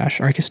DoorDash,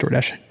 or I guess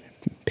DoorDash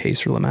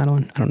pays for Le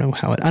Madeleine. I don't know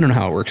how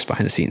it works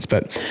behind the scenes,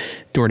 but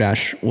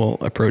DoorDash will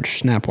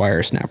approach Snapwire.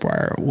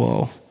 Snapwire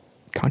will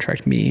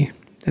contract me,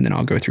 and then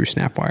I'll go through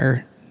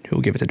Snapwire. He'll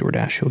give it to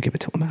DoorDash. He'll give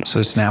it to Le Madeleine. So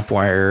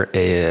Snapwire,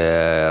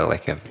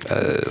 like a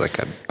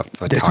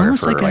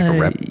photographer, like a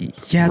rep.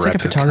 Yeah, it's like a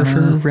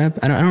photographer rep.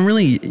 I don't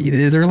really.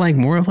 They're like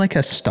more of like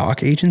a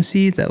stock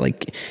agency that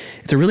like.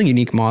 It's a really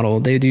unique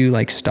model. They do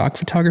like stock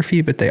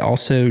photography, but they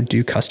also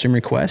do custom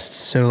requests.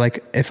 So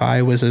like, if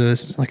I was a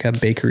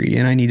bakery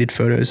and I needed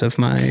photos of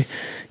my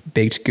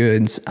baked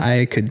goods,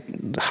 I could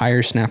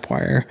hire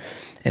Snapwire,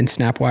 and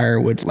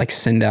Snapwire would like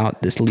send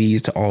out this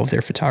lead to all of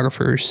their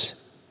photographers.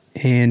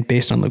 And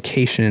based on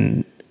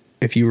location,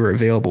 if you were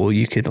available,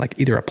 you could like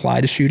either apply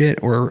to shoot it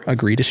or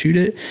agree to shoot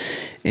it.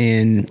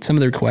 And some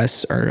of the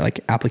requests are like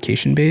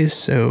application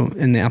based. So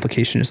in the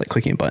application is like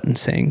clicking a button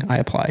saying, I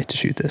apply to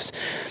shoot this.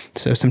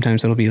 So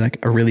sometimes it'll be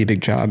like a really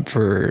big job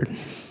for,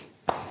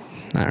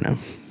 I don't know,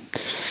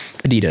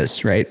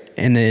 Adidas, right?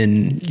 And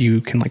then you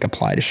can like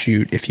apply to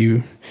shoot if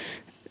you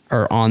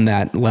are on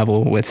that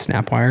level with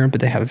Snapwire,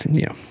 but they have,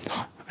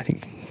 I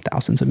think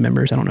thousands of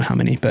members. I don't know how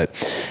many, but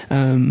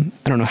I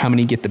don't know how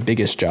many get the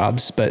biggest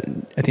jobs, but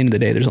at the end of the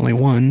day, there's only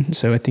one.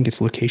 So I think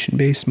it's location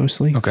based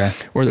mostly. Okay.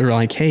 Or they're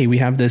like, hey, we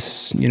have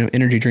this,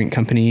 energy drink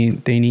company.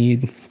 They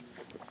need,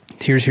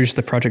 here's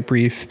the project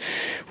brief.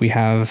 We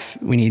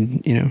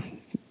need,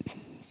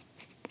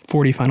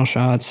 40 final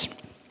shots,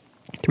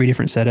 3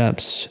 different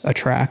setups, a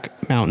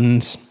track,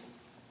 mountains,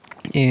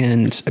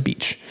 and a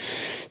beach.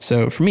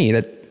 So for me,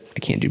 I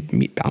can't do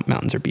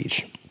mountains or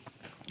beach.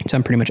 So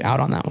I'm pretty much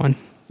out on that one.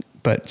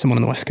 But someone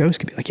on the West Coast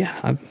could be like,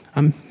 yeah,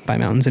 I'm by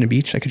mountains and a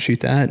beach. I could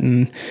shoot that,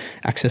 and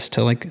access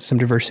to like some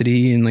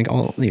diversity and like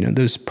all,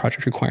 those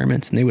project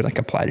requirements. And they would like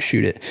apply to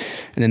shoot it.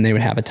 And then they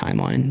would have a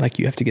timeline. Like,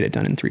 you have to get it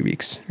done in 3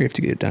 weeks, or you have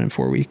to get it done in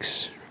 4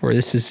 weeks, or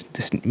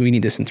we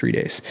need this in 3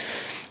 days.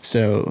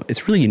 So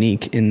it's really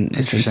unique in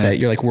the sense that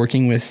you're like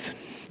working with,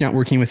 not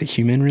working with a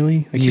human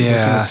really. Like you're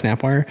working with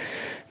Snapwire,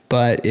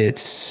 but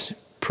it's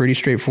pretty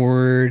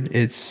straightforward.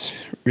 It's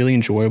really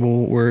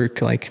enjoyable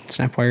work. Like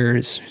Snapwire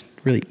is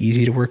really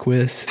easy to work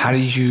with. How do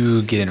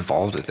you get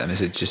involved with them?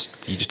 Is it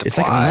just you just apply? It's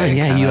like online,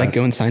 yeah. You like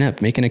go and sign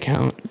up, make an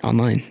account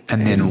online,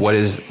 and then what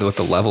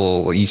the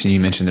level? You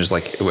mentioned there's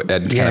like kind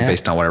of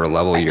based on whatever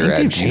level you're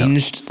at. They've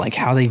changed like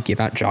how they give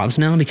out jobs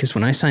now, because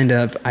when I signed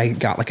up, I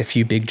got like a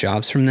few big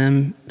jobs from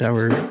them that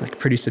were like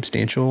pretty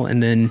substantial,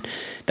 and then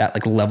that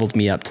like leveled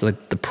me up to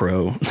like the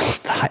pro,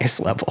 the highest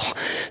level.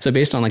 So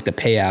based on like the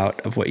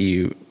payout of what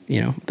you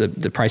know,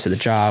 the price of the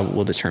job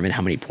will determine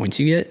how many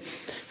points you get.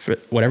 For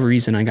whatever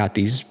reason, I got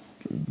these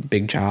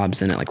big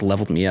jobs and it like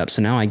leveled me up.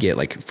 So now I get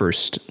like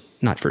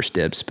not first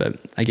dibs, but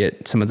I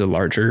get some of the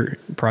larger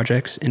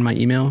projects in my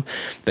email.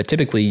 But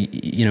typically,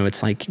 you know,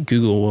 it's like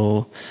Google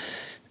will,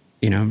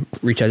 you know,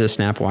 reach out to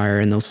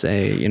Snapwire and they'll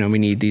say, you know, we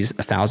need these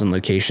 1,000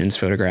 locations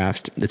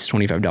photographed. It's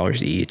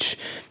 $25 each.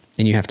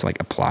 And you have to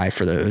like apply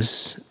for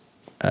those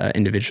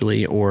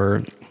individually,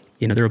 or,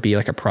 you know, there'll be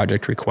like a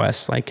project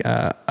request, like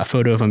a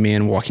photo of a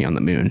man walking on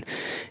the moon.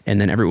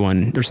 And then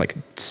there's like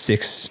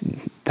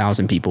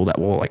 6,000 people that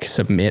will like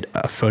submit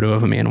a photo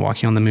of a man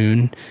walking on the moon,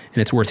 and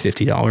it's worth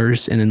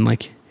 $50. And then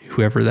like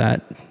whoever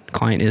that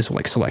client is will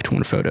like select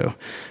one photo,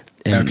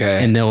 and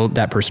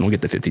that person will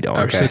get the $50.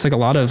 Okay. So it's like a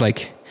lot of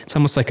like, it's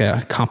almost like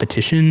a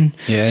competition.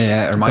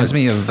 Yeah. It reminds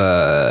me of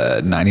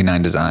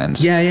 99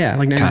 Designs. Yeah.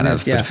 Like 99, kind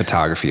of, but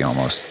photography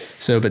almost.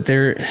 So, but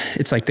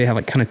it's like they have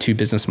like kind of two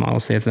business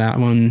models. They have that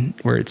one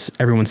where it's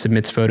everyone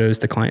submits photos,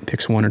 the client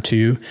picks one or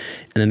two,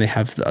 and then they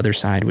have the other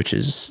side, which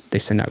is they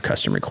send out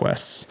custom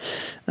requests.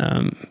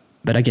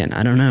 But again,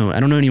 I don't know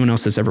anyone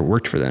else that's ever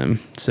worked for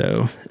them.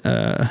 So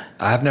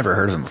I've never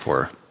heard of them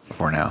before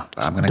now.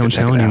 I'm gonna don't go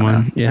check tell it anyone.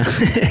 Out now.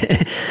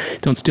 Yeah,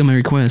 don't steal my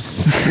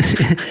requests.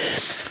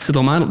 So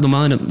the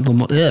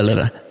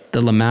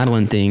La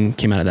Madeleine thing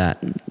came out of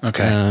that.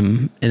 Okay.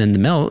 And then the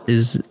Melt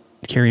is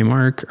Carrie and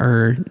Mark,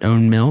 our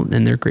own Melt,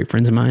 and they're great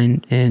friends of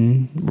mine.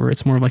 And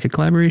it's more of like a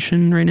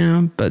collaboration right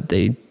now, but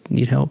they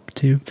need help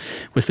too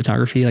with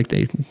photography. Like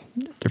their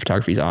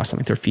photography is awesome.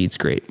 Like their feed's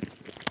great.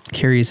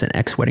 Carrie's an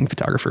ex-wedding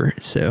photographer,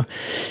 so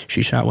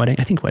she shot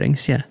weddings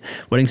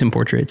and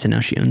portraits, and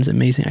now she owns an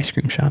amazing ice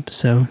cream shop.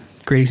 So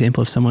great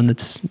example of someone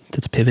that's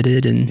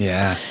pivoted, and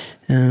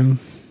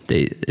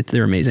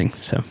they're amazing.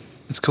 So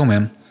it's cool,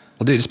 man.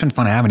 Well, dude, it's been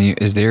fun having you.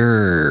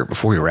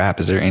 Before we wrap,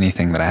 is there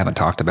anything that I haven't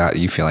talked about that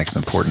you feel like is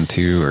important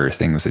too, or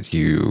things that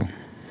you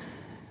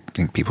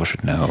think people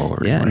should know or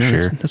want to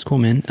share? That's cool,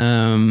 man.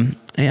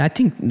 I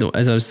think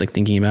as I was like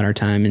thinking about our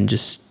time and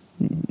just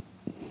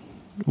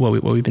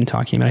what we've been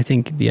talking about, I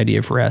think the idea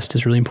of rest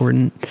is really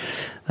important.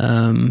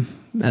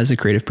 As a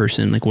creative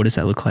person, like what does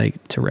that look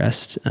like to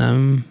rest,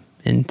 and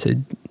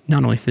to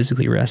not only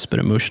physically rest, but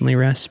emotionally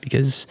rest?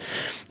 Because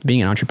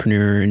being an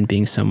entrepreneur and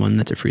being someone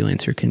that's a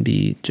freelancer can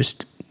be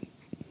just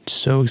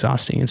so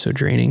exhausting and so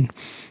draining.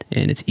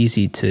 And it's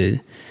easy to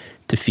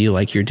feel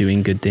like you're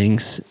doing good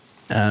things,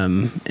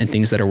 and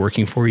things that are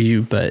working for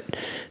you, but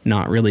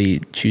not really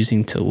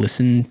choosing to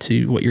listen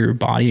to what your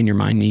body and your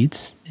mind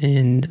needs.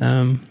 And,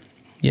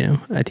 you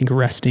know, I think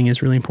resting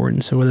is really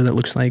important. So whether that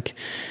looks like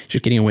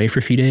just getting away for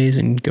a few days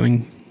and get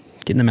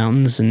in the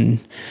mountains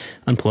and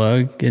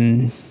unplug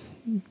and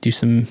do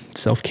some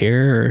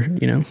self-care, or,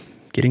 you know,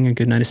 getting a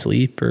good night of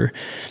sleep, or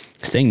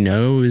saying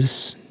no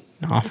is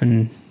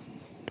often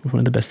one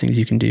of the best things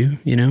you can do,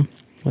 you know,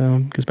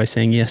 because by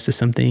saying yes to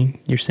something,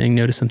 you're saying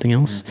no to something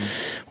else,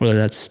 whether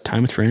that's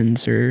time with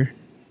friends, or,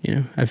 you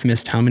know, I've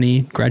missed how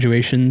many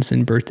graduations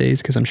and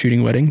birthdays because I'm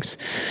shooting weddings.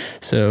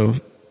 So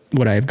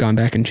would I have gone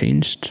back and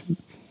changed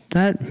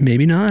that?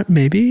 Maybe not.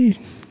 Maybe.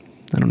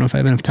 I don't know if I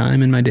have enough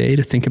time in my day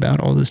to think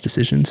about all those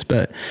decisions,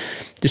 but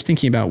just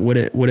thinking about what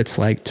it's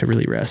like to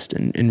really rest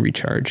and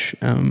recharge.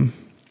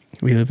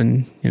 We live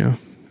in, you know,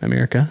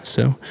 America,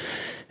 so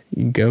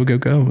you go,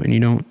 and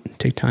you don't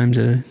take time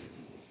to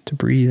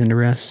breathe and to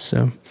rest.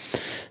 So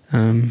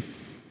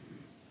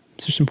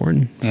it's just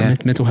important for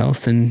mental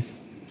health and,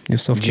 you know,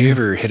 self-care. Did you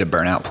ever hit a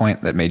burnout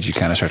point that made you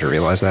kind of start to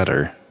realize that,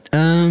 or?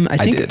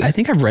 I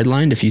think I've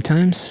redlined a few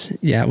times.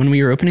 Yeah. When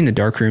we were opening the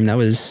darkroom, that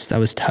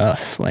was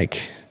tough.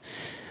 Like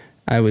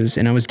I was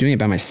doing it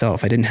by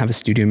myself. I didn't have a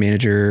studio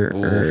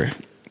manager,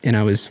 and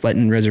I was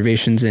letting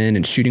reservations in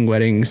and shooting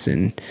weddings,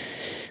 and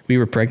we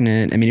were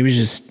pregnant. I mean,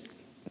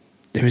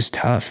 it was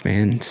tough,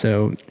 man.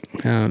 So,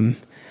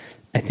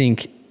 I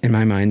think in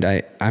my mind,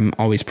 I'm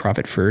always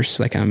profit first.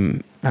 Like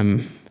I'm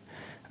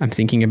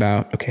thinking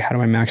about, okay, how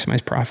do I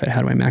maximize profit?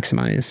 How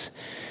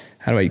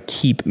do I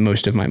keep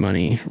most of my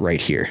money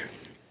right here?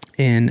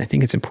 And I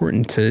think it's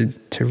important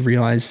to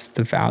realize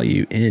the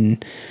value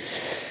in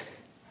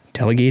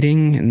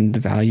delegating and the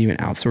value in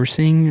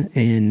outsourcing,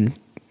 and,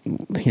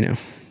 you know,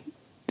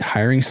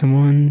 hiring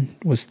someone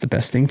was the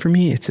best thing for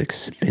me. It's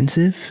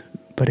expensive,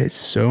 but it's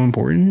so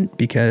important,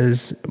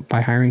 because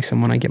by hiring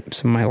someone, I get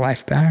some of my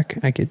life back.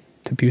 I get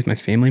to be with my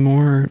family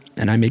more,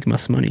 and I make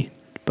less money.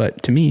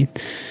 But to me,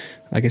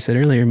 like I said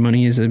earlier,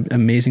 money is an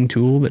amazing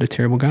tool, but a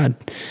terrible God.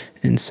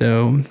 And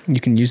so you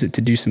can use it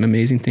to do some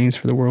amazing things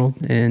for the world.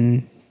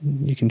 And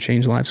you can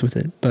change lives with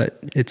it, but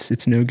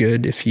it's no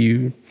good if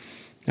you,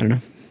 I don't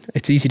know.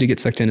 It's easy to get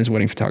sucked in as a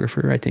wedding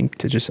photographer, I think,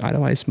 to just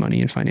idolize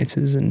money and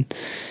finances and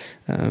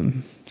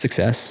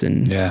success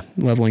and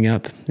leveling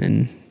up,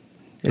 and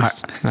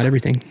it's not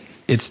everything.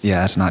 It's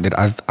not, dude.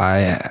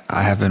 I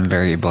have been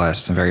very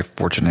blessed and very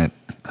fortunate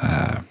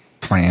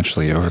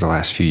financially over the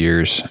last few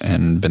years,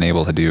 and been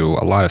able to do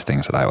a lot of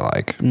things that I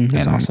like,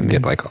 that's and awesome,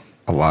 get man. like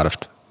a lot of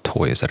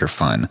toys that are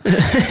fun.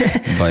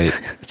 But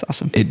That's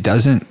awesome. it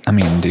doesn't, I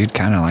mean, dude,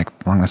 kind of like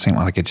along the same,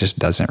 like it just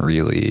doesn't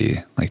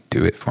really like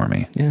do it for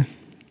me. Yeah.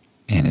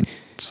 And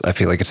I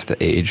feel like it's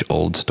the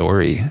age-old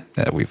story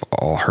that we've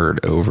all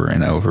heard over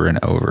and over and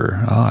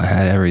over. Oh, I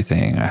had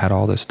everything. I had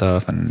all this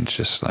stuff. And it's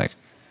just like,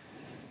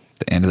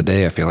 at the end of the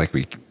day, I feel like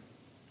we,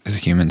 as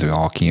humans, we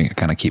all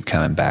kind of keep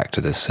coming back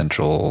to this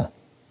central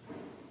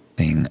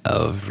thing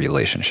of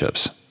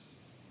relationships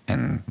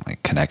and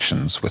like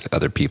connections with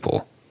other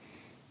people.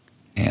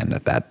 And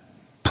that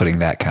putting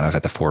that kind of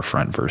at the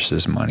forefront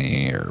versus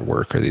money or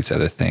work or these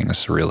other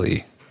things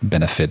really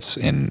benefits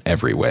in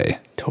every way.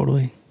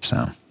 Totally.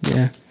 So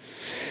yeah,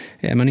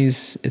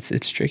 money's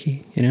it's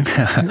tricky, you know.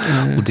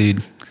 Well,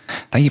 dude,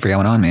 thank you for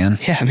coming on, man.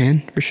 Yeah,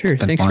 man, for sure.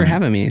 Thanks fun. for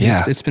having me.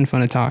 Yeah. It's been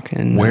fun to talk.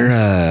 And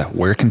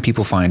where can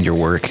people find your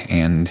work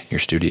and your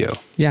studio?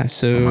 yeah,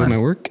 so Online. my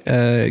work,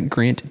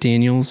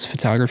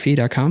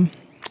 grantdanielsphotography.com,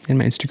 and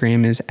my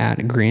Instagram is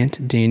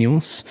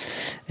 @GrantDaniels.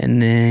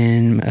 And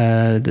then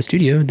the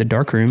studio, the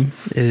darkroom,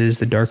 is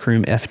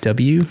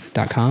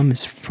thedarkroomfw.com.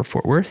 It's for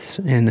Fort Worth,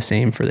 and the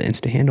same for the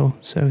Insta handle.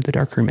 So the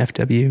darkroom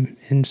FW.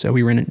 And so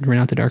we rent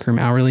out the darkroom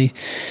hourly,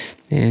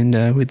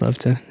 and we'd love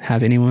to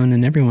have anyone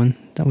and everyone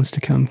that wants to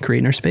come create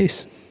in our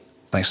space.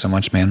 Thanks so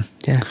much, man.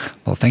 Yeah.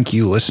 Well, thank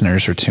you,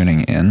 listeners, for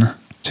tuning in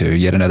to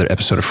yet another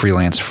episode of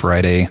Freelance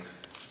Friday.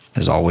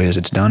 As always,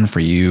 it's done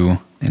for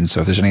you. And so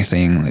if there's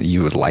anything that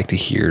you would like to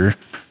hear, if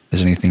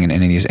there's anything in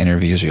any of these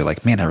interviews you're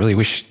like, man, I really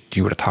wish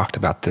you would have talked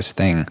about this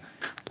thing,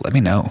 let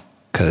me know,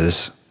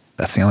 because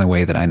that's the only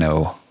way that I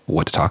know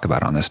what to talk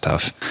about on this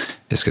stuff,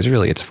 is because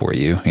really it's for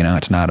you. You know,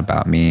 it's not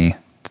about me.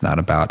 It's not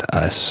about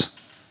us.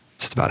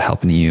 It's just about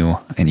helping you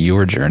in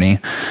your journey.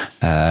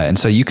 And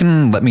so you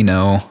can let me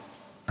know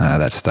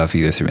that stuff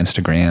either through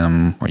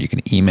Instagram, or you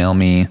can email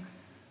me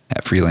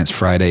at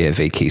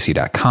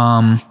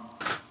freelancefriday@vacasey.com,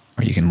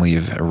 or you can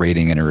leave a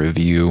rating and a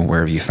review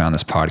wherever you found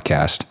this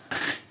podcast.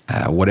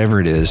 Whatever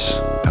it is,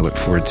 I look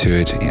forward to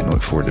it and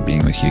look forward to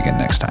being with you again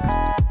next time.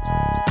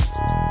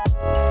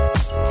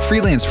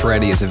 Freelance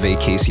Friday is a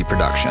Vacasey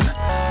production.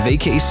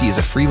 Vacasey is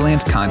a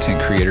freelance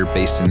content creator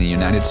based in the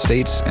United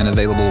States and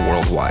available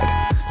worldwide.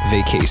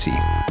 Vacasey.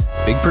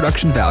 Big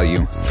production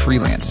value,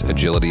 freelance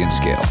agility and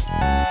scale.